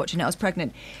know why I was watching it. I was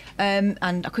pregnant. And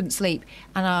I couldn't sleep.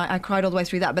 And I cried all the way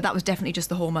through that. But that was definitely just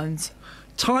the hormones.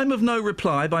 Time of No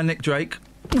Reply by Nick Drake.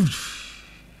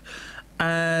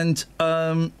 And,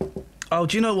 do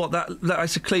you know what?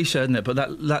 That's a cliche, isn't it? But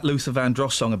that Luther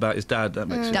Vandross song about his dad, that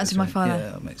makes me... Dance with My Father. Yeah,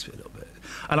 that makes me a little bit...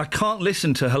 And I can't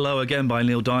listen to Hello Again by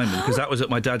Neil Diamond because that was at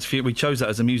my dad's funeral. We chose that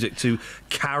as a music to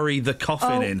carry the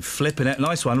coffin in. Flipping it.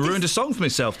 Nice one. Ruined a song for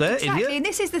myself there, Exactly. idiot. And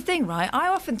this is the thing, right? I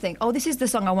often think, oh, this is the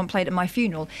song I want played at my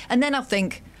funeral. And then I'll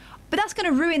think, but that's going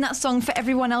to ruin that song for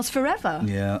everyone else forever.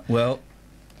 Yeah, well...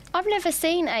 I've never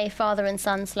seen a father and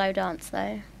son slow dance,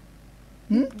 though.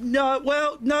 No,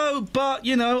 well, no, but,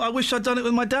 you know, I wish I'd done it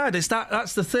with my dad.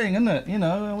 That's the thing, isn't it? You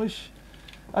know, I wish...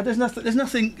 there's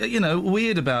nothing, you know,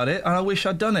 weird about it, and I wish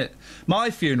I'd done it. My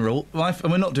funeral, and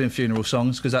we're not doing funeral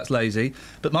songs because that's lazy,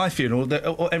 but my funeral,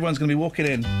 everyone's going to be walking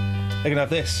in. They're going to have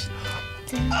this.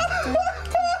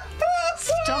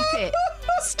 Stop it.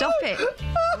 Stop it.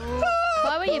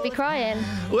 Why will you be crying?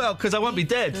 Well, because I won't be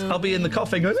dead. I'll be in the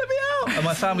coffin going, let me out! And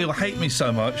my family will hate me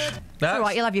so much. That's all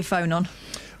right, you'll have your phone on.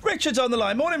 Richard's on the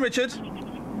line. Morning, Richard.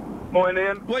 Morning,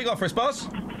 Ian. What you got for us, boss?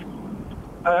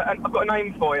 And I've got a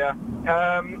name for you.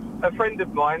 A friend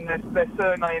of mine, their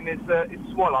surname is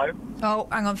Swallow. Oh,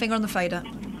 hang on, finger on the fader.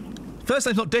 First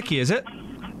name's not Dickie, is it?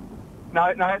 No,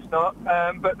 it's not.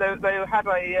 But they had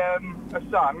a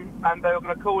son, and they were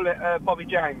going to call it Bobby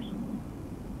James.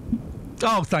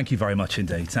 Oh, thank you very much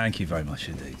indeed. Thank you very much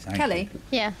indeed. Kelly?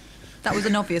 Yeah. That was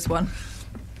an obvious one.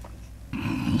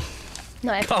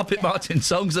 No, Carpet Martin,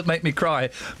 songs that make me cry.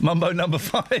 Mumbo number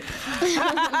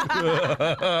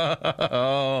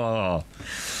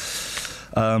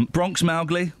 5. Bronx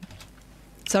Mowgli.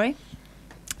 Sorry?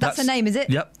 That's her name, is it?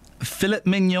 Yep. Philip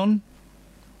Mignon.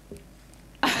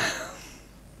 I've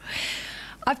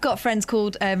got friends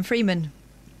called Freeman.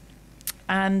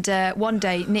 And one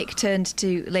day Nick turned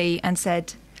to Lee and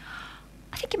said,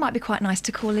 I think it might be quite nice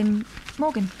to call him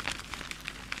Morgan.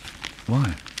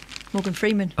 Why? Morgan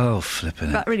Freeman. Oh,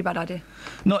 flipping it. Really bad idea.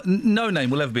 No name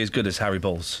will ever be as good as Harry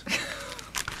Balls.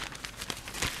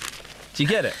 Do you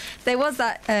get it? There was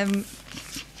that...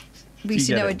 we used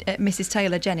to know Mrs.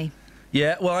 Taylor, Jenny.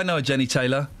 Yeah, well, I know a Jenny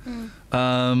Taylor.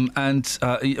 And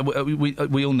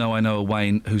we all know I know a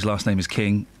Wayne whose last name is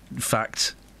King.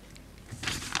 Fact.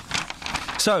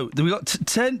 So, we got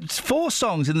 4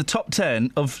 songs in the top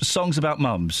 10 of songs about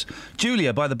mums.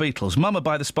 Julia by the Beatles, Mama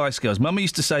by the Spice Girls, Mama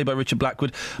Used to Say by Richard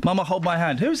Blackwood, Mama Hold My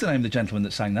Hand. Who's the name of the gentleman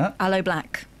that sang that? Aloe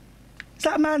Black. Is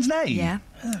that a man's name? Yeah.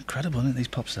 Oh, incredible, isn't it, these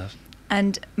pop stars?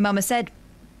 And Mama said...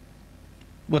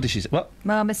 What did she say? What?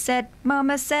 Mama said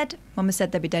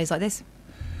there'd be days like this.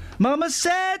 Mama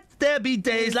said there'd be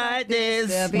days like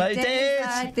this. There'll be days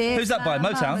like this. Who's that by?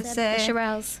 Motown?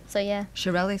 Shirelles. So, yeah.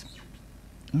 Shirelles is.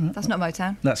 That's not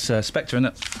Motown. That's Spectre, isn't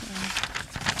it?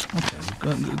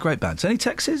 Okay, great bands. Any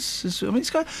texts? I mean,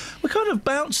 we're kind of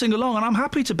bouncing along, and I'm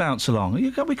happy to bounce along.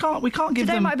 We can't give Today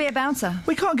them. might be a bouncer.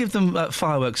 We can't give them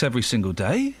fireworks every single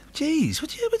day. Jeez,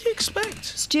 what do you expect?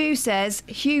 Stu says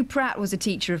Hugh Pratt was a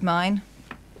teacher of mine.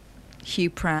 Hugh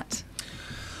Pratt.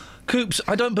 Coops,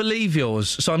 I don't believe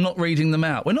yours, so I'm not reading them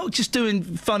out. We're not just doing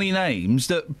funny names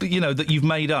that you've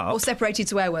made up. Or separated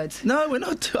swear words. No, we're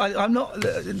not. I'm not.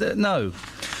 No.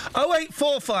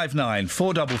 08459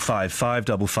 455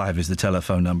 555 is the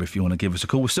telephone number if you want to give us a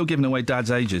call. We're still giving away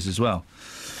Dad's ages as well.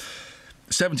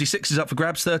 76 is up for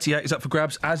grabs, 38 is up for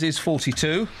grabs, as is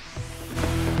 42.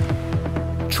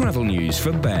 Travel news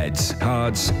for beds,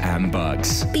 cards and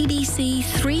bugs. BBC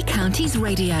Three Counties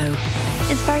Radio.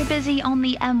 It's very busy on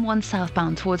the M1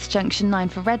 southbound towards Junction 9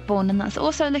 for Redbourne, and that's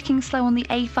also looking slow on the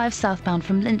A5 southbound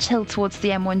from Lynch Hill towards the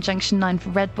M1 Junction 9 for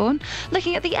Redbourne.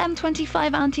 Looking at the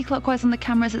M25 anti-clockwise on the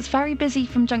cameras, it's very busy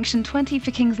from Junction 20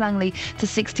 for Kings Langley to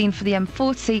 16 for the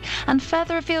M40, and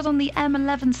further afield on the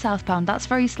M11 southbound, that's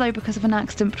very slow because of an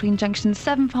accident between Junction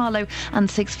 7 for Harlow and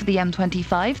 6 for the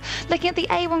M25. Looking at the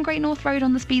A1 Great North Road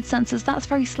on the speed sensors, that's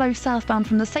very slow southbound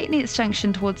from the St Neots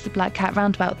Junction towards the Black Cat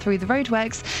roundabout through the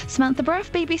roadworks. Samantha Brough,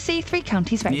 BBC Three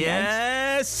Counties Radio.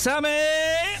 Yes, Sammy!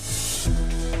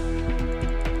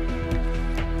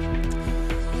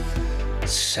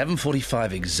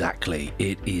 7:45 exactly.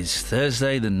 It is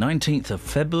Thursday, the 19th of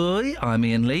February. I'm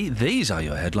Iain Lee. These are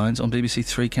your headlines on BBC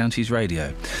Three Counties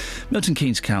Radio. Milton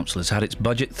Keynes Council has had its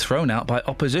budget thrown out by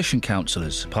opposition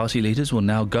councillors. Party leaders will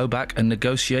now go back and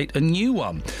negotiate a new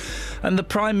one. And the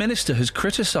Prime Minister has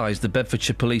criticised the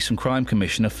Bedfordshire Police and Crime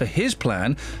Commissioner for his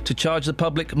plan to charge the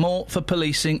public more for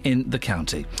policing in the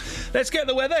county. Let's get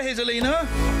the weather. Here's Alina.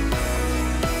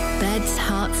 Beds,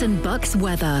 hearts and bucks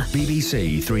weather.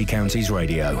 BBC Three Counties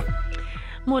Radio.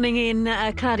 Morning, Ian.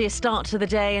 Cloudier start to the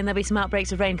day, and there'll be some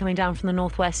outbreaks of rain coming down from the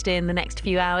northwest in the next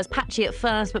few hours. Patchy at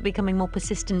first, but becoming more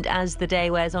persistent as the day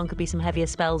wears on. Could be some heavier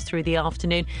spells through the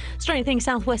afternoon. Strengthening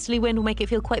southwesterly wind will make it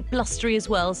feel quite blustery as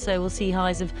well, so we'll see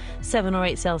highs of 7 or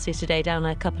 8 Celsius today, down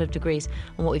a couple of degrees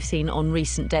on what we've seen on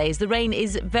recent days. The rain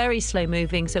is very slow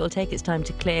moving, so it will take its time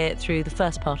to clear through the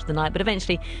first part of the night, but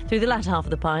eventually through the latter half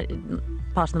of the part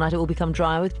of the night it will become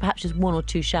drier, with perhaps just 1 or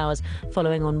 2 showers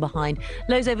following on behind.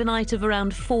 Lows overnight of around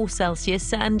around 4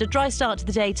 Celsius, and a dry start to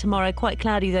the day tomorrow. Quite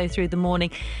cloudy though through the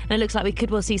morning, and it looks like we could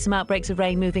well see some outbreaks of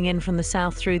rain moving in from the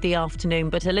south through the afternoon,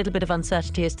 but a little bit of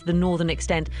uncertainty as to the northern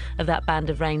extent of that band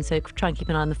of rain, so try and keep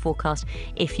an eye on the forecast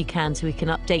if you can, so we can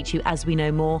update you as we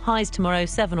know more. Highs tomorrow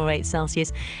 7 or 8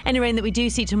 Celsius. Any rain that we do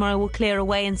see tomorrow will clear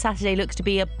away, and Saturday looks to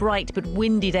be a bright but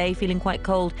windy day, feeling quite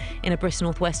cold in a brisk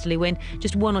northwesterly wind.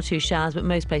 Just 1 or 2 showers, but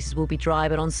most places will be dry.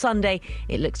 But on Sunday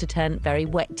it looks to turn very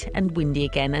wet and windy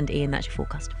again. And Ian, that's your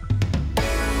forecast.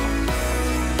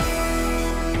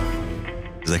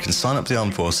 They can sign up to the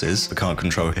armed forces, but can't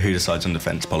control who decides on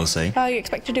defence policy. You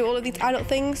expect to do all of these adult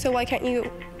things, so why can't you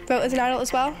vote as an adult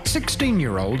as well?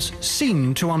 16-year-olds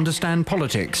seem to understand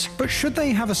politics, but should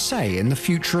they have a say in the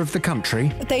future of the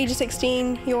country? At the age of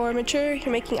 16, you're mature,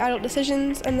 you're making adult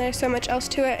decisions, and there's so much else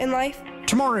to it in life.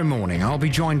 Tomorrow morning, I'll be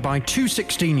joined by 2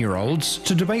 16-year-olds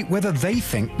to debate whether they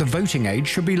think the voting age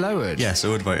should be lowered. Yes, I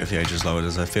would vote if the age was lowered,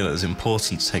 as I feel it is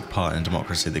important to take part in a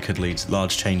democracy that could lead to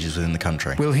large changes within the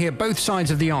country. We'll hear both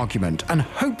sides of the argument and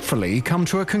hopefully come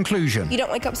to a conclusion. You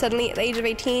don't wake up suddenly at the age of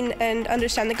 18 and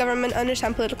understand the government,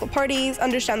 understand political parties,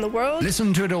 understand the world.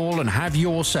 Listen to it all and have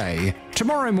your say.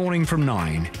 Tomorrow morning from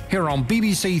 9, here on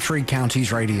BBC Three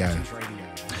Counties Radio.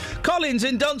 Colin's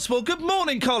in Dunstable. Good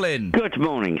morning, Colin. Good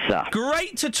morning, sir.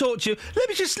 Great to talk to you. Let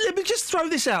me just throw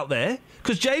this out there,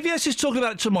 because JVS is talking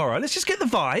about it tomorrow. Let's just get the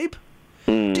vibe.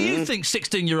 Do you think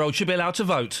 16-year-olds should be allowed to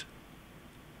vote?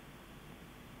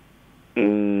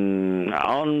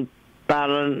 On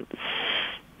balance,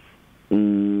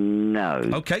 no.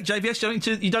 Okay,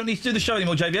 JVS, you don't need to do the show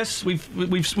anymore, JVS.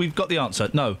 We've got the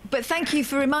answer. No. But thank you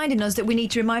for reminding us that we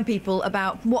need to remind people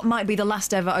about what might be the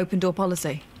last ever open door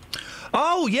policy.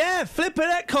 Oh, yeah, flippin'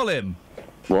 heck, Colin.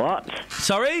 What?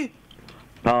 Sorry?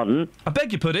 Pardon? I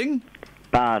beg your pudding.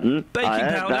 Pardon? Baking I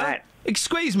heard powder. that.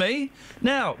 Excuse me.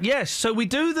 Now, yes, so we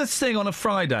do this thing on a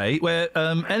Friday where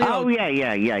yeah.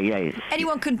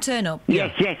 Anyone can turn up.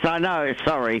 Yes, I know.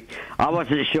 Sorry. I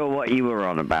wasn't sure what you were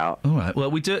on about. All right,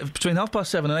 well, we do it between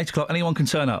 7:30 and 8 o'clock. Anyone can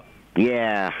turn up.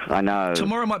 Yeah, I know.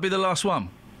 Tomorrow might be the last one.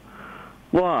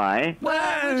 Why?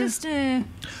 Well, we just we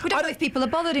don't know if people are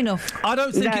bothered enough. I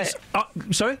don't think it's...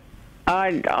 sorry?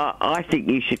 I think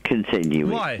you should continue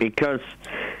Why? it, because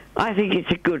I think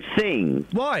it's a good thing.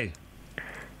 Why?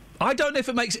 I don't know if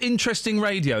it makes interesting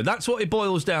radio. That's what it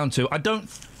boils down to. I don't...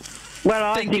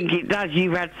 Well, I think it does.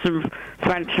 You've had some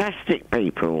fantastic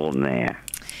people on there.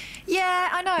 Yeah,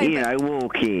 I know.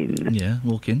 Walk in. Yeah,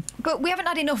 walk in. But we haven't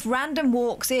had enough random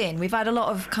walks in. We've had a lot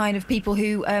of kind of people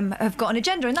who have got an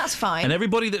agenda, and that's fine. And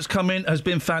everybody that's come in has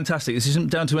been fantastic. This isn't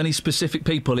down to any specific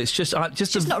people. It's just...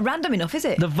 it's not random enough, is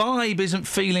it? The vibe isn't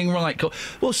feeling right.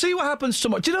 We'll see what happens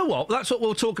tomorrow. Do you know what? That's what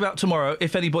we'll talk about tomorrow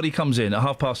if anybody comes in at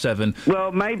 7:30.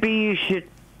 Well, maybe you should...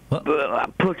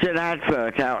 put an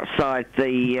advert outside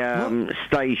the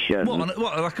station. What,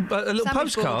 like a little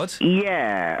postcard?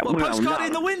 Yeah. What, a postcard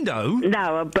in the window?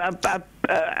 No,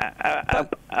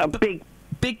 a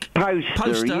big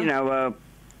poster. You know,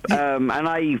 an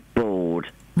A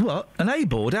board. What? An A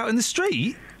board out in the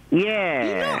street? Yeah.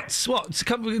 You're nuts. What? To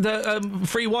come with the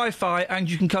free Wi-Fi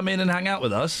and you can come in and hang out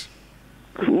with us?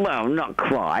 Well, not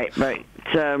quite, but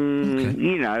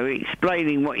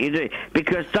explaining what you do.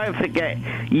 Because don't forget,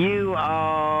 you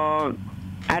are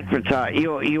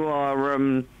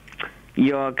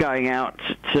you are going out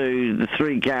to the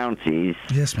 3 counties.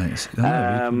 Yes, mate.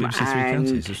 And 3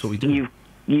 counties. That's what we do.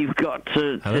 You've got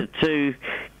to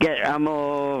get a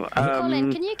more.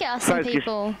 Colin, can you get us some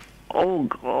people?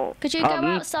 Could you go pardon?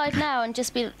 outside now and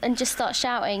just start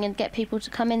shouting and get people to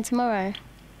come in tomorrow?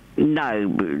 No,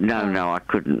 I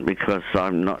couldn't, because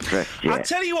I'm not dressed yet. I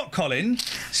tell you what, Colin,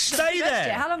 stay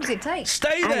there. How long does it take?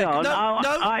 Stay there. Hang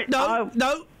on,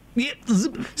 No. Yeah,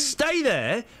 stay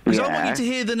there, because I want you to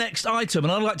hear the next item,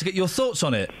 and I'd like to get your thoughts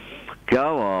on it.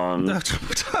 Go on.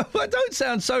 I don't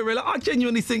sound so real. I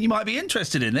genuinely think you might be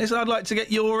interested in this, and I'd like to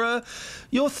get your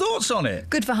thoughts on it.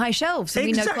 Good for high shelves. And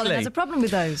Exactly. We know Colin has a problem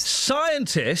with those.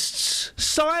 Scientists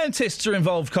are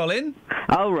involved, Colin.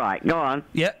 Oh, right. Go on.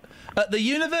 Yeah. At the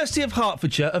University of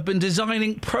Hertfordshire have been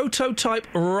designing prototype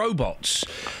robots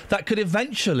that could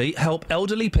eventually help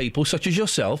elderly people such as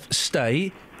yourself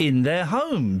stay in their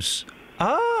homes.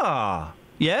 Ah,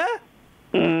 yeah?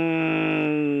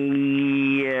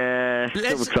 Yeah,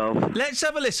 Let's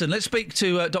have a listen. Let's speak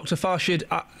to Dr. Farshid.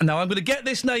 Now, I'm going to get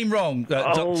this name wrong,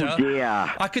 Doctor. Oh,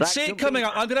 dear. I could see it coming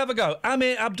up. I'm going to have a go.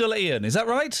 Amir Abdullah Iain, is that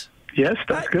right? Yes,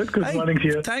 that's good. Good morning to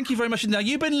you. Thank you very much. Now,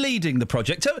 you've been leading the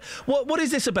project. What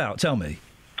is this about? Tell me.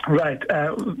 Right.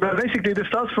 Well, basically, this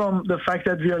starts from the fact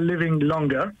that we are living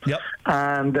longer,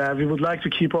 and we would like to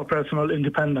keep our personal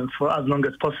independence for as long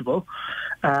as possible.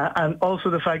 And also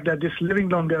the fact that this living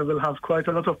longer will have quite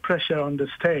a lot of pressure on the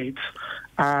state,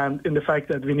 and in the fact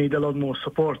that we need a lot more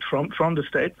support from the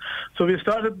state. So we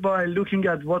started by looking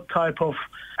at what type of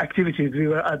activities we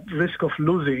were at risk of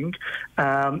losing.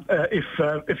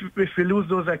 If we lose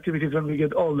those activities when we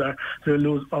get older, we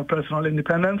lose our personal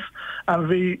independence. And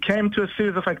we came to a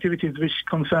series of activities which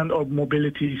concerned our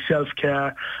mobility,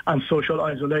 self-care, and social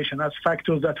isolation as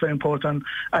factors that were important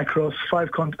across five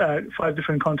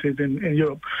different countries in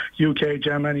Europe: UK,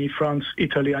 Germany, France,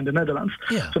 Italy, and the Netherlands.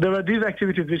 So there were these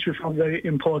activities which we found very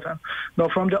important. Now,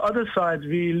 from the other side,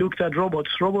 we looked at robots.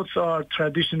 Robots are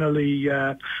traditionally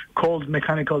called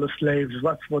mechanical slaves.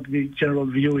 That's what the general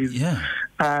view is.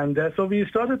 And so we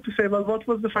started to say, well, what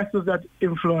was the factors that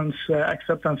influence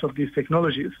acceptance of these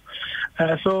technologies?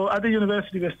 So at the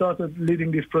university, we started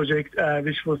leading this project,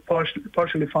 which was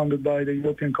partially funded by the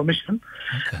European Commission.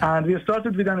 And we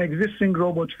started with an existing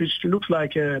robot which looks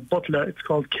like a butler. It's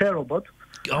called Care Robot.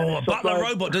 Oh, a butler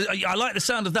robot. I like the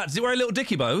sound of that. Does it wear a little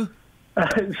dicky bow?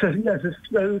 Yes,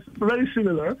 it's very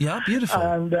similar. Yeah, beautiful.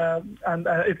 And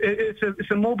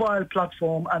it's a mobile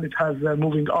platform, and it has a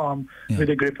moving arm with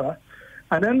a gripper.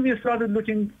 And then we started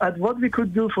looking at what we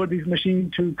could do for this machine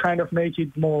to kind of make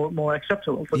it more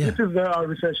acceptable. So this is where our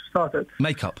research started.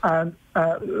 Makeup. And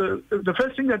the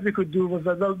first thing that we could do was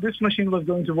that, well, this machine was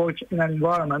going to work in an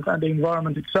environment, and the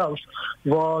environment itself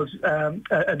was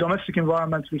a domestic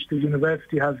environment which the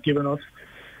university has given us.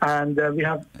 And we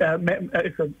have,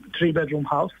 it's a 3-bedroom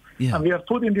house. And we have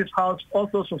put in this house all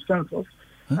sorts of sensors.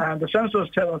 And the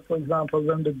sensors tell us, for example,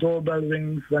 when the doorbell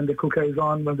rings, when the cooker is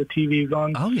on, when the TV is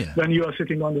on, when you are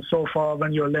sitting on the sofa,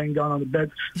 when you are laying down on the bed.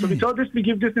 So we thought if we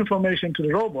give this information to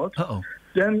the robot,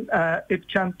 then it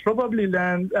can probably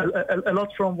learn a lot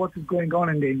from what is going on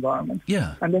in the environment.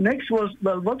 And the next was,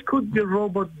 well, what could the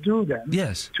robot do then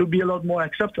to be a lot more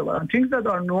acceptable? And things that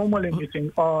are normally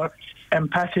missing are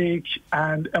empathic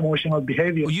and emotional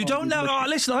behavior. Well, you don't know.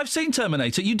 Listen, I've seen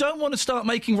Terminator. You don't want to start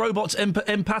making robots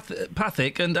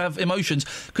empathic and have emotions,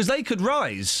 because they could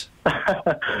rise.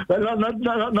 Well,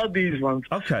 not these ones.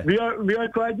 Okay. We are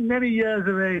quite many years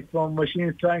away from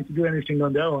machines trying to do anything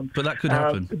on their own. But that could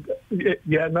happen.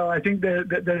 I think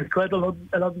there is quite a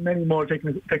lot many more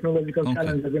technological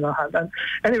challenges in our hand. And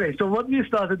anyway, so what we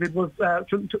started, it was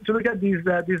to look at these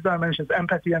dimensions,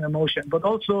 empathy and emotion, but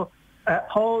also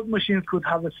how machines could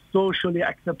have a socially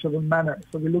acceptable manner.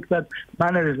 So we looked at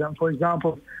mannerism. For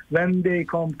example, when they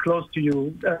come close to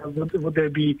you, would they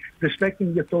be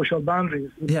respecting your social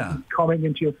boundaries? Would they be coming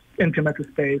into your intimate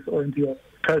space or into your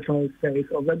personal space?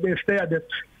 Or would they stay at a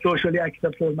socially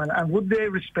acceptable manner? And would they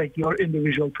respect your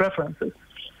individual preferences?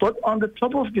 But on the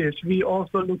top of this, we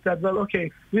also looked at, well,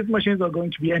 okay, these machines are going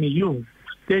to be any use.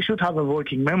 They should have a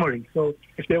working memory. So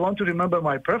if they want to remember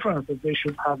my preferences, they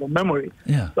should have a memory.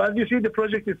 So as you see, the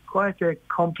project is quite a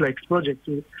complex project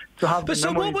to have. But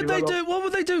so what would they do? What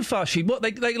would they do, Fashi? What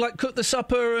they like cook the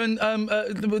supper and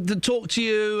talk to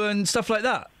you and stuff like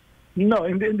that? No,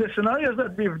 in the scenarios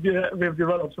that we've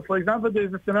developed. So, for example, there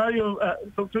is a scenario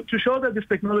to show that this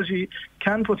technology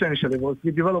can potentially work.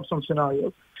 We developed some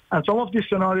scenarios. And some of these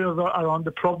scenarios are around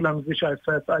the problems which I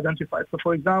first identified. So,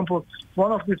 for example,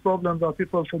 one of these problems are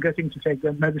people forgetting to take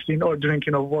their medicine or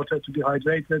drinking of water to be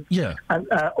hydrated. And,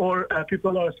 or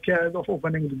people are scared of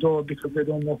opening the door because they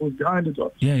don't know who's behind the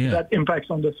door. That impacts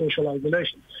on the social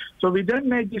isolation. So we then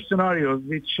made these scenarios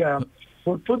which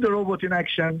would put the robot in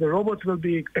action. The robot will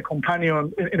be a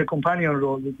companion in a companion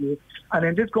role with you. And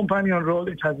in this companion role,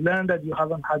 it has learned that you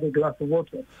haven't had a glass of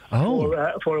water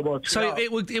for about 2 hours. So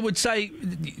it would say,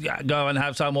 go and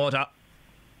have some water.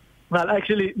 Well,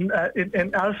 actually, in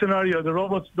our scenario, the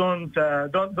robots don't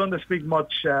speak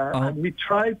much, and we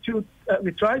try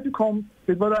to come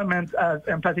with what I meant as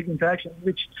empathic interaction,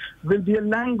 which will be a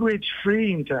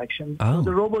language-free interaction. So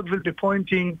the robot will be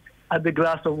pointing at the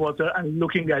glass of water and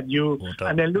looking at you,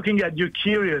 and then looking at you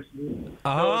curiously.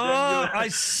 I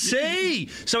see.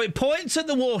 So it points at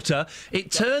the water,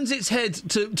 it turns its head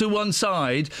to one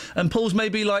side, and pulls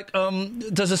maybe like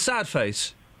does a sad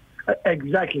face.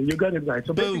 Exactly, you got it right.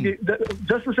 So basically,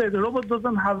 just to say, the robot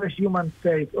doesn't have a human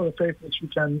face or a face which we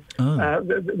can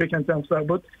transfer,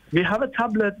 but we have a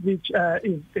tablet which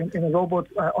is in a robot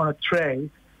on a tray.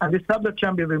 And this tablet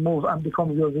can be removed and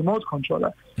becomes your remote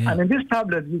controller. And in this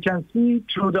tablet, you can see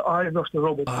through the eyes of the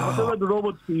robot. Whatever the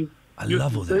robot sees, I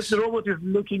love all this. If the robot is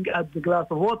looking at the glass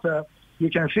of water, you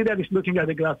can see that it's looking at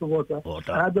a glass of water.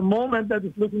 And at the moment that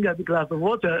it's looking at the glass of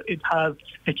water, it has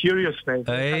a curious face,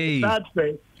 Hey. it has a sad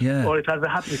face, Yeah. or it has a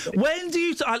happy face. When do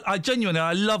you... I genuinely,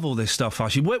 I love all this stuff,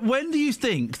 Archie. When do you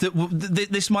think that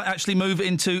this might actually move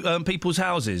into people's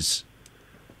houses?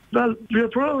 Well, we're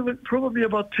probably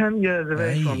about 10 years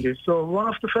away from this. So one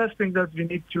of the first things that we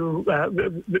need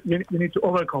to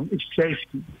overcome is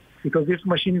safety, because these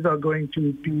machines are going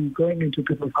to be going into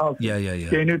people's houses. Yeah.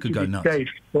 They need Could to go be nuts. safe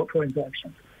for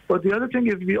interaction. But the other thing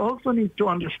is we also need to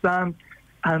understand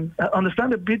a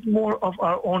bit more of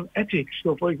our own ethics.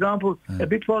 So, for example, a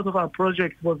big part of our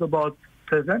project was about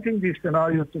presenting these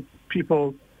scenarios to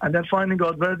people and then finding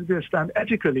out where do they stand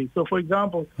ethically. So, for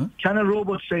example, can a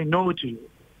robot say no to you?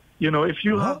 You know, if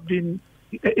you have been...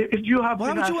 Why would you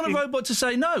want a robot to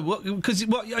say no? Because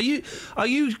are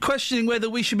you questioning whether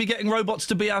we should be getting robots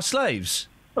to be our slaves?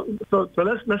 So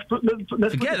let's put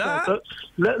Forget that. So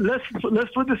let's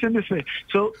put this in this way.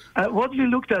 So what we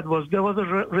looked at was there was a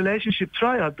relationship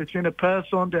triad between a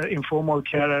person, the informal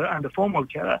carer, and the formal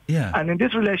carer. Yeah. And in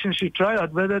this relationship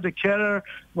triad, whether the carer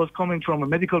was coming from a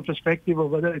medical perspective or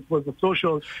whether it was a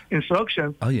social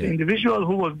instruction, the individual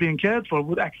who was being cared for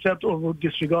would accept or would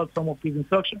disregard some of these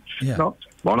instructions. Yeah. Now,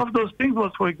 one of those things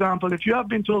was, for example, if you have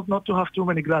been told not to have too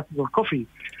many glasses of coffee,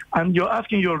 and you're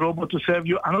asking your robot to serve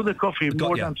you another coffee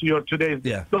more than to your today's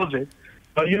dosage,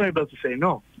 you're able to say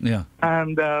no. Yeah.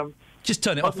 And just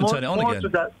turn it off and turn it on again.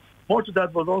 More to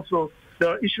that was also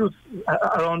there are issues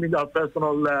around our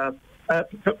personal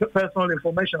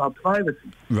information, our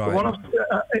privacy. Right. So one of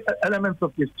the elements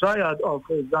of this triad are,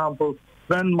 for example,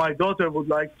 when my daughter would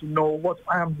like to know what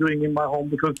I am doing in my home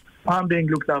because I'm being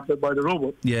looked after by the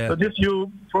robot. Yeah. So this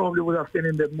you probably would have seen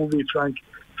in the movie Frank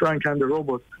and the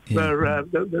Robot, where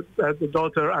the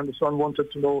daughter and the son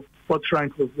wanted to know what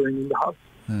Frank was doing in the house.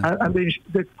 And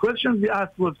the question we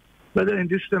asked was whether in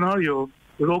this scenario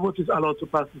the robot is allowed to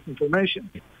pass this information.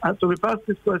 And so we passed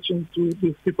this question to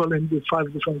these people in these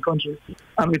 5 different countries.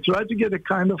 And we tried to get a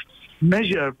kind of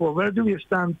measure for where do we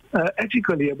stand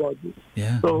ethically about this.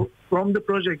 Yeah. So from the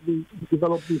project, we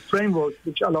developed these frameworks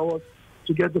which allow us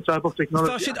to get the type of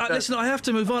technology. Listen, I have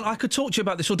to move on. I could talk to you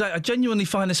about this all day. I genuinely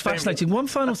find this fascinating. One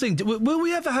final thing. Will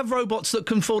we ever have robots that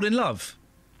can fall in love?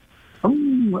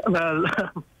 Well,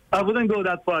 I wouldn't go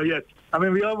that far yet. I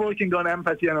mean, we are working on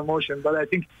empathy and emotion, but I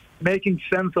think making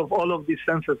sense of all of these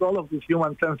senses, all of these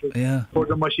human senses for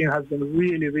the machine has been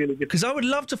really, really difficult. Because I would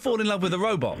love to fall in love with a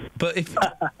robot, but if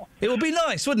it would be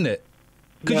nice, wouldn't it?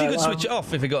 Because you could switch it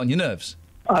off if it got on your nerves.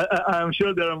 I'm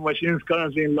sure there are machines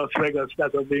currently in Las Vegas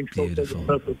that are being sold for this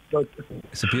purpose.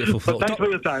 It's a beautiful thought. Thanks for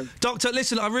your time. Doctor,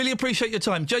 listen, I really appreciate your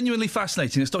time. Genuinely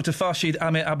fascinating. It's Dr. Farshid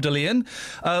Ahmed Abdalian.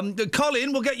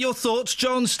 Colin, we'll get your thoughts.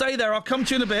 John, stay there. I'll come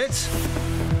to you in a bit.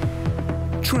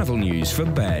 Travel news for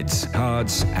beds,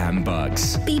 cards and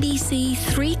bugs. BBC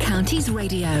Three Counties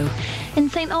Radio. In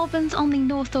St Albans on the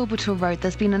North Orbital Road,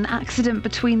 there's been an accident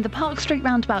between the Park Street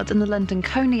roundabout and the London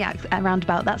Coney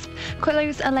roundabout. That's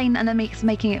closed a lane and it's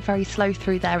making it very slow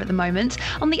through there at the moment.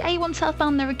 On the A1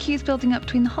 southbound, there are queues building up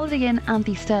between the Holiday Inn and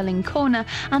the Stirling Corner.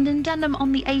 And in Denham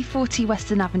on the A40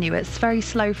 Western Avenue, it's very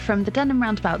slow from the Denham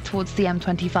roundabout towards the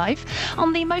M25.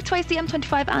 On the motorways, the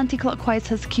M25 anti-clockwise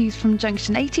has queues from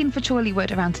junction 18 for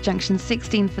Chorleywood around to junction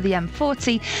 16 for the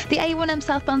M40. The A1M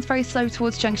southbound's very slow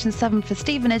towards junction 7 for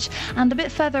Stevenage, and a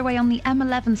bit further away on the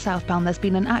M11 southbound there's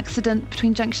been an accident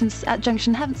between junctions at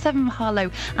junction 7 for Harlow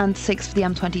and 6 for the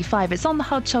M25. It's on the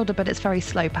hard shoulder, but it's very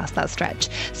slow past that stretch.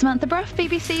 Samantha Bruff,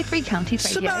 BBC Three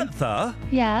Counties Radio. Samantha?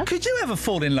 Yeah? Could you ever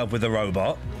fall in love with a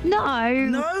robot? No.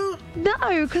 No?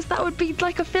 No, because that would be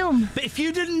like a film. But if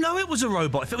you didn't know it was a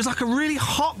robot, if it was like a really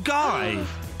hot guy...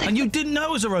 and you didn't know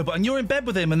it was a robot, and you're in bed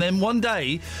with him, and then one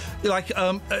day,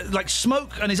 like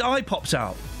smoke, and his eye pops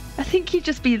out. I think you'd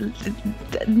just be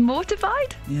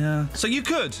mortified. Yeah. So you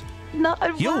could. No.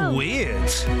 You're weird.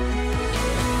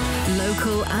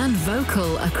 Local and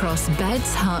vocal across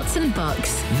beds, hearts and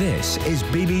bucks. This is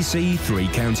BBC Three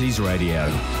Counties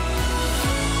Radio.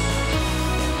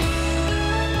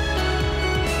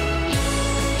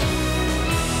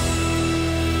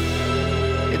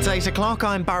 It's 8 o'clock,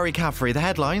 I'm Barry Caffrey. The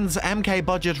headlines: MK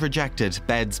budget rejected,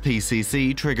 Beds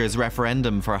PCC triggers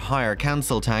referendum for higher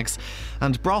council tax,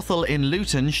 and brothel in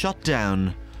Luton shut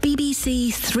down.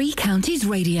 BBC Three Counties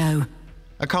Radio.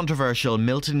 A controversial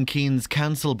Milton Keynes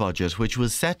council budget, which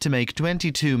was set to make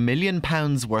 £22 million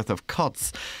worth of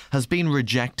cuts, has been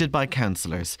rejected by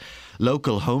councillors.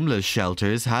 Local homeless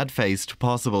shelters had faced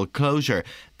possible closure.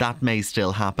 That may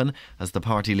still happen, as the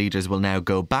party leaders will now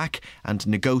go back and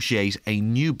negotiate a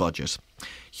new budget.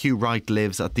 Hugh Wright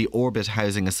lives at the Orbit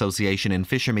Housing Association in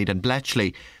Fishermead and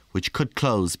Bletchley, which could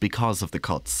close because of the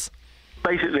cuts.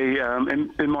 Basically,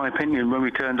 in my opinion, when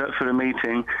we turned up for the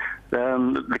meeting,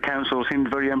 the council seemed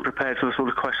very unprepared for the sort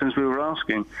of questions we were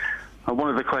asking. One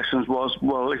of the questions was,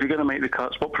 well, if you're going to make the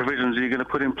cuts, what provisions are you going to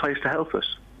put in place to help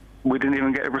us? We didn't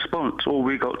even get a response. All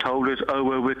we got told is, oh,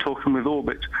 well, we're talking with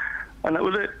Orbit. And that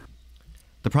was it.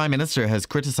 The Prime Minister has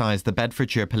criticised the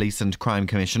Bedfordshire Police and Crime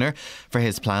Commissioner for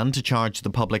his plan to charge the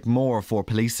public more for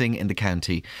policing in the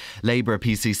county. Labour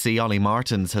PCC Ollie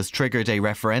Martins has triggered a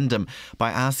referendum by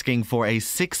asking for a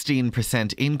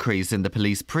 16% increase in the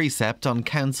police precept on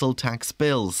council tax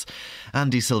bills.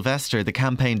 Andy Sylvester, the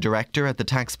campaign director at the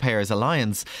Taxpayers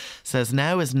Alliance, says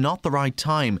now is not the right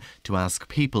time to ask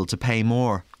people to pay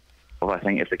more. I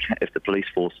think if the police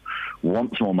force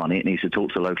wants more money, it needs to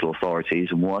talk to local authorities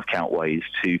and work out ways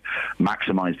to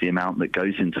maximise the amount that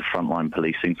goes into frontline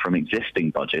policing from existing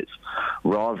budgets,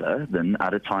 rather than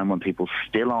at a time when people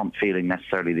still aren't feeling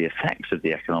necessarily the effects of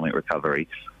the economic recovery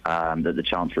that the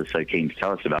Chancellor is so keen to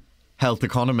tell us about. Health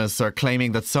economists are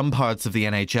claiming that some parts of the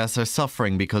NHS are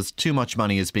suffering because too much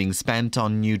money is being spent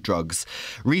on new drugs.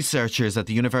 Researchers at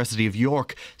the University of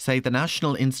York say the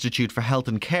National Institute for Health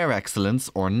and Care Excellence,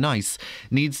 or NICE,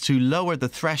 needs to lower the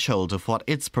threshold of what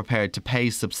it's prepared to pay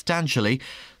substantially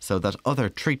so that other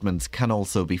treatments can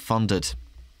also be funded.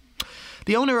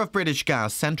 The owner of British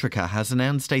Gas, Centrica, has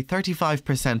announced a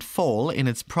 35% fall in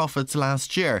its profits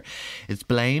last year. It's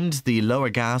blamed the lower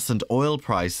gas and oil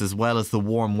price as well as the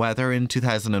warm weather in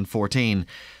 2014.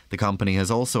 The company has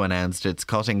also announced it's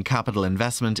cutting capital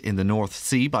investment in the North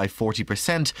Sea by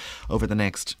 40% over the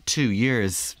next 2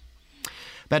 years.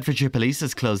 Bedfordshire Police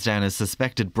has closed down a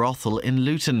suspected brothel in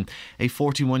Luton. A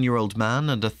 41-year-old man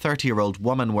and a 30-year-old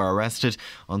woman were arrested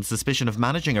on suspicion of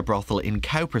managing a brothel in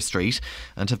Cowper Street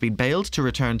and have been bailed to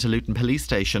return to Luton Police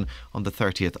Station on the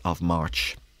 30th of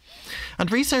March.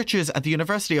 And researchers at the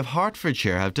University of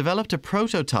Hertfordshire have developed a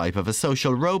prototype of a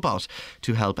social robot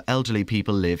to help elderly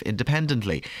people live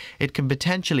independently. It can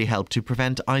potentially help to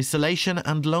prevent isolation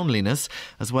and loneliness,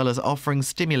 as well as offering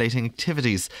stimulating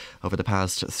activities. Over the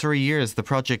past 3 years, the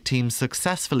project team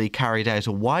successfully carried out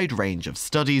a wide range of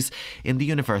studies in the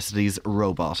university's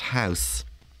robot house.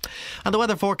 And the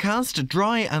weather forecast,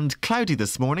 dry and cloudy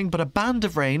this morning, but a band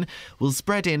of rain will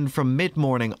spread in from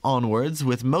mid-morning onwards,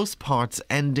 with most parts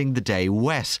ending the day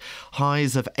wet.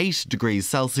 Highs of 8 degrees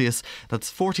Celsius, that's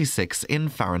 46 in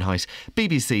Fahrenheit.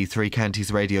 BBC Three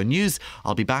Counties Radio News.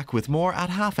 I'll be back with more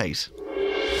at 8:30.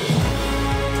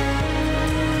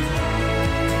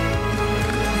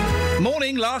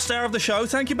 Morning, last hour of the show.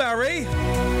 Thank you, Barry.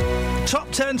 Top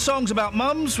 10 songs about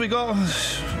mums. We got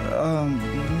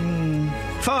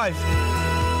 5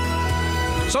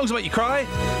 songs that make you cry.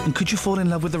 And could you fall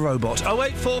in love with the robot?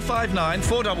 08459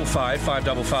 455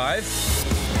 555.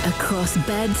 Across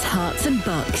beds, hearts and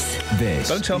bucks. This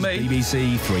Don't tell me.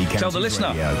 BBC Three Counties Tell the listener.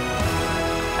 Radio.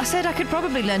 I said I could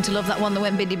probably learn to love that one that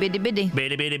went biddy biddy biddy.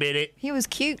 Biddy biddy biddy. He was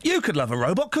cute. You could love a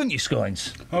robot, couldn't you,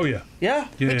 Scoins? Oh, yeah. Yeah?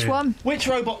 Which one? Which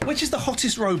robot? Which is the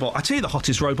hottest robot? I tell you the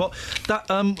hottest robot. That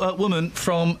woman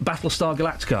from Battlestar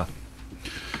Galactica.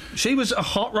 She was a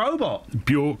hot robot.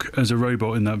 Bjork as a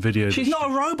robot in that video. She's not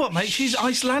a robot, mate. She's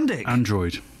Icelandic.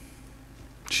 Android.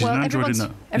 She's an android in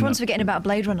that. Everyone's forgetting about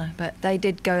Blade Runner, but they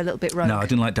did go a little bit rogue. No, I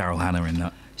didn't like Daryl Hannah in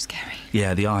that. Scary.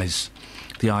 Yeah, the eyes.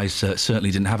 The eyes certainly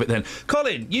didn't have it then.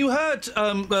 Colin, you heard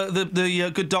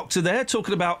the good doctor there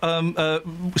talking about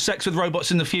sex with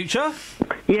robots in the future?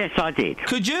 Yes, I did.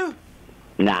 Could you?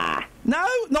 Nah. No?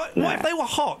 What No. if they were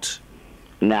hot?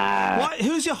 Nah.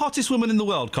 Who's your hottest woman in the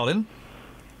world, Colin?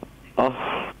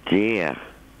 Oh, dear.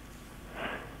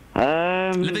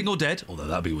 Living or dead? Although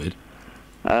that'd be weird.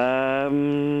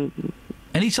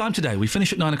 Any time today. We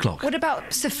finish at 9 o'clock. What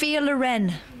about Sophia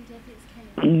Loren?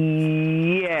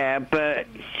 Yeah, but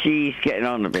she's getting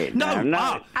on a bit. No,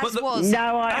 now. As was.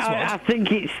 No, I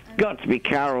think it's got to be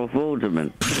Carol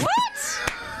Vorderman.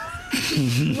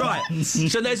 Right,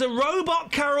 so there's a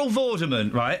robot Carol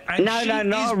Vorderman, right? And No,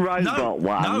 not a robot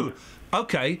one. No,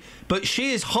 okay, but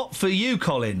she is hot for you,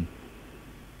 Colin.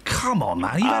 Come on,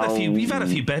 man, you've had a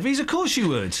few bevies, of course you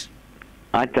would.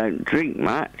 I don't drink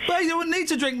much. Well, you wouldn't need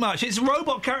to drink much. It's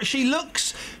robot Carol. She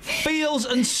looks, feels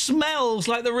and smells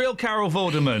like the real Carol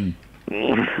Vorderman.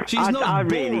 She's not I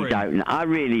boring. I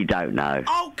really don't know.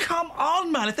 Oh, come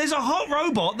on, man. If there's a hot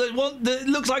robot that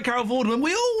looks like Carol Vorderman,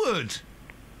 we all would.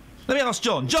 Let me ask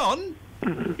John. John?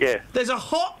 Yeah. There's a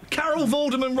hot Carol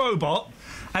Vorderman robot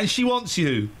and she wants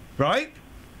you, right?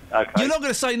 Okay. You're not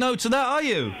going to say no to that, are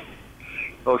you?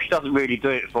 Well, she doesn't really do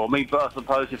it for me, but I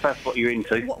suppose if that's what you're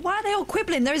into. Why are they all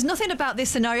quibbling? There is nothing about this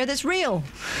scenario that's real.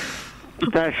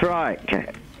 That's right.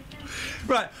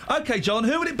 Right, OK, John,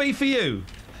 who would it be for you?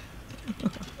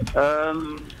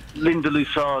 Linda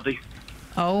Lusardi.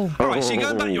 Oh. All right, so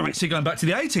you're actually going back to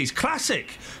the 80s.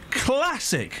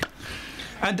 Classic.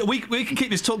 And we can keep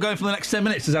this talk going for the next 10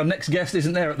 minutes as our next guest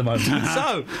isn't there at the moment.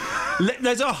 So,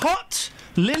 there's a hot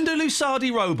Linda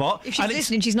Lusardi robot. If she's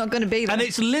listening, she's not going to be there. And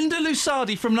it's Linda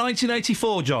Lusardi from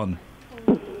 1984, John.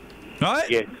 Right?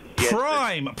 Yes.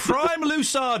 Prime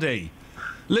Lusardi.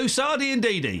 Lusardi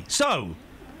indeedy. So,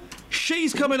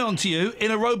 she's coming on to you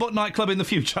in a robot nightclub in the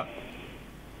future.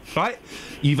 Right?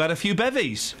 You've had a few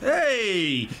bevies.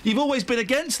 Hey! You've always been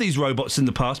against these robots in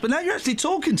the past, but now you're actually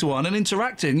talking to one and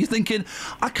interacting. You're thinking,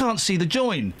 I can't see the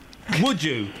join. Would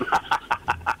you?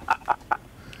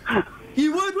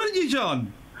 You would, wouldn't you,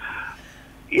 John?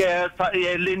 Yeah,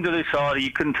 Linda Lusardi,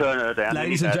 you couldn't turn her down.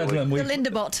 Ladies and gentlemen, the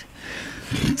Linda bot.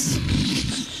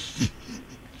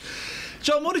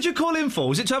 John, what did you call in for?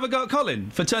 Was it to have a go at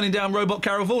Colin for turning down robot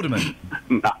Carol Vorderman?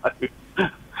 No.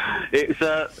 It's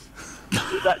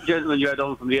that gentleman you had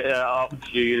on from the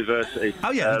Hertfordshire University.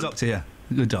 Oh, yeah, the doctor, yeah.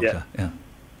 Good doctor, yeah.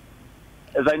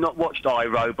 Have they not watched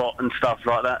iRobot and stuff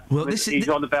like that? Well, he's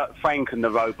on about Frank and the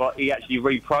robot. He actually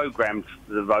reprogrammed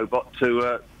the robot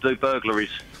to do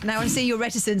burglaries. Now I see your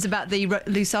reticence about the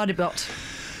Lusardi bot.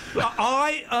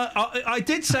 I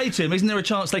did say to him, isn't there a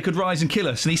chance they could rise and kill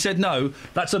us? And he said, no,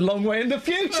 that's a long way in the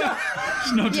future.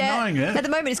 He's not denying it. At the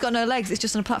moment, it's got no legs. It's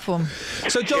just on a platform.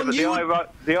 So, John, the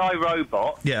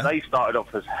iRobot, they started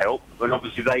off as help, and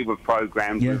obviously they were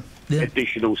programmed with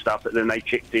additional stuff that then they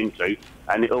chipped into,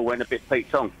 and it all went a bit Pete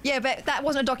Tong. Yeah, but that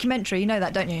wasn't a documentary. You know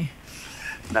that, don't you?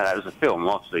 No, that was a film,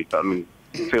 obviously, but I mean,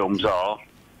 films are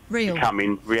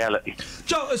becoming reality.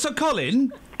 So,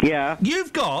 Colin... Yeah?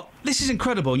 You've got... This is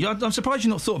incredible. I'm surprised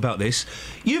you've not thought about this.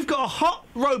 You've got a hot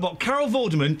robot, Carol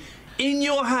Vorderman, in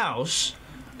your house,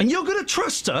 and you're going to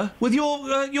trust her with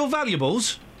your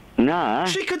valuables? No.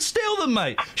 She could steal them,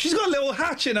 mate. She's got a little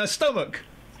hatch in her stomach.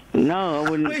 No, I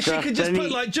wouldn't she trust could just any...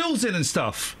 put, like, jewels in and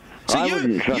stuff. So I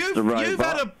wouldn't trust the robot. You've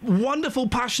had a wonderful,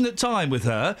 passionate time with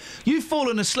her. You've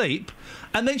fallen asleep,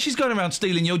 and then she's going around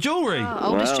stealing your jewellery.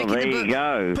 Oldest trick in the book. There you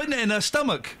go. Putting it in her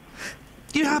stomach.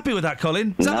 You happy with that,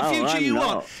 Colin? Is that the future you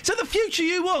want? Is that the future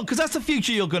you want? Because that's the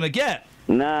future you're going to get.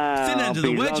 No, Thin end of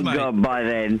the wedge, mate. Gone by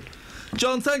then.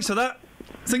 John, thanks for that.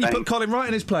 I think you put Colin right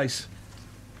in his place.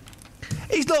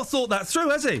 He's not thought that through,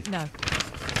 has he? No.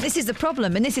 This is the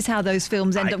problem, and this is how those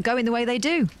films end up going the way they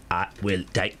do. I will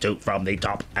take two from the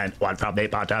top and one from the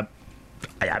bottom.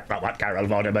 I am Robert Carol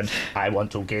Vorderman. I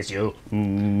want to kiss you.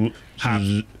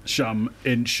 Have some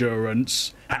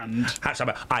insurance and... Have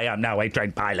some... I am now a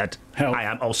trained pilot. I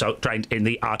am also trained in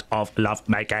the art of love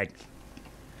making.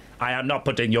 I am not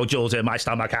putting your jewels in my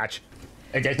stomach hatch.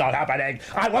 It is not happening.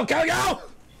 I will kill you!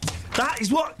 That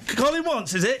is what Colin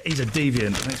wants, is it? He's a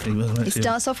deviant. He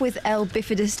starts off with L.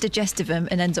 bifidus digestivum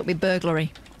and ends up with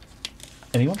burglary.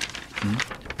 Anyone?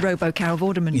 Robo Carol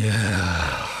Vorderman.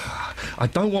 Yeah. I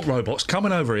don't want robots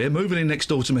coming over here, moving in next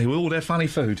door to me with all their funny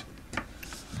food.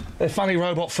 Their funny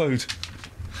robot food.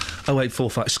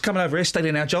 0845. It's coming over here,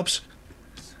 stealing our jobs.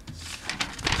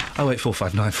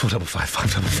 08459 455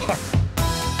 555.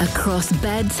 Across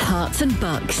beds, hearts and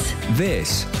bucks.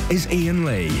 This is Iain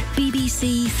Lee.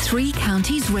 BBC Three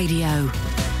Counties Radio.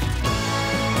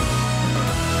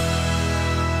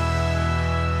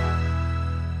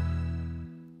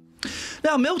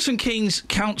 Now, Milton Keynes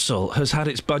Council has had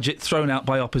its budget thrown out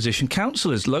by opposition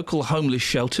councillors. Local homeless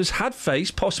shelters had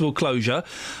faced possible closure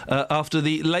after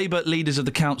the Labour leaders of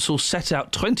the council set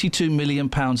out £22 million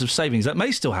of savings. That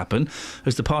may still happen,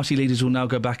 as the party leaders will now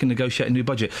go back and negotiate a new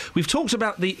budget. We've talked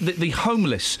about the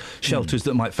homeless shelters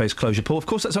that might face closure, Paul. Of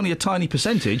course, that's only a tiny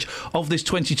percentage of this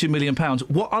 £22 million.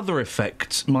 What other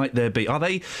effects might there be? Are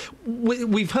they...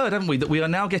 We've heard, haven't we, that we are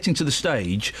now getting to the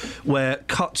stage where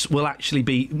cuts will actually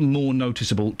be more noticeable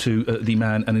to the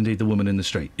man and indeed the woman in the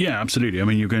street. Yeah, absolutely. I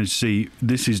mean, you're going to see,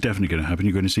 this is definitely going to happen,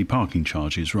 you're going to see parking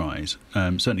charges rise.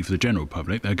 Certainly for the general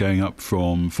public, they're going up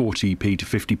from 40p to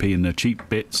 50p in the cheap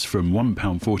bits, from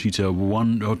 £1.40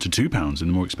 to £2 in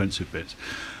the more expensive bits.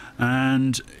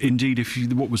 And indeed,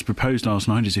 what was proposed last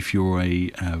night is if you're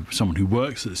someone who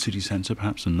works at the city centre,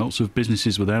 perhaps, and lots of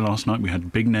businesses were there last night. We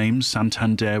had big names.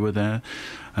 Santander were there,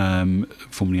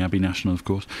 formerly Abbey National, of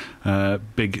course.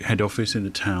 Big head office in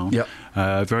the town. Yep.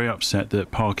 Very upset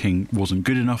that parking wasn't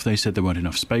good enough. They said there weren't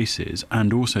enough spaces,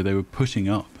 and also they were putting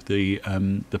up the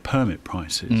permit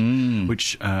prices,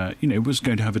 which was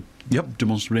going to have a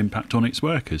demonstrable impact on its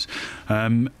workers.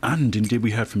 And indeed,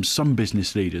 we heard from some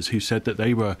business leaders who said that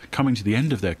they were coming to the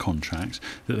end of their contracts,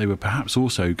 that they were perhaps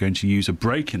also going to use a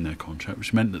break in their contract,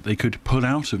 which meant that they could pull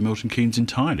out of Milton Keynes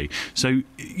entirely. So,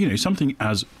 something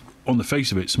as on the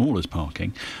face of it, small as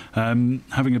parking,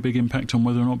 having a big impact on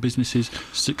whether or not businesses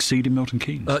succeed in Milton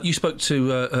Keynes. You spoke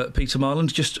to Peter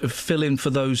Marland. Just fill in for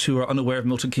those who are unaware of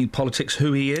Milton Keynes politics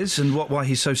who he is and why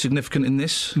he's so significant in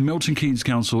this. Milton Keynes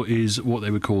Council is what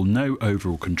they would call no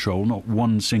overall control. Not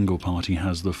one single party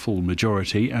has the full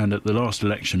majority, and at the last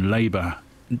election, Labour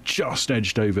just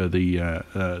edged over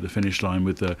the finish line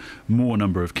with a more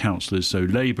number of councillors. So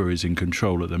Labour is in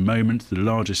control at the moment. The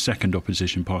largest second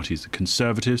opposition party is the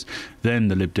Conservatives, then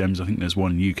the Lib Dems. I think there's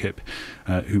one UKIP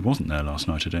who wasn't there last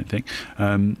night, I don't think.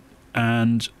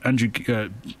 And Andrew...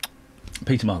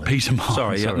 Peter Marland.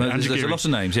 Sorry, there's a lot of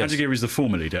names, yes. Andrew Geary is the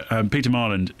former leader. Peter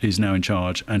Marland is now in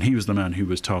charge, and he was the man who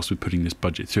was tasked with putting this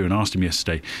budget through, and asked him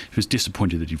yesterday if he was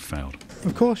disappointed that he'd failed.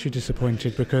 Of course you're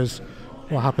disappointed, because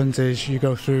what happens is you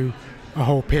go through a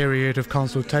whole period of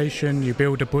consultation, you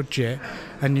build a budget,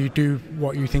 and you do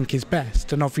what you think is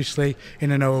best. And obviously, in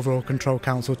an overall control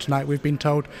council tonight, we've been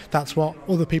told that's what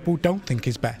other people don't think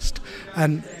is best.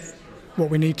 And what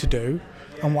we need to do,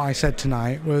 and what I said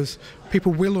tonight, was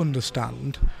people will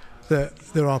understand that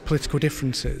there are political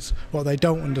differences. What they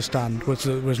don't understand was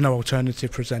that there was no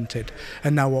alternative presented.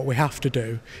 And now what we have to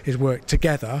do is work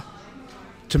together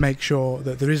to make sure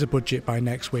that there is a budget by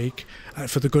next week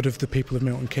for the good of the people of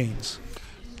Milton Keynes.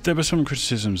 There were some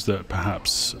criticisms that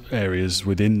perhaps areas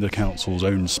within the council's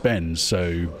own spend,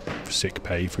 so sick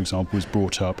pay, for example, was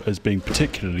brought up as being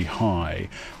particularly high,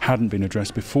 hadn't been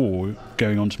addressed before,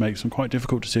 going on to make some quite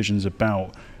difficult decisions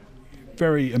about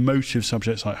very emotive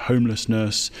subjects like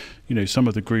homelessness. You know, some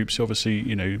of the groups, obviously,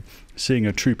 you know, seeing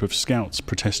a troop of scouts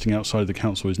protesting outside the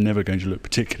council is never going to look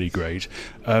particularly great.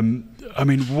 I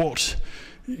mean, what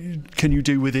can you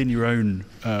do within your own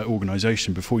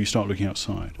organisation before you start looking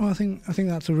outside? Well, I think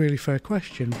that's a really fair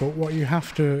question, but what you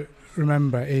have to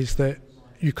remember is that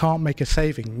you can't make a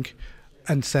saving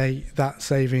and say that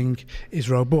saving is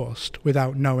robust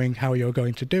without knowing how you're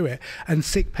going to do it. And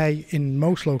sick pay in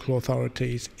most local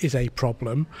authorities is a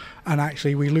problem, and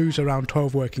actually we lose around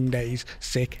 12 working days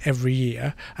sick every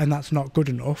year, and that's not good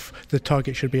enough. The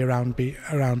target should be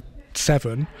around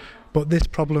 7. But this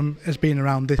problem has been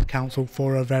around this council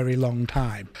for a very long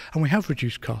time. And we have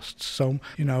reduced costs. So,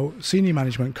 you know, senior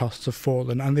management costs have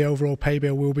fallen, and the overall pay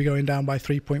bill will be going down by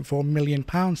 £3.4 million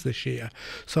this year.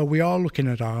 So we are looking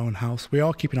at our own house. We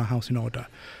are keeping our house in order.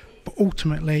 But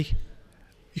ultimately,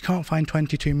 you can't find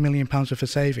 £22 million worth of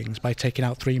savings by taking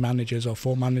out 3 managers or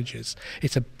 4 managers.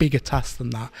 It's a bigger task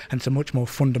than that, and it's a much more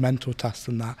fundamental task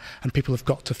than that, and people have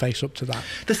got to face up to that.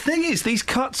 The thing is, these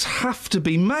cuts have to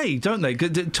be made, don't they?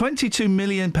 £22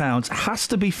 million has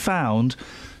to be found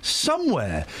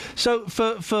somewhere. So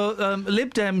for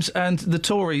Lib Dems and the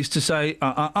Tories to say,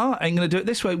 ain't going to do it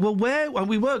this way, well,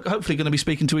 we were hopefully going to be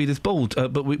speaking to Edith Bald,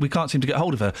 but we can't seem to get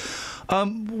hold of her.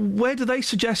 Where do they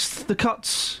suggest the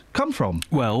cuts come from?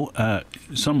 Well,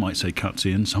 some might say cuts,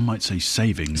 Iain, some might say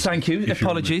savings. Thank you.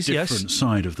 Apologies, yes. Different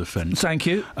side of the fence. Thank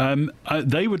you.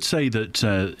 They would say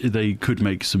that they could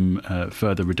make some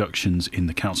further reductions in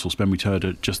the council spend. We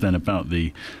heard just then about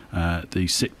the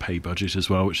sick pay budget as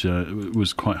well, which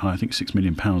was quite high. I think £6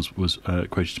 million was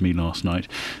quoted to me last night.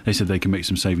 They said they can make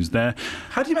some savings there.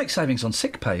 How do you make savings on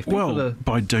sick pay? Well,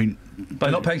 by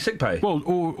not paying sick pay? Well,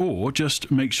 or just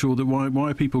make sure that why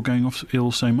are people going off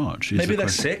ill so much? Maybe they're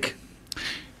sick?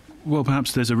 Well,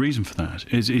 perhaps there's a reason for that.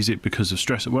 Is it because of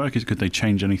stress at work? Could they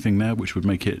change anything there which would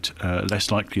make it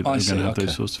less likely that they're going to have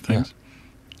those sorts of things? Yeah.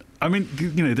 I mean,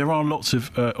 you know, there are lots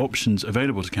of options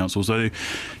available to councils, though,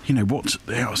 you know, what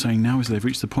they are saying now is they've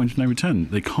reached the point of no return.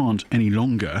 They can't any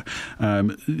longer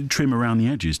trim around the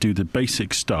edges, do the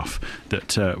basic stuff that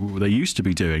they used to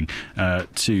be doing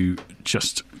to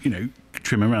just, you know,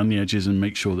 trim around the edges and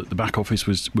make sure that the back office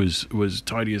was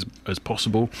tidy as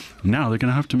possible. Now they're going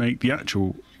to have to make the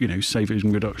actual, you know, savings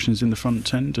and reductions in the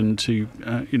front end, and to,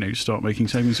 you know, start making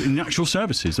savings in the actual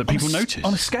services that people notice.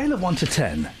 On a scale of 1 to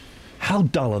 10... how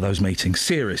dull are those meetings?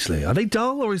 Seriously, are they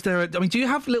dull, or is there? Do you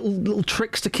have little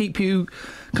tricks to keep you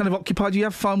kind of occupied? Do you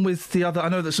have fun with the other? I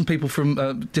know that some people from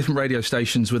different radio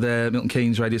stations with their Milton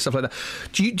Keynes radio, stuff like that.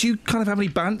 Do you kind of have any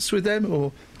bants with them, or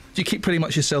do you keep pretty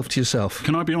much yourself to yourself?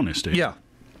 Can I be honest, Steve? Yeah,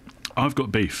 I've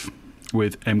got beef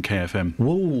with MKFM.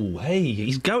 Whoa, hey,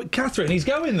 he's going, Catherine. He's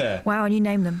going there. Wow, and you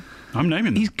name them. I'm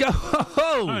naming them. He's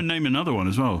I'm going to name another one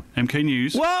as well. MK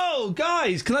News. Whoa,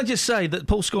 guys, can I just say that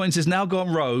Paul Scoins has now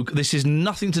gone rogue. This is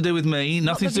nothing to do with me,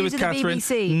 nothing to do with Catherine.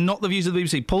 Not the views of the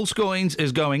BBC. Paul Scoins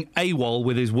is going AWOL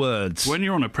with his words. When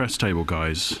you're on a press table,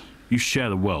 guys, you share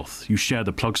the wealth. You share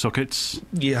the plug sockets.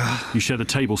 Yeah. You share the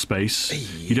table space.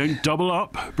 You don't double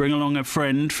up, bring along a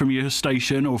friend from your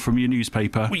station or from your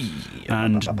newspaper,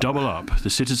 and double up. The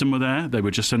Citizen were there. They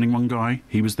were just sending one guy.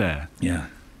 He was there. Yeah.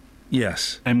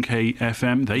 Yes.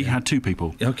 MKFM, they had 2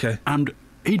 people. Okay. And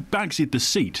he'd Bagsied the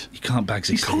seat. You can't Bagsy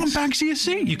seats. You can't Bagsy a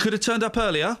seat. You could have turned up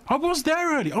earlier. I was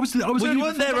there early. I was Well, early you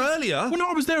weren't there earlier. Well, no,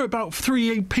 I was there about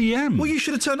 3 p.m. Well, you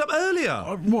should have turned up earlier.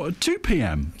 What, 2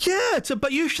 p.m? Yeah,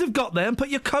 but you should have got there and put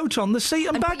your coat on the seat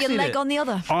and put your leg on the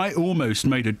other. I almost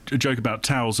made a joke about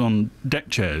towels on deck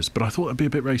chairs, but I thought that'd be a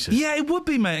bit racist. Yeah, it would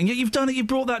be, mate. And yet you've done it. You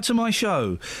brought that to my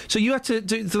show. So you had to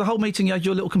do the whole meeting. You had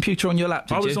your little computer on your lap,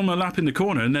 did you? I was on my lap in the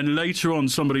corner, and then later on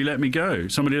somebody let me go.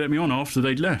 Somebody let me on after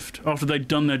they'd left. After they'd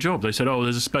done their job. They said, oh,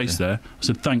 there's a space there. I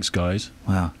said, thanks, guys.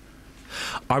 Wow.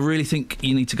 I really think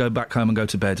you need to go back home and go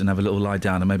to bed and have a little lie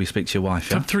down and maybe speak to your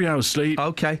wife, yeah? Have 3 hours sleep.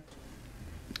 OK.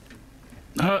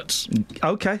 Hurts.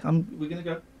 OK, we're going to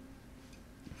go.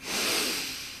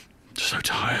 So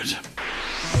tired.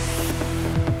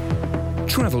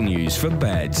 Travel news for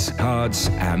beds, cards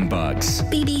and bugs.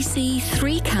 BBC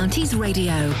Three Counties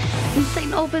Radio. In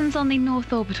St Albans on the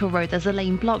North Orbital Road, there's a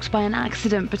lane blocked by an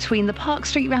accident between the Park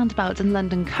Street roundabout and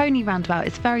London Coney roundabout.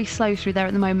 It's very slow through there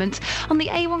at the moment. On the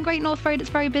A1 Great North Road, it's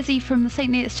very busy from the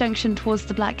St Neots Junction towards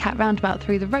the Black Cat roundabout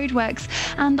through the roadworks.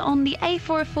 And on the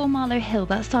A404 Marlow Hill,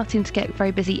 that's starting to get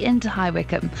very busy into High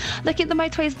Wycombe. Looking at the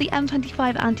motorways, the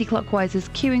M25 anti-clockwise is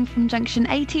queuing from junction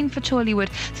 18 for Chorleywood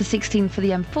to 16 for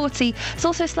the M40. It's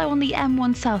also slow on the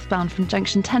M1 southbound from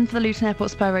junction 10 for the Luton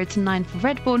Airport Spur Road to 9 for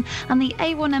Redbourne, and the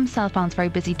A1M southbound's very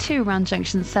busy too around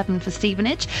junction 7 for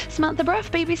Stevenage. Samantha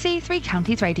Bruff, BBC Three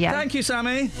Counties Radio. Thank you,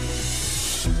 Sammy.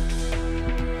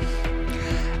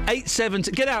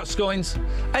 8:17. Get out, Scoins.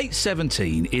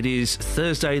 8:17. It is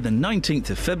Thursday, the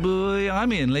 19th of February.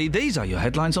 I'm Iain Lee. These are your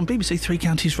headlines on BBC Three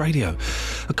Counties Radio.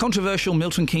 A controversial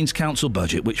Milton Keynes Council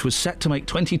budget, which was set to make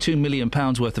 £22 million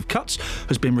worth of cuts,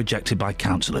 has been rejected by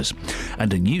councillors.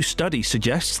 And a new study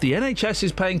suggests the NHS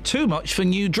is paying too much for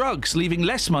new drugs, leaving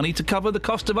less money to cover the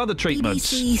cost of other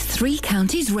treatments. BBC Three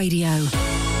Counties Radio.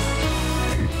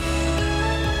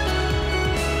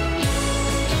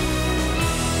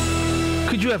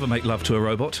 Could you ever make love to a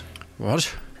robot?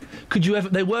 What? Could you ever...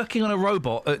 They're working on a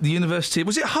robot at the University...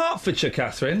 Was it Hertfordshire,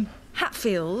 Catherine?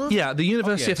 Hatfield? Yeah, the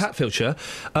University of Hertfordshire,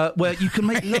 where you can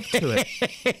make love to it.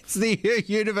 It's the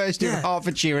University of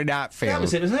Hertfordshire in Hatfield. That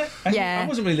was it, wasn't it? Yeah. I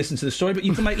wasn't really listening to the story, but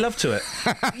you can make love to it.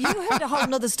 You heard a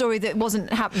whole other story that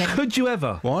wasn't happening. Could you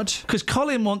ever? What? Because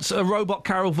Colin wants a robot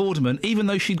Carol Vorderman, even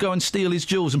though she'd go and steal his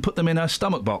jewels and put them in her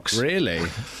stomach box. Really?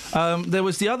 There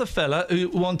was the other fella who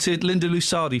wanted Linda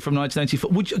Lusardi from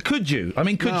 1984. Could you? I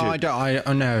mean, could you? No, I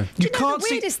don't. No. Do you know the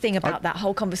weirdest thing about that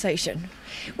whole conversation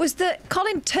was that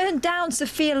Colin turned down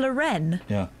Sophia Loren.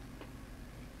 Yeah.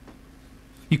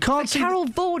 You can't see Carol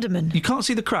Vorderman. You can't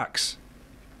see the cracks.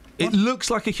 It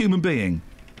looks like a human being.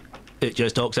 It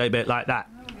just talks a bit like that.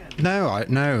 No.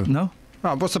 No?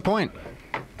 Oh, what's the point?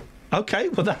 OK,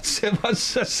 well, that's it. All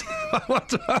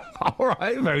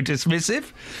right, very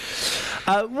dismissive.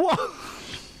 What?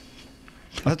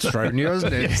 That's thrown you,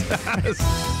 hasn't it?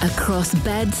 Across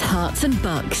beds, hearts and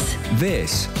bucks.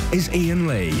 This is Iain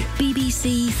Lee.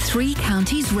 BBC Three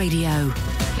Counties Radio.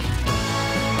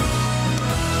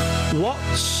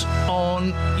 What's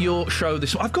on your show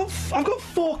this morning? I've got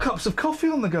 4 cups of coffee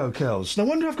on the go, Kels. No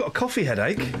wonder I've got a coffee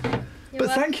headache. But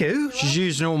thank you. She's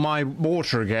using all my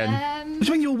water again. What do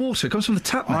you mean your water? It comes from the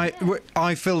tap, mate.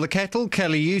 I fill the kettle,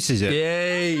 Kelly uses it.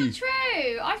 Yay. That's not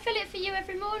true. I fill it for you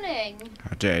every morning.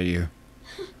 How dare you?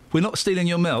 We're not stealing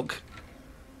your milk.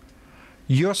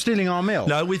 You're stealing our milk?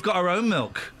 No, we've got our own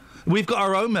milk. We've got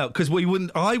our own milk because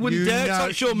I wouldn't dare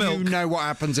touch your milk. You know what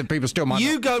happens if people steal my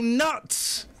milk. You go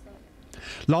nuts.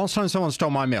 Last time someone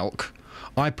stole my milk,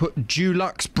 I put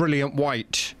Dulux Brilliant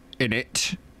White in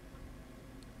it.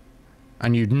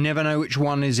 And you'd never know which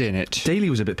one is in it. Dealey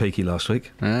was a bit peaky last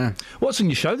week. What's on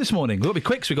your show this morning? We've got to be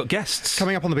quick, so we've got guests.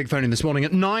 Coming up on the big phone in this morning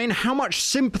at 9, how much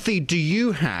sympathy do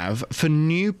you have for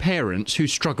new parents who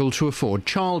struggle to afford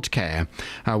childcare?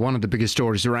 One of the biggest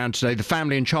stories around today, the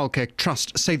Family and Childcare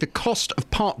Trust say the cost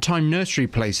of part-time nursery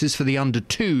places for the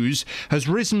under-2s has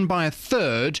risen by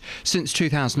 1/3 since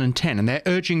 2010, and they're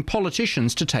urging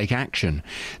politicians to take action.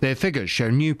 Their figures show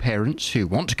new parents who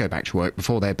want to go back to work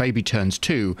before their baby turns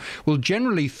 2 will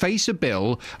generally face a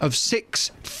bill of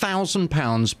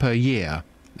 £6,000 per year.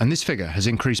 And this figure has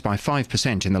increased by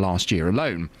 5% in the last year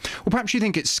alone. Or perhaps you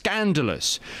think it's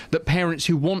scandalous that parents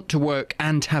who want to work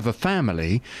and have a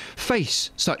family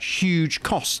face such huge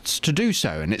costs to do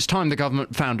so, and it's time the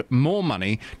government found more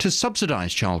money to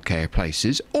subsidise childcare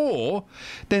places. Or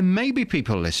there may be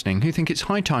people listening who think it's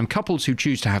high time couples who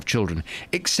choose to have children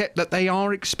accept that they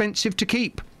are expensive to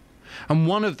keep. and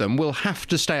one of them will have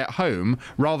to stay at home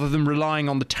rather than relying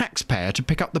on the taxpayer to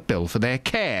pick up the bill for their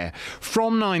care.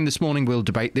 From 9 this morning we'll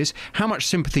debate this. How much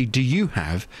sympathy do you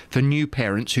have for new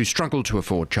parents who struggle to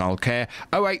afford childcare?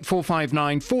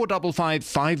 08459 455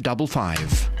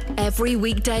 555. Every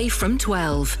weekday from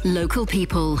 12, local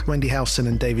people. Wendy Howson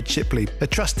and David Shipley are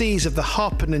trustees of the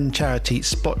Harpenden charity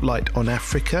Spotlight on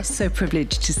Africa. So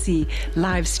privileged to see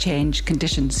lives change,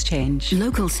 conditions change.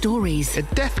 Local stories. A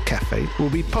death cafe will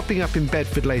be popping up in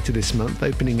Bedford later this month,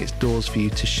 opening its doors for you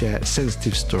to share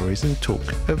sensitive stories and talk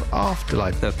of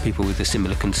afterlife. Of people with the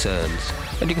similar concerns.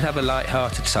 And you can have a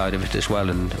light-hearted side of it as well,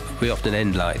 and we often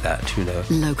end like that, you know.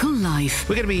 Local life.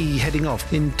 We're going to be heading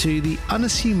off into the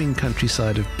unassuming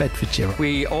countryside of Bedfordshire.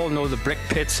 We all know the brick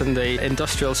pits and the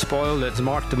industrial spoil that's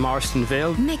marked the Marston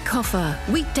Vale. Nick Coffer,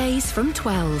 weekdays from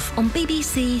 12 on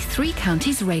BBC Three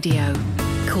Counties Radio.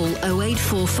 Call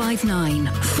 08459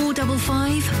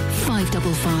 455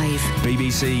 555.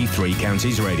 BBC Three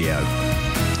Counties Radio.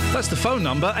 That's the phone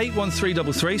number,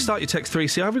 81333. Start your text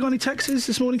 3CR. Have we got any texts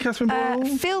this morning, Catherine Boyle?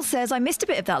 Phil says, I missed a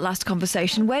bit of that last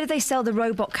conversation. Where do they sell the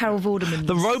robot Carol Vordermans?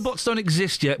 The robots don't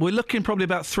exist yet. We're looking probably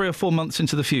about 3 or 4 months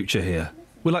into the future here.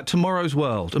 We're like Tomorrow's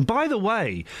World. And by the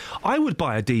way, I would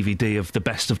buy a DVD of the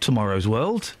best of Tomorrow's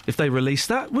World if they released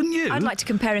that, wouldn't you? I'd like to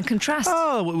compare and contrast.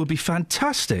 Oh, it would be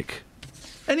fantastic.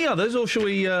 Any others, or shall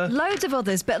we... Loads of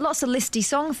others, but lots of listy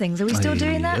song things. Are we still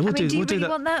doing that? Yeah, do you really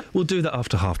want that? We'll do that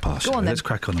after past. Go on, then. Let's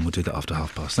crack on and we'll do that after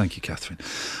past. Thank you, Catherine.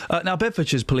 Now,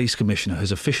 Bedfordshire's Police Commissioner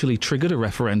has officially triggered a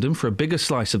referendum for a bigger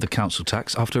slice of the council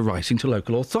tax after writing to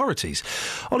local authorities.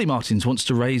 Ollie Martins wants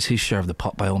to raise his share of the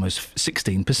pot by almost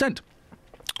 16%.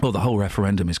 Well, the whole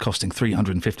referendum is costing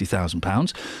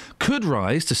 £350,000. Could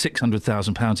rise to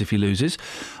 £600,000 if he loses.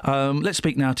 Let's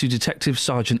speak now to Detective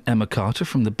Sergeant Emma Carter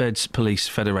from the Beds Police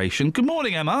Federation. Good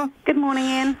morning, Emma. Good morning,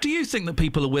 Ian. Do you think that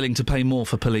people are willing to pay more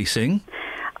for policing?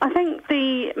 I think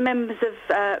the members of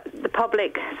the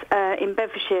public in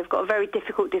Bedfordshire have got a very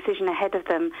difficult decision ahead of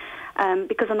them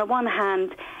because on the one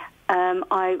hand,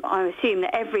 I assume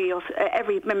that every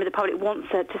member of the public wants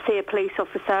to see a police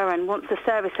officer and wants a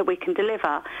service that we can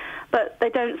deliver, but they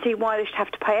don't see why they should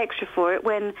have to pay extra for it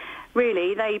when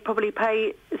really they probably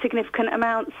pay significant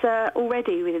amounts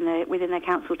already within their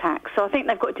council tax. So I think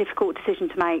they've got a difficult decision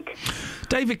to make.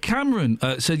 David Cameron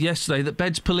said yesterday that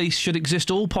Beds Police should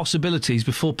exist all possibilities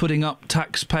before putting up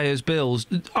taxpayers' bills.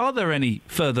 Are there any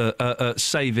further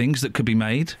savings that could be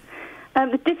made?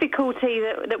 The difficulty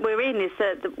that we're in is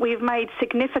that we've made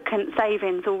significant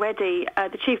savings already.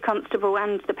 The Chief Constable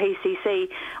and the PCC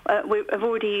we have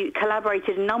already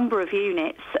collaborated a number of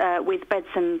units with Beds,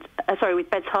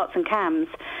 Herts and Cams,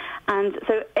 and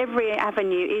so every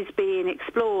avenue is being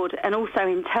explored, and also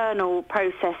internal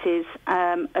processes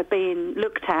are being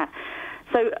looked at.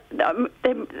 So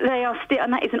they are still,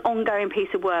 and that is an ongoing piece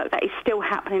of work that is still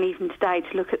happening even today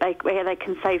to look at where they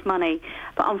can save money.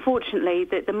 But unfortunately,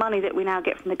 the money that we now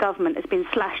get from the government has been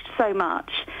slashed so much,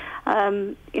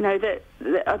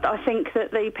 that I think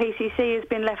that the PCC has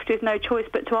been left with no choice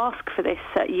but to ask for this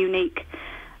unique.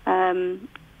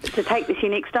 To take this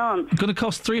unique stance. Going to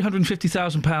cost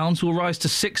 £350,000, will rise to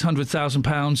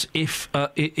 £600,000 if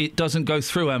it doesn't go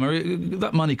through, Emma.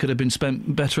 That money could have been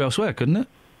spent better elsewhere, couldn't it?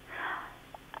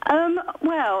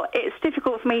 Well, it's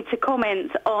difficult for me to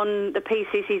comment on the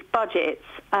PCC's budgets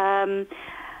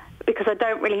because I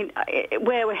don't really...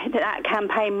 Where that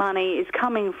campaign money is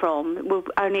coming from,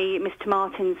 only Mr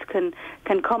Martins can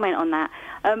comment on that.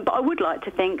 But I would like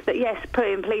to think that, yes,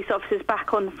 putting police officers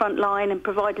back on the front line and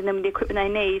providing them with the equipment they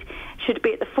need should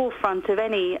be at the forefront of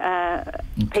any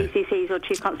PCC's or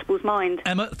Chief Constable's mind.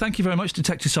 Emma, thank you very much.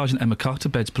 Detective Sergeant Emma Carter,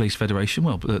 Beds Police Federation.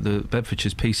 Well, the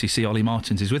Bedfordshire's PCC, Ollie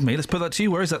Martins, is with me. Let's put that to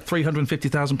you. Where is that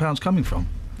 £350,000 coming from?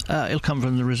 It'll come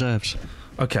from the reserves.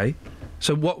 OK.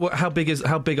 So how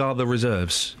big are the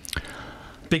reserves?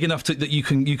 Big enough that you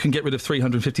can get rid of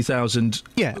 350,000,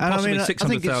 yeah, possibly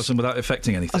 600,000 without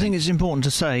affecting anything. I think it's important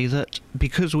to say that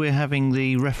because we're having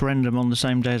the referendum on the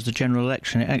same day as the general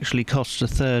election, it actually costs a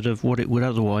third of what it would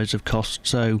otherwise have cost.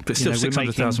 So but still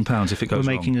 £600,000 if it goes wrong.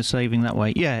 We're making a saving that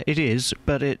way. Yeah, it is,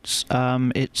 but it's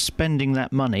spending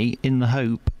that money in the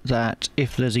hope that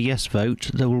if there's a yes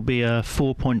vote, there will be a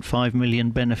 £4.5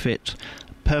 million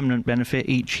permanent benefit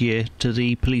each year to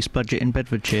the police budget in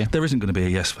Bedfordshire. There isn't going to be a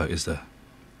yes vote, is there?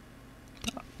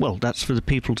 Well, that's for the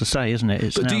people to say, isn't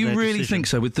it? But do you really think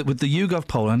so? With the YouGov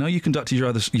poll, I know you conducted your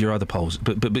other polls,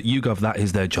 but YouGov, that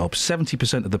is their job.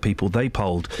 70% of the people they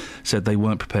polled said they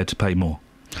weren't prepared to pay more.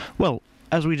 Well,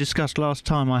 as we discussed last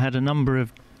time, I had a number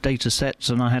of data sets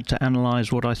and I had to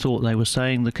analyse what I thought they were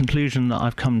saying. The conclusion that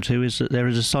I've come to is that there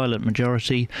is a silent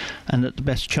majority, and that the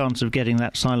best chance of getting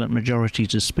that silent majority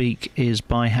to speak is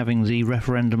by having the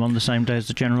referendum on the same day as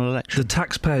the general election. The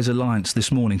Taxpayers Alliance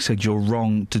this morning said you're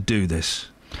wrong to do this.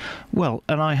 Well,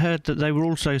 and I heard that they were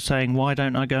also saying, why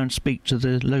don't I go and speak to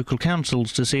the local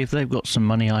councils to see if they've got some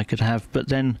money I could have? But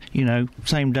then,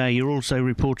 same day, you're also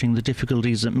reporting the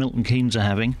difficulties that Milton Keynes are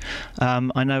having.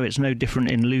 I know it's no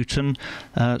different in Luton.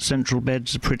 Central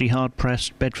Beds are pretty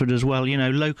hard-pressed. Bedford as well.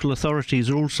 Local authorities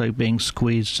are also being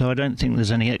squeezed, so I don't think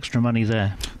there's any extra money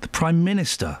there. The Prime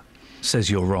Minister says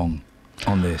you're wrong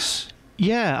on this.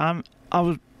 Yeah, I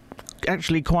was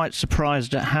actually quite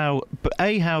surprised at how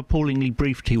appallingly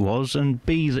briefed he was, and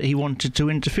B, that he wanted to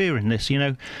interfere in this.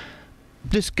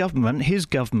 This government, his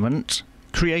government,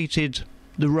 created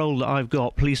the role that I've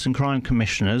got, police and crime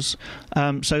commissioners,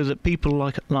 so that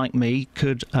people like me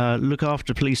could look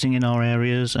after policing in our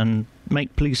areas and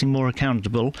make policing more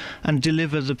accountable and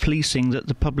deliver the policing that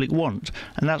the public want.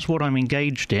 And that's what I'm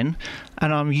engaged in.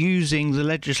 And I'm using the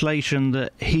legislation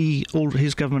that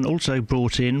his government also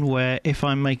brought in, where if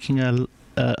I'm making a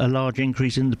large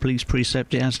increase in the police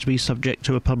precept, it has to be subject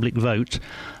to a public vote.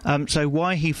 So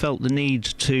why he felt the need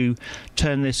to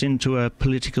turn this into a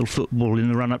political football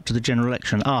in the run-up to the general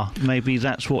election? Maybe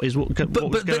that's what was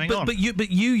going on. But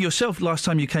you yourself, last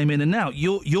time you came in, and now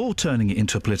you're turning it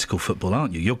into a political football,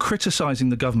 aren't you? You're criticising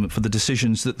the government for the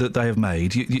decisions that they have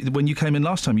made. When you came in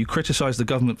last time, you criticised the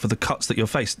government for the cuts that you're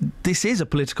faced. This is a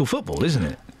political football, isn't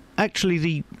it?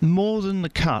 Actually, more than the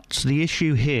cuts, the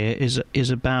issue here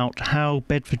is about how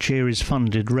Bedfordshire is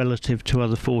funded relative to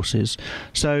other forces.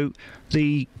 So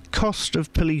the cost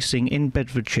of policing in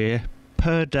Bedfordshire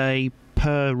per day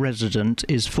per resident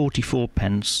is 44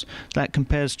 pence. That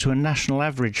compares to a national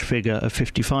average figure of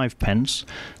 55 pence.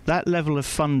 That level of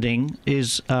funding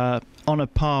is on a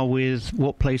par with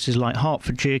what places like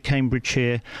Hertfordshire,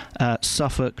 Cambridgeshire,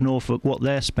 Suffolk, Norfolk, what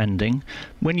they're spending.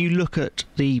 When you look at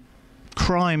the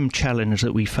crime challenge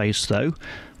that we face, though,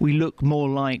 we look more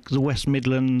like the West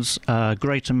Midlands,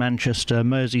 Greater Manchester,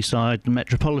 Merseyside, the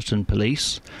Metropolitan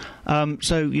Police.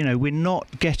 So, we're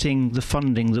not getting the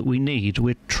funding that we need.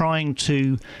 We're trying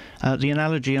to, the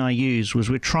analogy I used was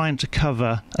we're trying to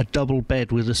cover a double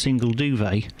bed with a single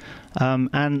duvet.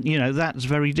 And, that's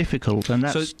very difficult. And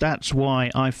that's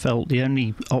why I felt the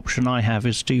only option I have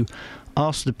is to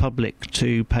ask the public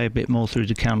to pay a bit more through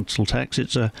the council tax.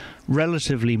 It's a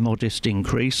relatively modest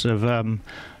increase of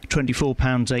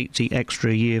 £24.80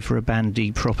 extra a year for a Band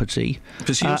D property.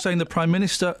 So you're saying the Prime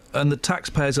Minister and the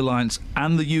Taxpayers Alliance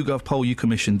and the YouGov poll you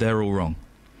commissioned, they're all wrong?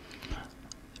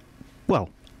 Well,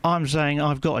 I'm saying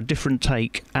I've got a different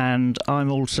take, and I'm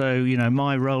also,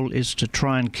 my role is to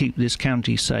try and keep this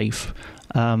county safe,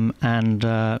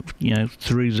 through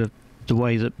the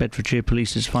way that Bedfordshire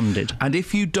Police is funded. And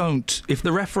if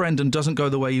the referendum doesn't go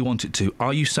the way you want it to,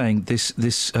 are you saying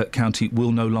this county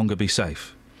will no longer be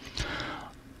safe?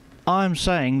 I'm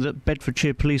saying that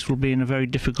Bedfordshire Police will be in a very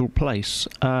difficult place.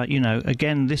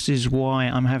 Again, this is why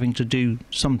I'm having to do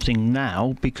something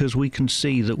now, because we can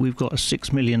see that we've got a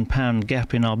 £6 million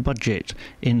gap in our budget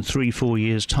in 3-4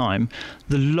 years' time.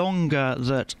 The longer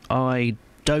that I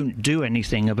don't do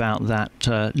anything about that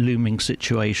looming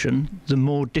situation, the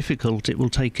more difficult it will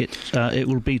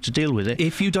be to deal with it.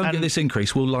 If you don't get this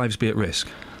increase, will lives be at risk?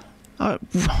 I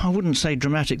wouldn't say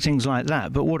dramatic things like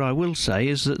that, but what I will say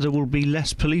is that there will be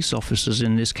less police officers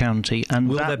in this county, and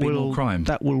will there be more crime?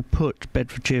 That will put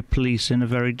Bedfordshire Police in a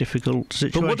very difficult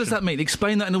situation. But what does that mean?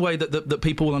 Explain that in a way that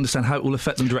people will understand how it will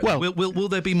affect them directly. Well, will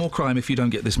there be more crime if you don't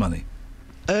get this money?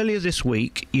 Earlier this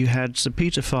week, you had Sir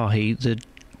Peter Fahey, the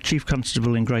Chief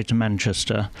Constable in Greater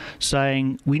Manchester,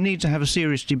 saying we need to have a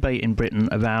serious debate in Britain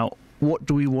about what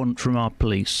do we want from our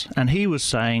police. And he was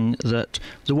saying that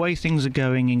the way things are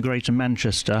going in Greater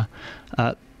Manchester,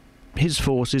 his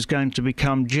force is going to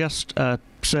become just a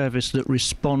service that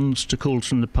responds to calls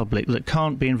from the public, that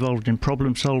can't be involved in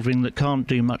problem solving, that can't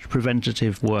do much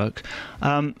preventative work.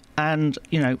 And,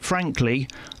 frankly,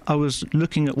 I was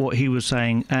looking at what he was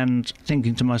saying and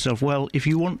thinking to myself, well, if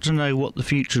you want to know what the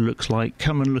future looks like,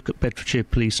 come and look at Bedfordshire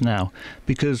Police now,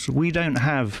 because we don't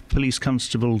have police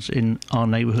constables in our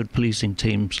neighbourhood policing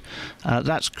teams.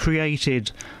 That's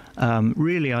created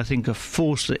really, I think, a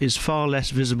force that is far less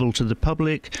visible to the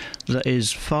public, that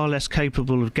is far less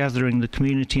capable of gathering the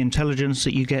community intelligence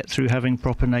that you get through having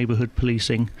proper neighbourhood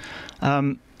policing.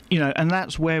 And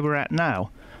that's where we're at now.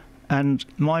 And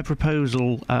my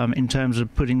proposal, in terms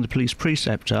of putting the police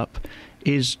precept up,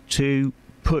 is to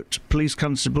put police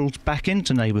constables back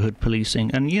into neighbourhood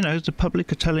policing. And, the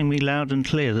public are telling me loud and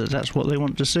clear that that's what they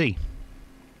want to see.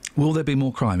 Will there be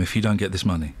more crime if you don't get this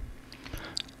money?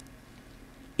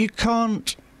 You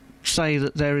can't say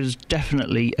that there is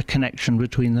definitely a connection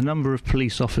between the number of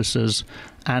police officers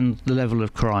and the level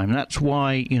of crime. That's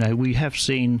why, we have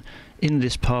seen in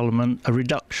this Parliament a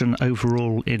reduction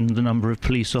overall in the number of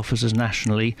police officers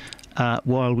nationally,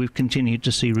 while we've continued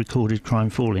to see recorded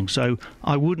crime falling. So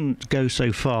I wouldn't go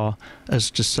so far as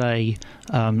to say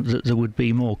that there would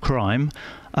be more crime.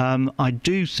 I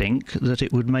do think that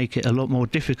it would make it a lot more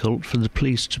difficult for the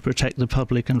police to protect the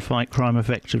public and fight crime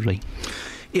effectively.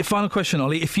 Final question,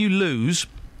 Ollie. If you lose,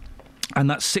 and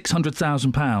that's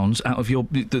 £600,000 out of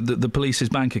the police's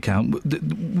bank account,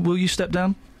 will you step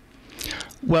down?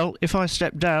 Well, if I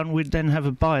step down, we'd then have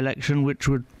a by-election which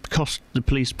would cost the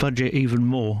police budget even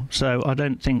more. So I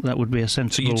don't think that would be a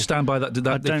sensible... So you'd stand by that?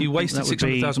 If you wasted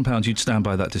 £600,000, you'd stand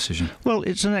by that decision? Well,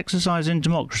 it's an exercise in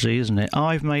democracy, isn't it?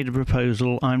 I've made a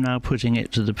proposal. I'm now putting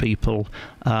it to the people.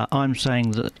 I'm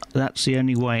saying that that's the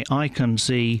only way I can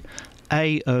see,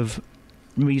 of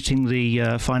meeting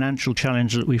the financial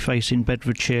challenge that we face in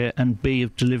Bedfordshire, and B,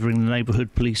 of delivering the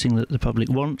neighbourhood policing that the public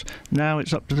want. Now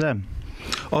it's up to them.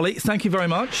 Ollie, thank you very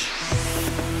much.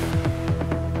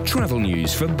 Travel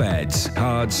news for beds,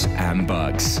 cards and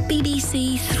bugs.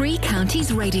 BBC Three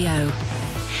Counties Radio.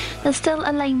 There's still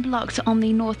a lane blocked on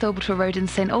the North Orbital Road in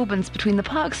St Albans between the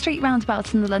Park Street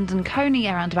roundabout and the London Coney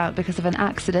roundabout because of an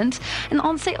accident. And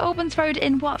on St Albans Road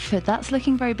in Watford, that's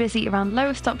looking very busy around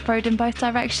Lowestoft Road in both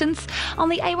directions. On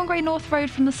the A1 Grey North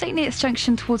Road from the St Neots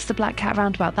Junction towards the Black Cat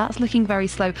roundabout, that's looking very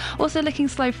slow. Also looking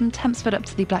slow from Tempsford up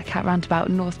to the Black Cat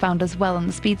roundabout northbound as well on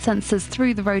the speed sensors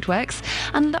through the roadworks.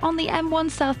 And on the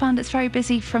M1 southbound, it's very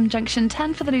busy from Junction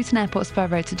 10 for the Luton Airport Spur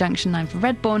Road to Junction 9 for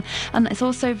Redbourne. And it's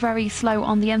also very slow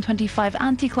on the M25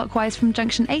 anti-clockwise from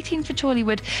Junction 18 for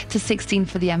Chorleywood to 16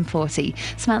 for the M40.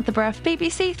 Samantha Bruff,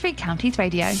 BBC Three Counties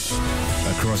Radio.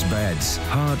 Across beds,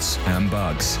 hearts and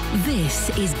bugs. This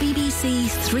is BBC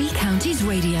Three Counties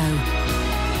Radio.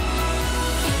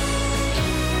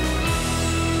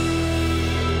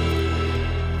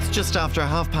 It's just after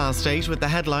 8:30 with the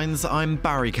headlines. I'm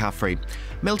Barry Caffrey.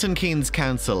 Milton Keynes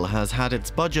Council has had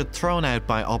its budget thrown out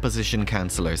by opposition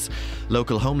councillors.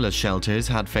 Local homeless shelters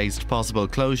had faced possible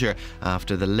closure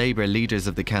after the Labour leaders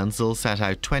of the council set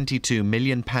out £22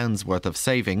 million worth of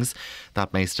savings.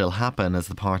 That may still happen as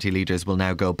the party leaders will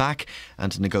now go back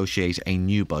and negotiate a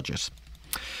new budget.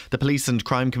 The Police and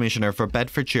Crime Commissioner for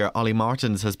Bedfordshire, Ollie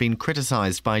Martins, has been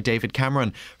criticised by David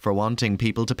Cameron for wanting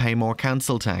people to pay more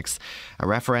council tax. A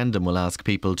referendum will ask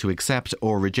people to accept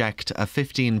or reject a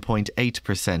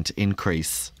 15.8%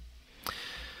 increase.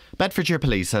 Bedfordshire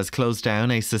Police has closed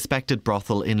down a suspected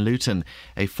brothel in Luton.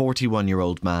 A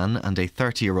 41-year-old man and a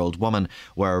 30-year-old woman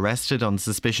were arrested on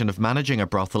suspicion of managing a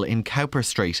brothel in Cowper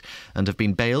Street and have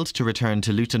been bailed to return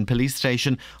to Luton Police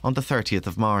Station on the 30th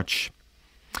of March.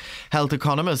 Health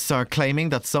economists are claiming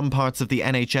that some parts of the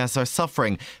NHS are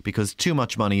suffering because too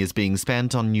much money is being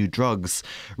spent on new drugs.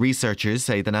 Researchers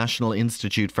say the National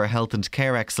Institute for Health and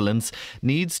Care Excellence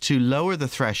needs to lower the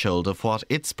threshold of what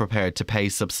it's prepared to pay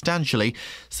substantially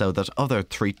so that other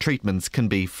treatments can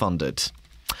be funded.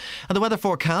 And the weather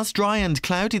forecast, dry and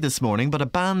cloudy this morning, but a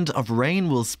band of rain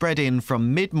will spread in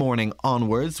from mid-morning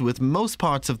onwards, with most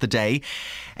parts of the day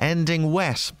ending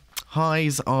wet.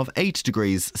 Highs of 8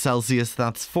 degrees Celsius,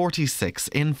 that's 46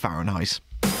 in Fahrenheit.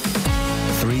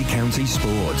 Three Counties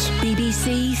Sports.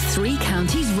 BBC Three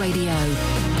Counties Radio.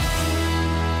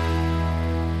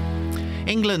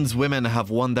 England's women have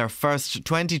won their first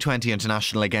 2020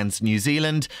 international against New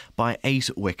Zealand by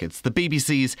 8 wickets. The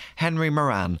BBC's Henry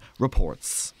Moran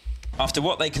reports. After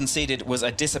what they conceded was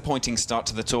a disappointing start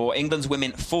to the tour, England's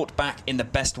women fought back in the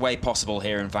best way possible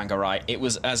here in Whangarei. It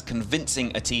was as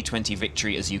convincing a T20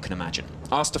 victory as you can imagine.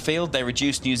 Austerfield, they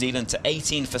reduced New Zealand to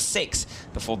 18 for 6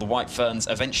 before the White Ferns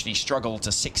eventually struggled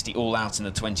to 60 all out in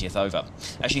the 20th over.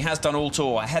 As she has done all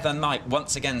tour, Heather Knight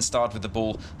once again starred with the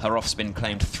ball. Her off-spin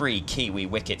claimed 3 Kiwi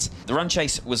wickets. The run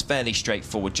chase was fairly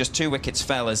straightforward. Just 2 wickets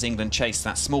fell as England chased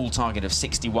that small target of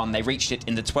 61. They reached it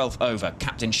in the 12th over.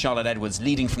 Captain Charlotte Edwards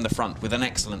leading from the front with an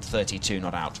excellent 32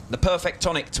 not out. The perfect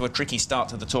tonic to a tricky start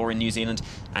to the tour in New Zealand,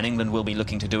 and England will be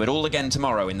looking to do it all again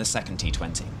tomorrow in the second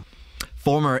T20.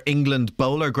 Former England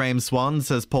bowler Graham Swann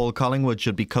says Paul Collingwood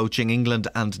should be coaching England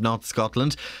and not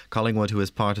Scotland. Collingwood, who was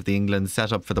part of the England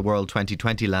setup for the World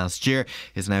 2020 last year,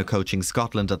 is now coaching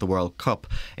Scotland at the World Cup.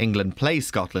 England play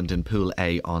Scotland in Pool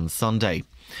A on Sunday.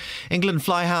 England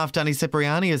fly half Danny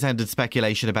Cipriani has ended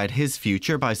speculation about his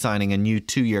future by signing a new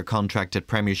 2-year contract at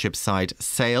Premiership side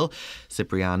Sale.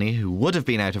 Cipriani, who would have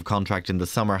been out of contract in the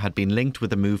summer, had been linked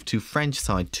with a move to French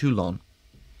side Toulon.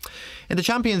 In the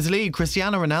Champions League,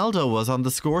 Cristiano Ronaldo was on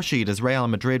the score sheet as Real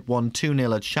Madrid won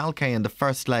 2-0 at Schalke in the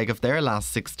first leg of their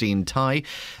last 16 tie.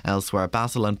 Elsewhere,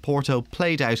 Basel and Porto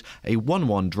played out a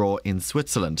 1-1 draw in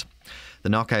Switzerland. The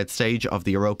knockout stage of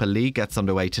the Europa League gets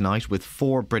underway tonight with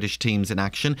 4 British teams in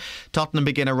action. Tottenham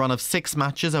begin a run of 6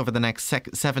 matches over the next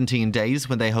 17 days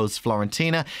when they host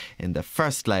Fiorentina in the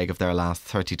first leg of their last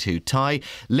 32 tie.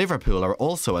 Liverpool are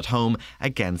also at home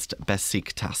against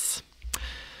Besiktas.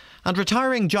 And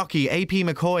retiring jockey AP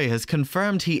McCoy has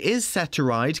confirmed he is set to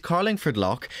ride Carlingford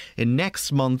Lough in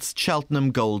next month's Cheltenham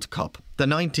Gold Cup. The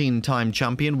 19-time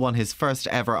champion won his first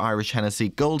ever Irish Hennessy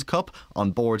Gold Cup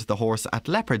on board the horse at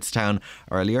Leopardstown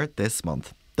earlier this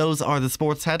month. Those are the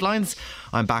sports headlines.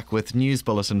 I'm back with News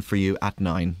Bulletin for you at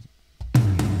 9.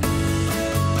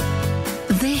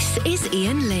 This is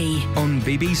Iain Lee on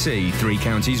BBC Three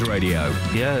Counties Radio.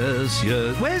 Yes.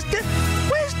 Where's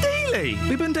Dealey?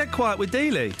 We've been dead quiet with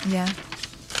Dealey. Yeah.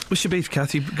 What's your beef,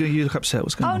 Kathy? You look upset.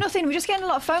 What's going on? Oh, nothing. We're just getting a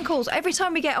lot of phone calls. Every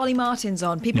time we get Ollie Martins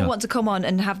on, people want to come on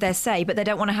and have their say, but they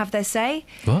don't want to have their say.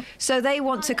 What? So they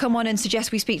want to come on and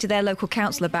suggest we speak to their local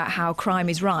council about how crime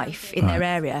is rife in their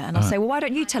area. And I'll say, well, why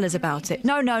don't you tell us about it?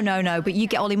 No, but you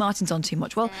get Ollie Martins on too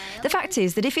much. Well, the fact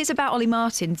is that if it's about Ollie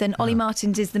Martins, then Ollie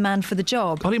Martins is the man for the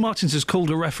job. Ollie Martins has called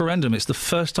a referendum. It's the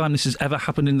first time this has ever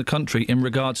happened in the country in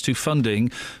regards to funding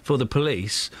for the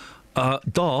police.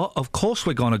 Of course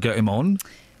we're going to get him on.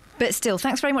 But still,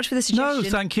 thanks very much for the suggestion. No,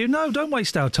 thank you. No, don't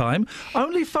waste our time.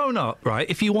 Only phone up, right,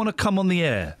 if you want to come on the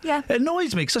air. Yeah. It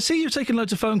annoys me, because I see you taking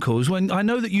loads of phone calls when I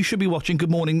know that you should be watching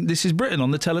Good Morning, This is Britain on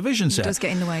the television set. It does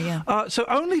get in the way, yeah. So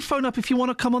only phone up if you want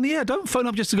to come on the air. Don't phone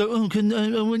up just to go,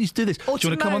 I want you to do this. Or do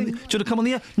you want to come on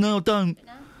the air? No, don't.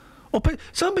 Or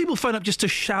some people phone up just to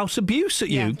shout abuse at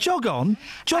you. Yeah. Jog on.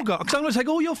 Because I'm going to take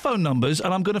all your phone numbers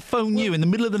and I'm going to phone you in the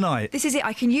middle of the night. This is it.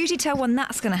 I can usually tell when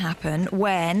that's going to happen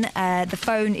when the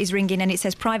phone is ringing and it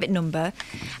says private number,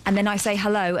 and then I say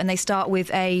hello and they start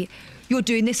with a, you're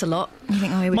doing this a lot. And you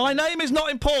think, oh, my name is not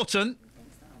important.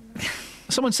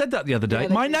 Someone said that the other day.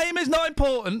 My name is not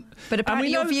important. But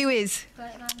apparently your view is.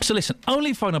 So listen,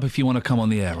 only phone up if you want to come on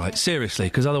the air, right? Seriously,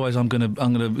 because otherwise I'm gonna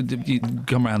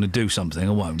come round and do something.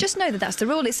 I won't. Just know that that's the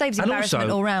rule. It saves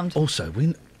embarrassment all round. Also,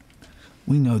 we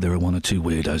know there are 1 or 2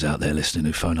 weirdos out there listening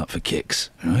who phone up for kicks.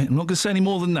 Right? I'm not going to say any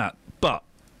more than that, but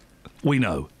we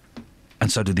know, and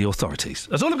so do the authorities.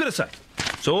 That's all I'm going to say.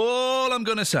 That's all I'm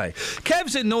going to say.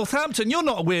 Kev's in Northampton. You're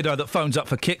not a weirdo that phones up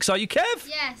for kicks, are you, Kev?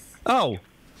 Yes. Oh.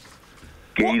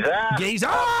 Geezer!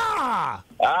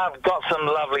 I've got some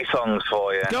lovely songs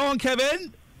for you. Go on,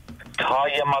 Kevin.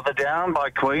 Tie Your Mother Down by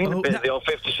Queen. A bit of the old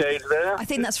 50 Shades there. I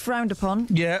think that's frowned upon.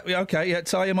 Yeah, okay, yeah.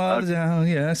 Tie Your Mother Down.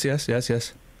 Yes.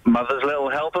 Mother's Little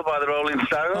Helper by the Rolling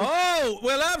Stones. Oh,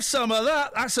 we'll have some of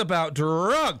that. That's about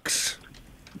drugs.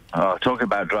 Oh, talking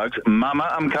about drugs. Mama,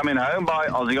 I'm Coming Home by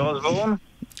Ozzy Osbourne.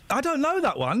 I don't know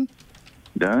that one.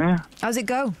 Don't you? How's it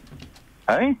go?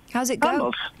 Hey? How's it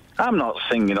go? I'm not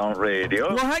singing on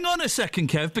radio. Well, hang on a second,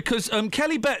 Kev, because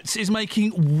Kelly Betts is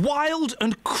making wild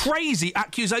and crazy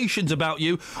accusations about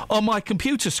you on my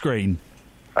computer screen.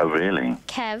 Oh, really?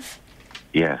 Kev?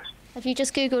 Yes. Have you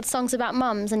just Googled songs about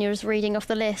mums and you're just reading off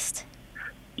the list?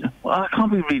 Well, I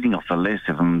can't be reading off the list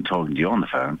if I'm talking to you on the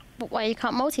phone. But why you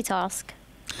can't multitask?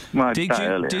 Well,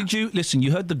 did you listen?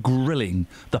 You heard the grilling,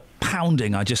 the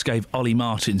pounding I just gave Ollie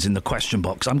Martins in the question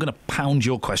box. I'm going to pound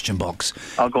your question box.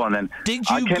 Oh, go on then. Did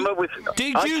you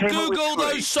Google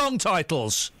those song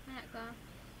titles?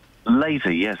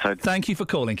 Later, yes. Thank you for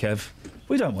calling, Kev.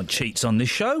 We don't want cheats on this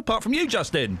show, apart from you,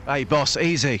 Justin. Hey, boss,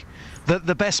 easy.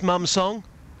 The best mum song,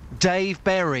 Dave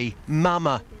Berry,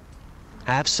 Mama.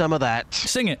 Have some of that.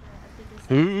 Sing it.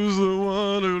 Who's the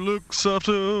one who looks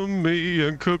after me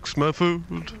and cooks my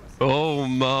food? Oh,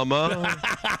 Mama.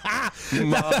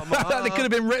 Mama. That could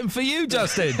have been written for you,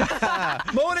 Justin.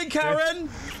 Morning, Karen.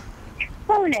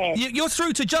 Morning. You're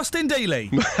through to Justin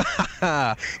Dealey.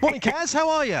 Morning, Kaz. How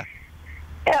are you?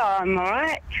 Yeah, I'm all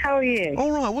right. How are you?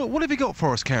 All right. What have you got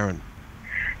for us, Karen?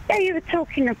 Yeah, you were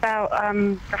talking about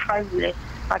the homeless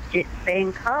budget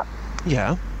being cut.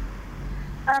 Yeah.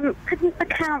 Couldn't the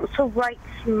council rake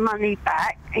some money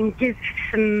back and give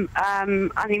some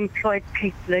unemployed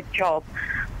people a job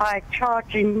by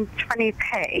charging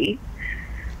 20p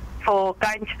for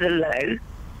going to the loo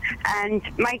and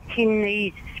making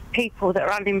these people that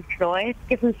are unemployed,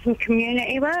 give them some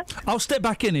community work? I'll step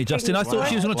back in here, Justin. I thought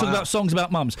she was going to talk about songs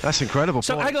about mums. That's incredible.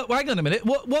 So hang on a minute.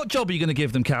 What job are you going to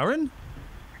give them, Karen?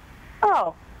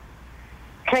 Oh,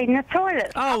 clean the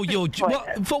toilets. Oh,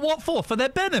 what for? For their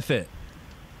benefit?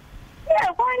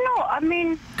 Yeah, why not? I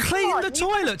mean... Clean the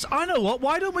toilets. I know what.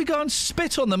 Why don't we go and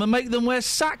spit on them and make them wear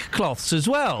sackcloths as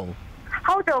well?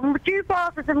 Hold on, would you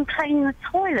rather them clean the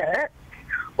toilet,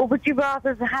 or would you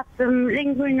rather have them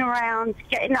lingering around,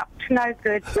 getting up to no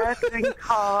good, burgling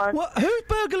cars? What? Who's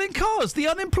burgling cars? The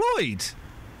unemployed?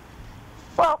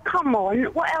 Well, come on,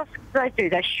 what else do they do?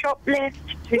 They shoplift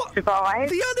to survive.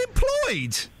 The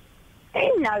unemployed?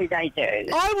 You know they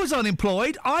do. I was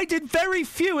unemployed. I did very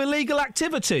few illegal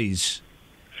activities.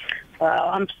 Well,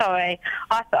 I'm sorry.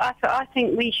 I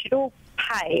think we should all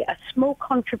pay a small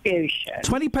contribution.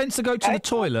 20 pence to go to the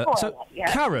toilet. So,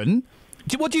 yeah. Karen,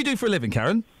 what do you do for a living,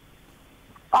 Karen?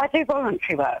 I do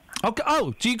voluntary work. Okay.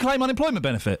 Oh, do you claim unemployment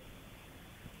benefit?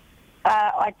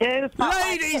 I do.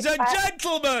 Ladies and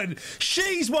gentlemen,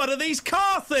 she's one of these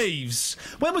car thieves.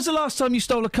 When was the last time you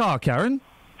stole a car, Karen?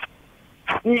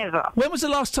 Never. When was the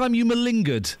last time you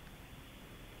malingered?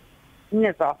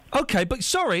 Never. Okay, but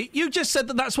sorry, you just said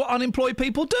that that's what unemployed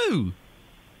people do.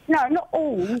 No, not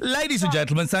all. Ladies and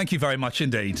gentlemen, thank you very much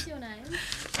indeed. What's your name?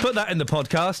 Put that in the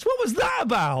podcast. What was that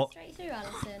about? Straight through,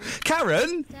 Alison.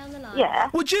 Karen? Down the line. Yeah.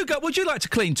 Would you like to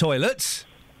clean toilets?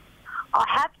 I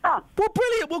have done. Well,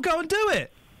 brilliant. We'll go and do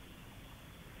it.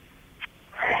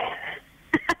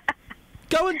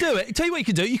 Go and do it. Tell you what you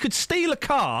could do. You could steal a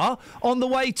car on the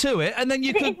way to it, and then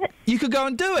you could go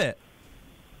and do it.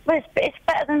 Well, it's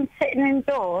better than sitting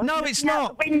indoors. No, it's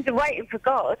not. The winds are waiting for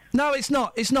God. No, it's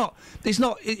not. It's not. It's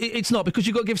not. It's not, because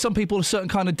you've got to give some people a certain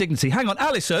kind of dignity. Hang on,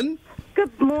 Alison.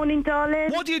 Good morning,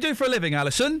 darling. What do you do for a living,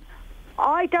 Alison?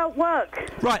 I don't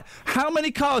work. Right. How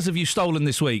many cars have you stolen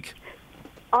this week?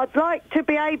 I'd like to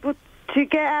be able to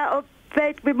get out of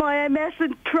bed with my MS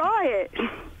and try it.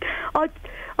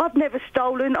 I've never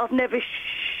stolen. I've never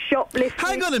shoplifted.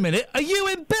 Hang on a minute. Are you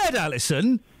in bed,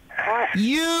 Alison?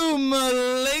 You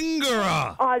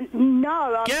malingerer!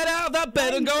 No. Get out of that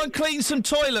bed and go and clean some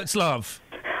toilets, love.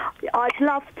 I'd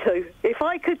love to. If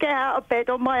I could get out of bed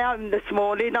on my own this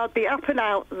morning, I'd be up and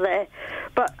out there.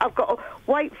 But I've got to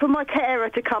wait for my carer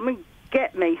to come and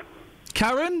get me.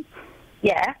 Karen?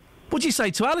 Yeah? What'd you say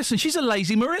to Alison? She's a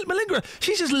lazy malingerer.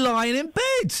 She's just lying in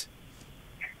bed.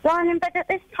 Lying in bed at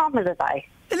this time of the day?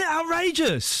 Isn't it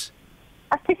outrageous?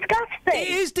 That's disgusting.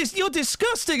 It is. You're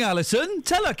disgusting, Alison.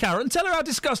 Tell her, Karen. Tell her how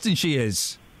disgusting she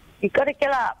is. You've got to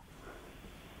get up.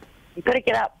 You've got to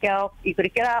get up, girl. You've got to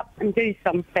get up and do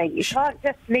something. You can't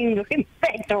just linger in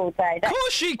bed all day. Of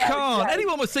course she can't.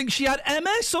 Anyone would think she had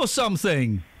MS or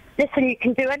something. Listen, you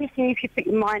can do anything if you put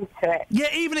your mind to it. Yeah,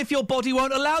 even if your body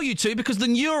won't allow you to, because the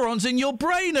neurons in your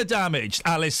brain are damaged,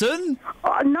 Alison.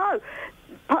 No.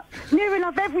 Near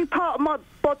enough every part of my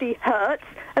body hurts,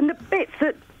 and the bits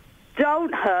that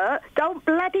don't hurt don't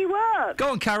bloody work.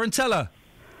 Go on, Karen, tell her.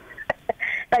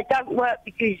 They don't work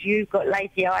because you've got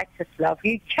lazy-itis, love.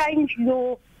 You change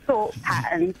your thought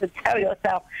patterns and tell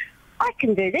yourself, I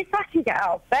can do this, I can get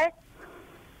out of bed.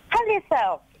 Tell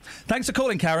yourself. Thanks for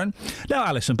calling, Karen. Now,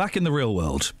 Alison, back in the real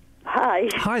world. Hi.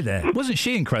 Hi there. Wasn't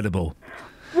she incredible?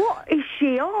 What is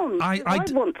she on? I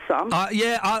want some.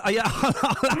 Yeah, I'll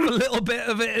have a little bit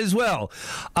of it as well.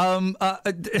 How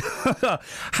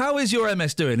is your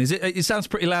MS doing? It sounds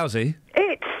pretty lousy.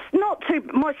 It's not too...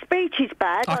 My speech is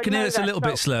bad. I can hear it's a little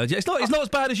bit slurred. Yeah, it's not as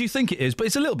bad as you think it is, but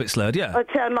it's a little bit slurred, yeah. I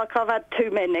sound like I've had too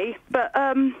many. But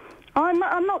I'm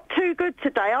not too good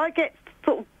today. I get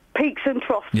sort of peaks and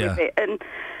troughs with it. And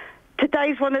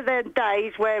today's one of them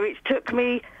days where it took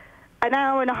me an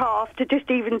hour and a half to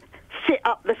just even sit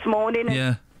up this morning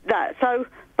and that. So,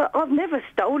 but I've never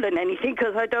stolen anything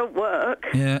because I don't work.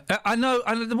 Yeah, I know.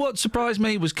 And what surprised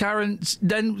me was Karen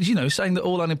then, saying that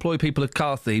all unemployed people are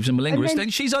car thieves and malingerers. Then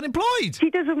she's unemployed.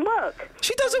 She doesn't work.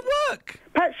 She doesn't work.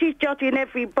 Perhaps she's judging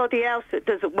everybody else that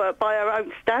doesn't work by her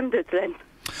own standards then.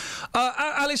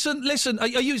 Alison, listen,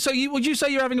 would you say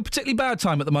you're having a particularly bad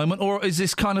time at the moment, or is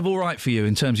this kind of all right for you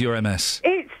in terms of your MS?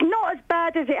 It's not as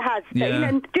bad as it has been,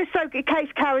 and just so in case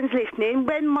Karen's listening,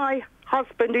 when my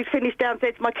husband, who's finished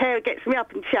downstairs, my carer gets me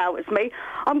up and showers me,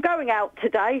 I'm going out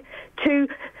today to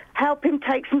help him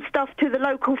take some stuff to the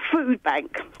local food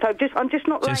bank. So I'm just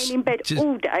not laying in bed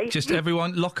all day. Just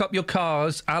everyone, lock up your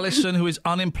cars. Alison, who is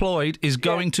unemployed, is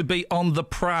going to be on the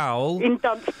prowl. In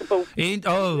Dunstable.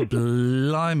 Oh,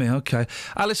 blimey, OK.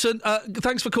 Alison,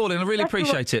 thanks for calling. I really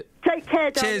appreciate it. Take care,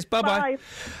 darling. Cheers, bye-bye.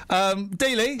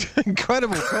 Dealey?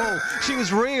 Incredible call. She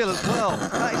was real as well.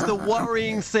 That is the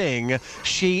worrying thing.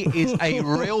 She is a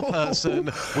real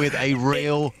person with a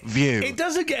real view. It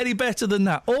doesn't get any better than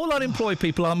that. All unemployed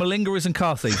people are malingerers and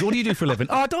car thieves. What do you do for a living?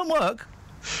 I don't work.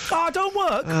 Oh, I don't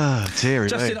work. Oh, dearie.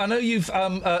 Justin, I know you've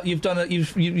done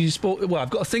you sport. Well,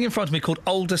 I've got a thing in front of me called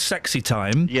Older Sexy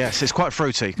Time. Yes, it's quite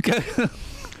fruity.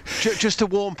 Just to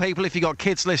warn people, if you've got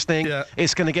kids listening,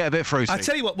 it's going to get a bit fruity. I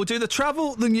tell you what, we'll do the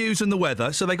travel, the news, and the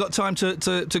weather. So they got time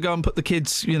to go and put the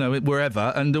kids,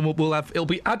 wherever, and then we'll have it'll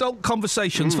be adult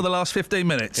conversations for the last 15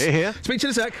 minutes. Here. Speak to you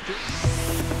in a sec.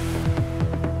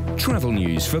 Travel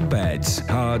news for beds,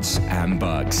 cards, and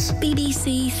bugs.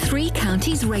 BBC Three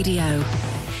Counties Radio.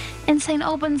 In St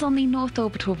Albans on the North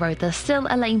Orbital Road, there's still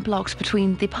a lane blocked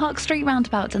between the Park Street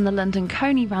roundabout and the London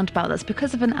Coney roundabout. That's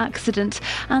because of an accident.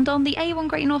 And on the A1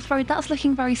 Great North Road, that's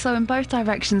looking very slow in both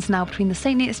directions now, between the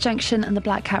St Neots Junction and the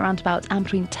Black Cat roundabout, and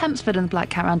between Tempsford and the Black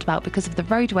Cat roundabout because of the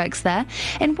roadworks there.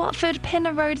 In Watford,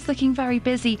 Pinner Road is looking very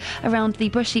busy around the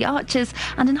Bushy Arches.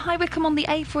 And in High Wycombe on the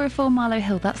A404 Marlow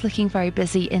Hill, that's looking very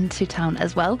busy into town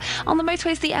as well. On the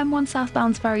motorways, the M1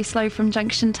 southbound's very slow from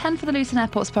junction 10 for the Luton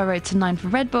Airport Spur Road to 9 for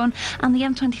Redbourne. And the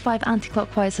M25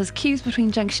 anti-clockwise has queues between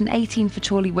junction 18 for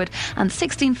Chorleywood and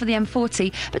 16 for the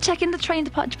M40. But checking the train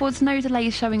departure boards, no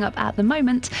delays showing up at the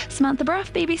moment. Samantha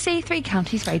Bruff, BBC Three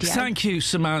Counties Radio. Thank you,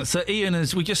 Samantha. Ian,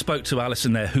 as we just spoke to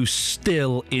Alison there, who's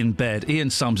still in bed. Ian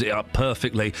sums it up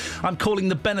perfectly. I'm calling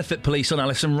the benefit police on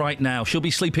Alison right now. She'll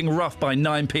be sleeping rough by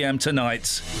 9 p.m.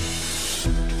 tonight.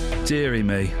 Dearie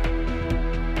me.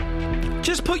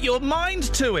 Just put your mind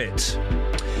to it.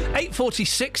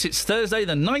 8:46, it's Thursday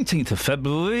the 19th of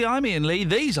February. I'm Iain Lee.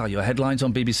 These are your headlines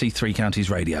on BBC Three Counties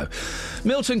Radio.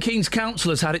 Milton Keynes Council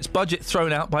has had its budget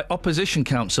thrown out by opposition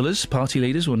councillors. Party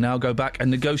leaders will now go back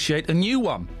and negotiate a new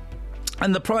one.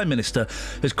 And the Prime Minister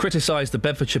has criticised the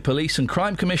Bedfordshire Police and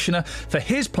Crime Commissioner for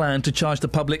his plan to charge the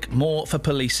public more for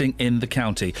policing in the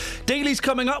county. Dealey's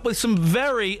coming up with some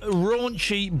very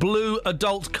raunchy blue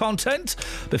adult content.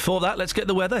 Before that, let's get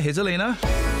the weather. Here's Alina.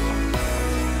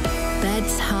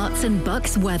 Beds, Herts and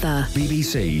Bucks weather.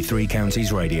 BBC Three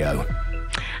Counties Radio.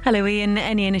 Hello, Ian.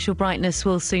 Any initial brightness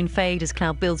will soon fade as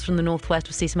cloud builds from the northwest.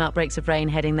 We'll see some outbreaks of rain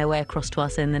heading their way across to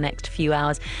us in the next few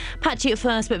hours. Patchy at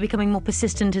first, but becoming more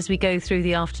persistent as we go through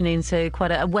the afternoon, so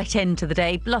quite a wet end to the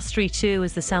day. Blustery too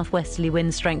as the southwesterly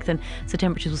winds strengthen, so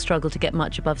temperatures will struggle to get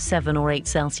much above 7 or 8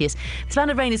 Celsius. This band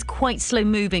of rain is quite slow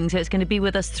moving, so it's going to be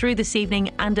with us through this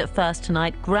evening and at first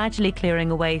tonight, gradually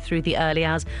clearing away through the early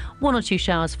hours. 1 or 2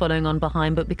 showers following on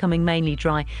behind, but becoming mainly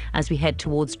dry as we head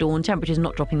towards dawn. Temperatures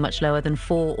not dropping much lower than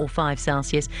 4 or 5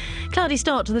 Celsius. Cloudy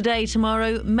start to the day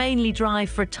tomorrow, mainly dry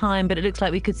for a time, but it looks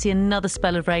like we could see another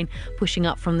spell of rain pushing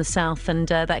up from the south, and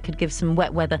that could give some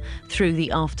wet weather through the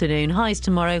afternoon. Highs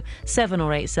tomorrow, 7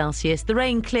 or 8 Celsius. The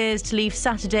rain clears to leave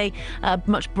Saturday a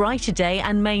much brighter day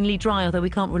and mainly dry, although we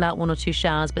can't rule out 1 or 2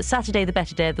 showers. But Saturday, the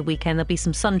better day of the weekend, there'll be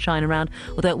some sunshine around,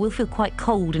 although it will feel quite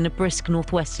cold in a brisk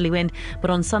northwesterly wind.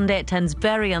 But on Sunday, it turns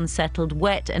very unsettled,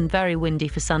 wet and very windy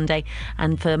for Sunday.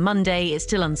 And for Monday, it's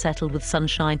still unsettled with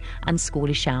sunshine and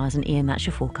squally showers. And Ian, that's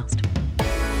your forecast.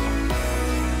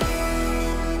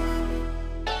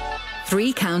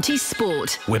 Three Counties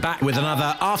Sport. We're back with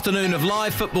another afternoon of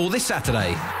live football this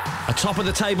Saturday. A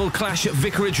top-of-the-table clash at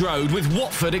Vicarage Road with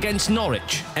Watford against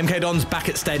Norwich. MK Dons back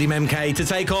at Stadium MK to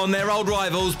take on their old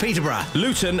rivals Peterborough.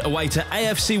 Luton away to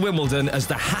AFC Wimbledon as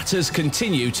the Hatters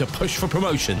continue to push for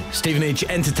promotion. Stevenage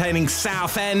entertaining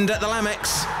Southend at the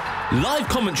Lamex. Live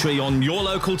commentary on your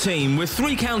local team with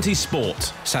Three Counties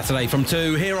Sport. Saturday from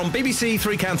 2 here on BBC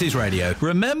Three Counties Radio.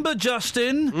 Remember,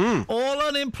 Justin, all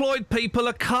unemployed people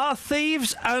are car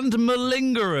thieves and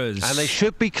malingerers. And they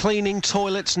should be cleaning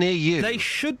toilets near you. They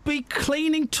should be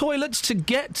cleaning toilets to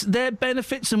get their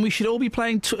benefits, and we should all be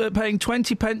paying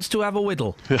 20 pence to have a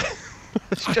whittle.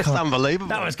 It's just unbelievable.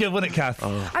 That was good, wasn't it, Kath?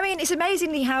 Oh. I mean, it's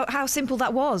amazingly how simple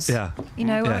that was. Yeah. You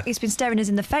know, Yeah. it's been staring us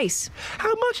in the face.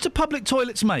 How much do public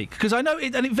toilets make? Because I know,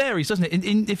 it varies, doesn't it?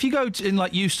 If you go in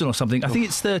like Euston or something, I think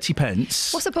it's 30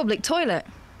 pence. What's a public toilet?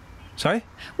 Sorry?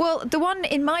 Well, the one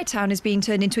in my town is being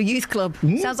turned into a youth club.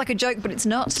 Sounds like a joke, but it's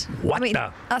not. What I mean,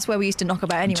 the? that's where we used to knock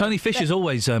about anyway. Tony Fisher's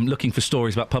always looking for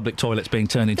stories about public toilets being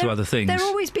turned into other things. They're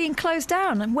always being closed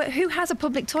down. And who has a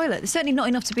public toilet? There's certainly not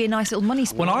enough to be a nice little money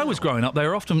spot. When I was growing up, they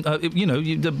were often,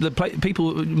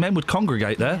 men would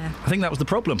congregate there. Yeah. I think that was the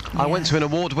problem. I went to an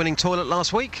award-winning toilet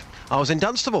last week. I was in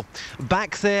Dunstable.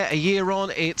 Back there a year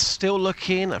on, it's still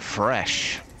looking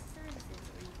fresh.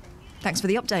 Thanks for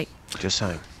the update. Just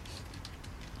saying.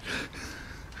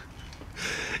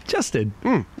 Justin.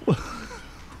 By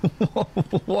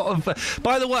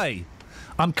the way,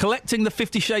 I'm collecting the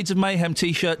 50 Shades of Mayhem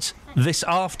T-shirts this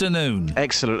afternoon.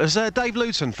 Excellent. Has Dave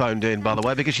Luton phoned in, by the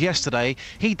way, because yesterday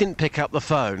he didn't pick up the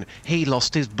phone. He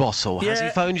lost his bottle. Has he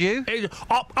phoned you? It's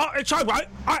okay.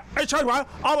 It's okay.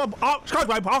 Excuse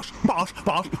me, boss.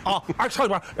 It's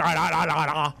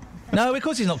okay. No, of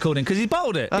course he's not called in because he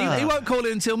bottled it. He won't call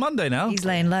in until Monday now. He's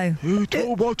laying low. I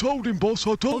told him, boss.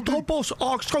 I told him. Boss.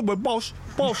 Oh, excuse me, boss.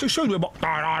 Boss, excuse me, boss.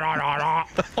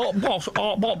 Oh,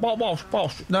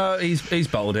 boss. No, he's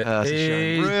bottled it. That's a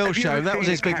shame. Real shame. That was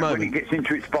his big moment. When it gets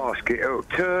into its basket, it'll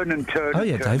turn and turn. Oh,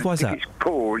 yeah, and turn Dave, why is that? Its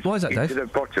paws Why is that, Dave? into the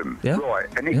bottom. Yeah? Right,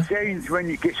 and it sounds when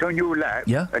it gets on your lap,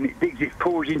 and it digs its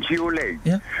paws into your leg,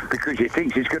 because it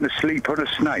thinks it's going to sleep on a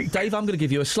snake. Dave, I'm going to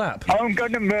give you a slap. I'm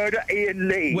going to murder Iain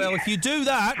Lee. Well, if you do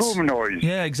that... Trauma noise.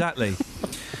 Yeah, exactly.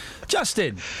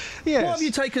 Justin, what have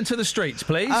you taken to the streets,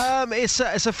 please? It's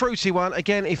a fruity one.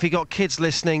 Again, if you got kids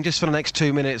listening, just for the next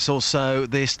 2 minutes or so,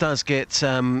 this does get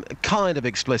kind of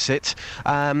explicit.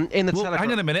 In the Telegraph.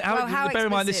 Hang on a minute. Bear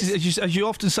in mind, this is as you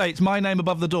often say, it's my name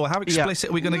above the door. How explicit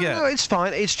are we going to get? No, it's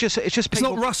fine. It's just people... It's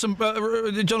not Russ and,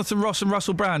 Jonathan Ross and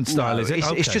Russell Brand style, is it?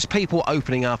 It's just people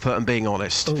opening up and being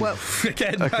honest. Well,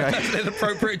 again, that's an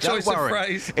appropriate choice of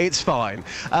phrase. It's fine.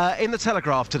 In the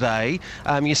Telegraph today,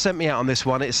 you sent me out on this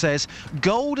one. It says,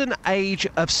 golden age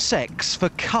of sex for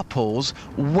couples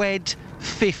wed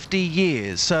 50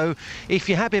 years. So if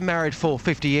you have been married for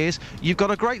 50 years, you've got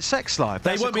a great sex life.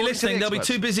 They won't be listening. They'll be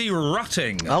too busy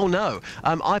rutting. Oh, no.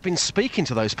 I've been speaking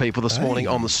to those people this morning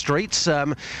on the streets,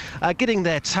 getting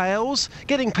their tales,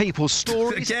 getting people's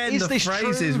stories. Again, the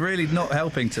phrase is really not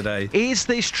helping today. Is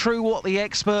this true what the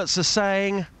experts are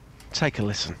saying? Take a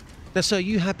listen. Now, so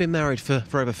you have been married for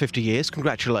over 50 years.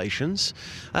 Congratulations.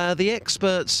 The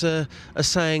experts are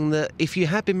saying that if you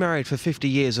have been married for 50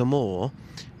 years or more,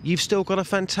 you've still got a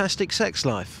fantastic sex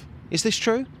life. Is this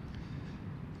true?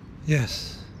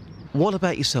 Yes. What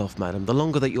about yourself, madam? The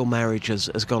longer that your marriage has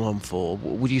gone on for,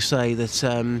 would you say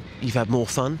that you've had more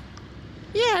fun?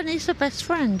 Yeah, and he's a best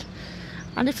friend.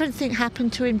 And if anything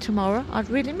happened to him tomorrow, I'd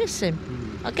really miss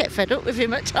him. I'd get fed up with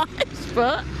him at times,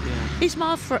 but he's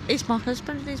my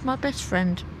husband and he's my best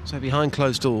friend. So behind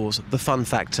closed doors, the fun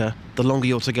factor, the longer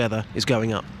you're together, is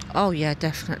going up? Oh, yeah,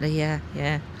 definitely, yeah.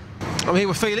 I'm here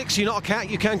with Felix. You're not a cat,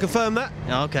 you can confirm that?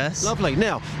 Okay. Lovely.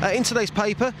 Now, in today's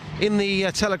paper, in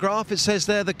the Telegraph, it says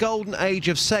there, the golden age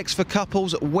of sex for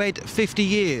couples wed 50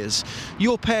 years.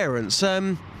 Your parents,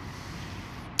 are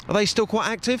they still quite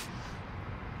active?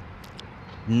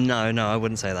 No, I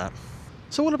wouldn't say that.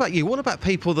 So what about you? What about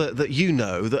people that you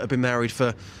know that have been married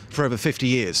for over 50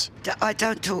 years? I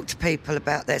don't talk to people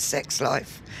about their sex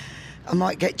life. I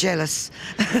might get jealous.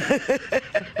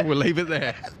 We'll leave it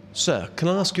there. Sir, can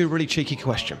I ask you a really cheeky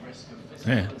question?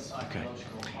 Yeah. Okay.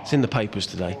 It's in the papers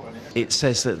today. It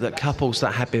says that couples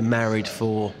that have been married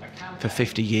for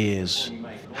 50 years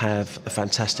have a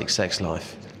fantastic sex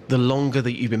life. The longer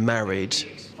that you've been married,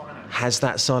 has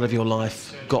that side of your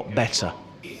life got better?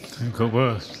 It got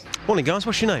worse. Morning, guys.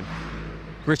 What's your name?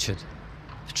 Richard.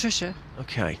 Patricia.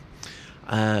 Okay.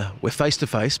 We're face to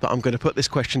face, but I'm going to put this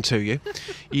question to you.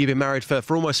 You've been married for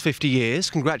almost 50 years.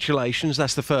 Congratulations,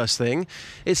 that's the first thing.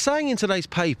 It's saying in today's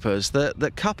papers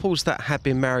that couples that have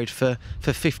been married for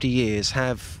 50 years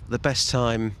have the best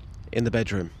time in the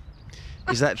bedroom.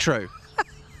 Is that true?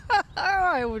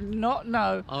 I would not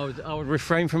know. I would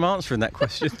refrain from answering that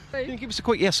question. Can you give us a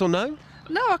quick yes or no?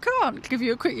 No, I can't give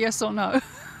you a quick yes or no.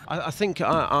 I think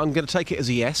I'm going to take it as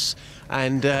a yes,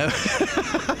 and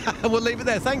we'll leave it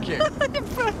there. Thank you.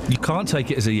 You can't take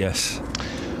it as a yes.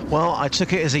 Well, I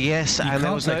took it as a yes, and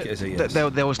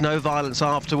there was no violence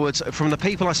afterwards. From the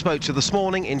people I spoke to this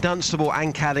morning in Dunstable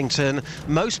and Caddington,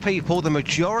 most people, the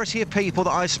majority of people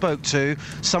that I spoke to,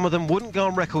 some of them wouldn't go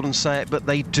on record and say it, but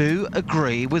they do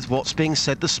agree with what's being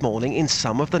said this morning in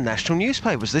some of the national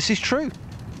newspapers. This is true.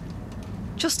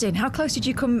 Justin, how close did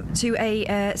you come to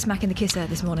a smack in the kisser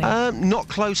this morning? Not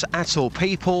close at all.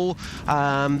 People,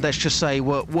 let's just say,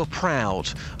 were proud.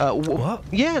 What?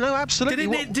 Yeah, no,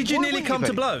 absolutely. Did you nearly come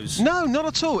to blows? No, not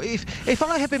at all. If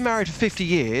I had been married for 50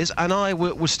 years and I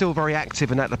was still very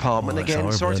active in that department, again,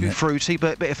 horrible, sorry to be fruity,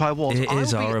 but if I was,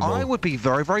 I would be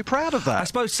very, very proud of that. I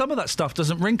suppose some of that stuff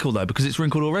doesn't wrinkle, though, because it's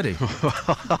wrinkled already.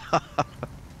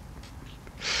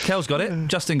 Kel's got it.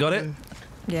 Justin got it.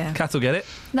 Yeah. Kath will get it.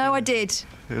 No, I did.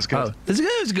 It was good. Oh,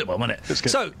 it was a good one, wasn't it? It was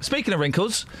good. So, speaking of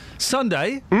wrinkles,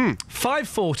 Sunday,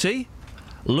 5:40,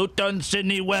 Luton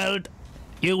Sydney World,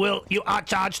 you are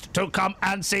charged to come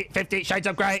and see 50 Shades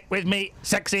of Grey with me,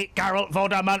 sexy Carol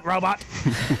Vorderman robot.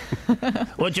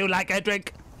 Would you like a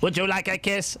drink? Would you like a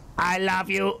kiss? I love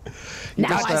you.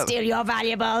 Now I steal your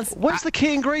valuables. What's the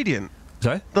key ingredient?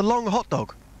 Sorry? The long hot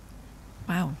dog.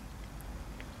 Wow.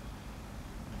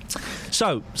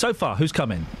 So far, who's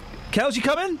coming? Kels, you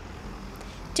coming?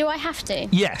 Do I have to?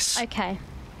 Yes. Okay.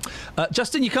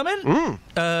 Justin, you coming?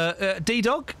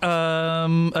 D-Dog,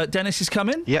 Dennis is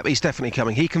coming? Yep, he's definitely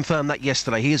coming. He confirmed that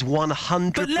yesterday. He is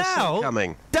 100% but now,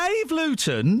 coming. Dave Dave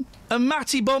Luton and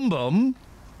Matty Bombom,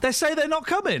 they say they're not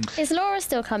coming. Is Laura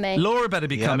still coming? Laura better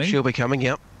be coming. She'll be coming,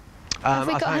 yep. Have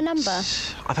we got her number?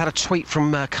 I've had a tweet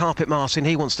from Carpet Martin.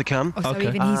 He wants to come. Oh, so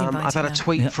even he's invited I've had a now.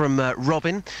 tweet from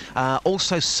Robin.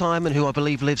 Also Simon, who I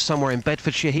believe lives somewhere in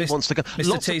Bedfordshire. He wants to go.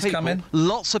 Mr. T's coming.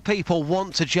 Lots of people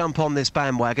want to jump on this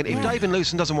bandwagon. If David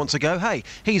Lewson doesn't want to go, hey,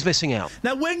 he's missing out.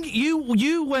 Now, when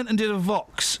you went and did a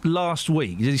Vox last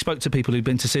week, you spoke to people who'd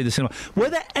been to see the cinema. Were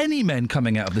there any men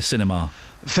coming out of the cinema?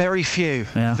 Very few.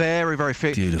 Yeah. Very, very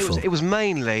few. Beautiful. It was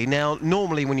mainly, now,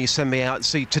 normally when you send me out,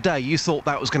 see, today you thought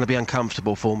that was going to be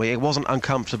uncomfortable for me. It wasn't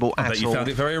uncomfortable at all. I bet you found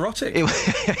it very erotic.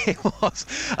 It was.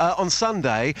 On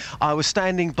Sunday, I was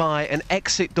standing by an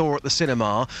exit door at the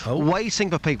cinema,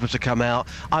 waiting for people to come out.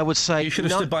 I would say... You should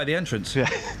have stood by the entrance. Yeah,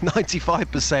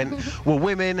 95% were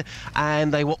women,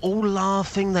 and they were all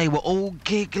laughing, they were all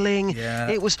giggling.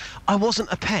 Yeah. I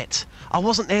wasn't a pet. I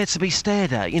wasn't there to be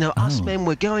stared at. You know, us men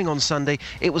were going on Sunday.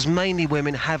 It was mainly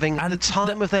women having the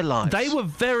time of their lives. They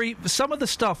were some of the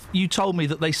stuff you told me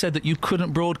that they said that you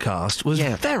couldn't broadcast was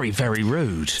very, very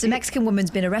rude. So a Mexican woman's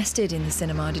been arrested in the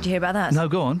cinema. Did you hear about that? No,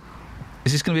 go on.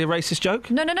 Is this going to be a racist joke?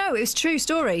 No. It was a true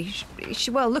story.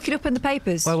 Well, look it up in the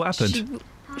papers. Well, what happened?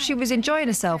 She was enjoying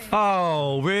herself.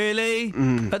 Oh, really?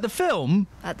 At the film?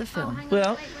 At the film.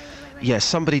 Well... Yes,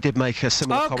 somebody did make a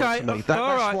similar comment to me. That's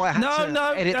all right. why I had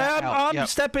to edit that out. I'm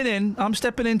stepping in. I'm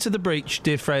stepping into the breach,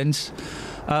 dear friends.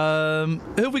 Who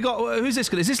have we got? Who's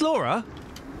this? Is this Laura?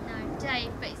 No, Dave,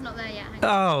 but he's not there yet.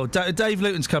 Oh, Dave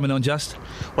Luton's coming on, just.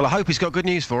 Well, I hope he's got good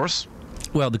news for us.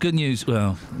 Well, the good news.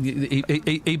 Well,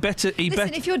 he better.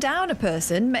 Listen, if you're down a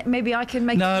person, maybe I can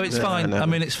make. No, it's fine. No. I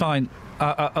mean, it's fine.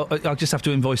 I'll just have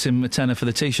to invoice him a tenner for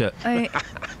the T-shirt.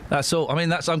 That's all. I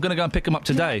mean, I'm going to go and pick him up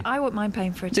today. Yeah, I wouldn't mind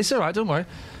paying for it. It's all right. Don't worry.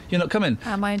 You're not coming.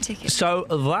 I have my own ticket. So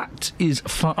that is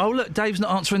fun. Oh, look, Dave's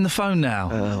not answering the phone now.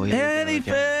 Oh, yeah.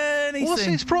 Anything. What's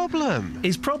his problem?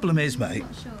 His problem is, mate,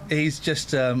 he's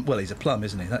just, well, he's a plum,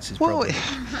 isn't he? That's his Well,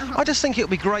 problem. I just think it would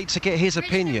be great to get his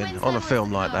opinion on a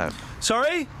film like that.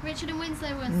 Sorry? Richard and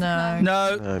Winslow was.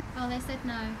 No. Oh, they said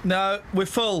no. No, we're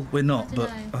full. We're not, but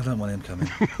I don't want him coming.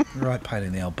 Right pain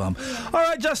in the old bum. All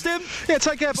right, Justin. Yeah,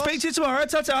 take care, boss. Speak to you tomorrow.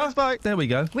 Ta-ta. Bye. There we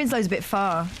go. Winslow's a bit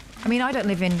far. I mean, I don't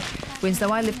live in Winslow.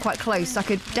 I live quite close. I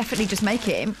could definitely just make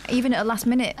it, even at a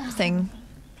last-minute thing,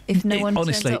 if no one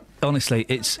turns up. Honestly,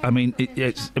 it's. I mean,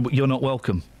 it's. You're not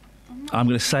welcome. I'm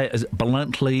going to say it as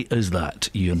bluntly as that.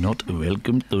 You're not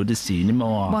welcome to the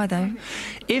cinema. Why though?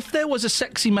 If there was a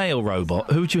sexy male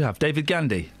robot, who would you have? David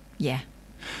Gandy. Yeah.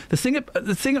 The thing,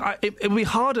 it would be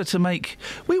harder to make.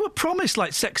 We were promised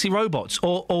like sexy robots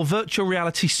or virtual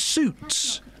reality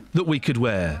suits that we could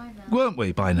wear, weren't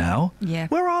we? By now, yeah.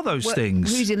 Where are those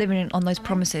things? Who's delivering on those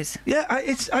promises? Yeah,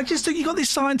 I just think you got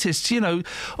these scientists. You know,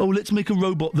 let's make a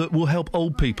robot that will help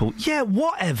old people. Yeah,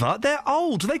 whatever. They're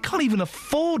old. They can't even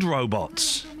afford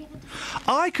robots.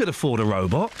 I could afford a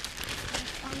robot.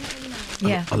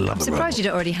 Yeah, I love I'm a surprised robot. you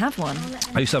don't already have one.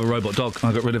 I used to have a robot dog.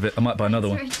 I got rid of it. I might buy another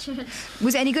one.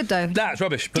 Was it any good though? That's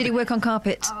rubbish. Did it work on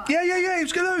carpet? Yeah. It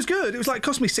was good. It was good. It was like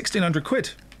cost me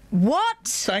 £1,600. What?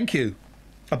 Thank you.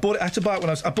 I bought it. I had to buy it when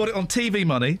I bought it on TV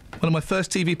money, one of my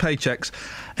first TV paychecks,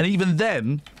 and even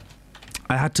then,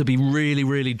 I had to be really,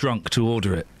 really drunk to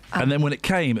order it. And then when it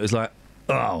came, it was like,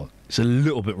 oh, it's a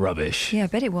little bit rubbish. Yeah, I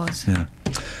bet it was. Yeah.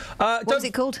 What was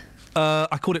it called?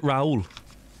 I called it Raoul.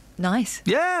 Nice.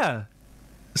 Yeah.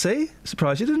 See?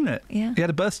 Surprised you, didn't it? Yeah. He had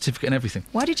a birth certificate and everything.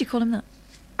 Why did you call him that?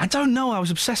 I don't know. I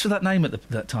was obsessed with that name at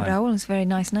that time. Raoul is a very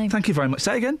nice name. Thank you very much.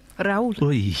 Say it again. Raoul.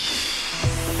 Oy.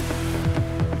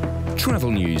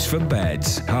 Travel news for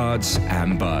beds, cards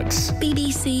and bugs.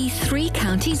 BBC Three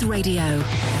Counties Radio.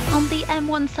 On the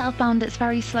M1 southbound, it's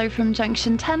very slow from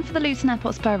junction 10 for the Luton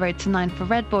Airport Spur Road to 9 for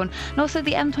Redbourne. And also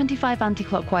the M25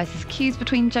 anti-clockwise is queues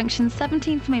between junction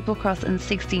 17 for Maple Cross and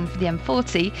 16 for the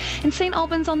M40. In St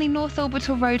Albans on the North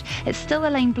Orbital Road, it's still a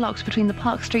lane blocked between the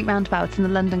Park Street roundabout and the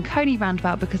London Coney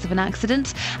roundabout because of an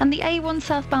accident. And the A1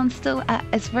 southbound still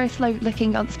is very slow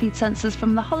looking on speed sensors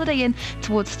from the Holiday Inn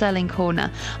towards Stirling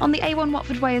Corner. On the A1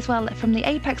 Watford Way as well, from the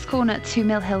Apex Corner to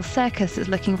Mill Hill Circus is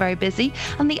looking very busy.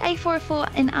 And the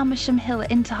A404 in Amersham Hill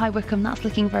into High Wycombe, that's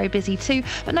looking very busy too.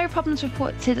 But no problems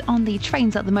reported on the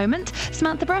trains at the moment.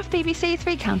 Samantha Bruff, BBC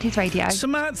Three Counties Radio.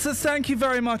 Samantha, thank you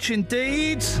very much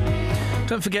indeed.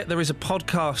 Don't forget there is a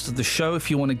podcast of the show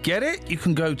if you want to get it. You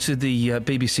can go to the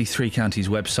BBC Three Counties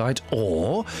website,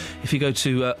 or if you go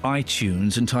to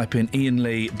iTunes and type in Iain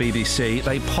Lee BBC,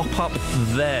 they pop up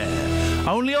there.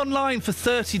 Only online for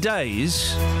 30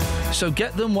 days, so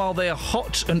get them while they are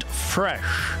hot and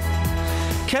fresh.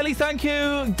 Kelly, thank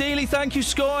you. Dealey, thank you.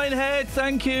 Scoinehead,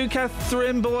 thank you.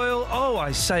 Catherine Boyle. Oh,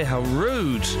 I say, how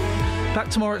rude. Back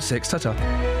tomorrow at 6. Ta-ta.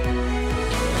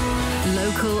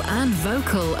 Local and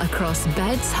vocal across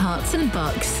Beds, Herts and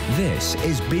Bucks. This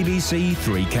is BBC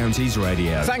Three Counties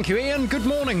Radio. Thank you, Ian. Good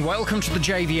morning. Welcome to the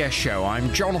JVS show.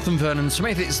 I'm Jonathan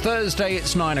Vernon-Smith. It's Thursday,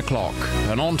 it's 9 o'clock.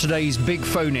 And on today's Big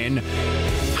Phone In,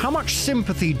 how much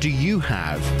sympathy do you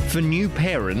have for new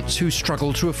parents who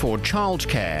struggle to afford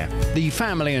childcare? The Family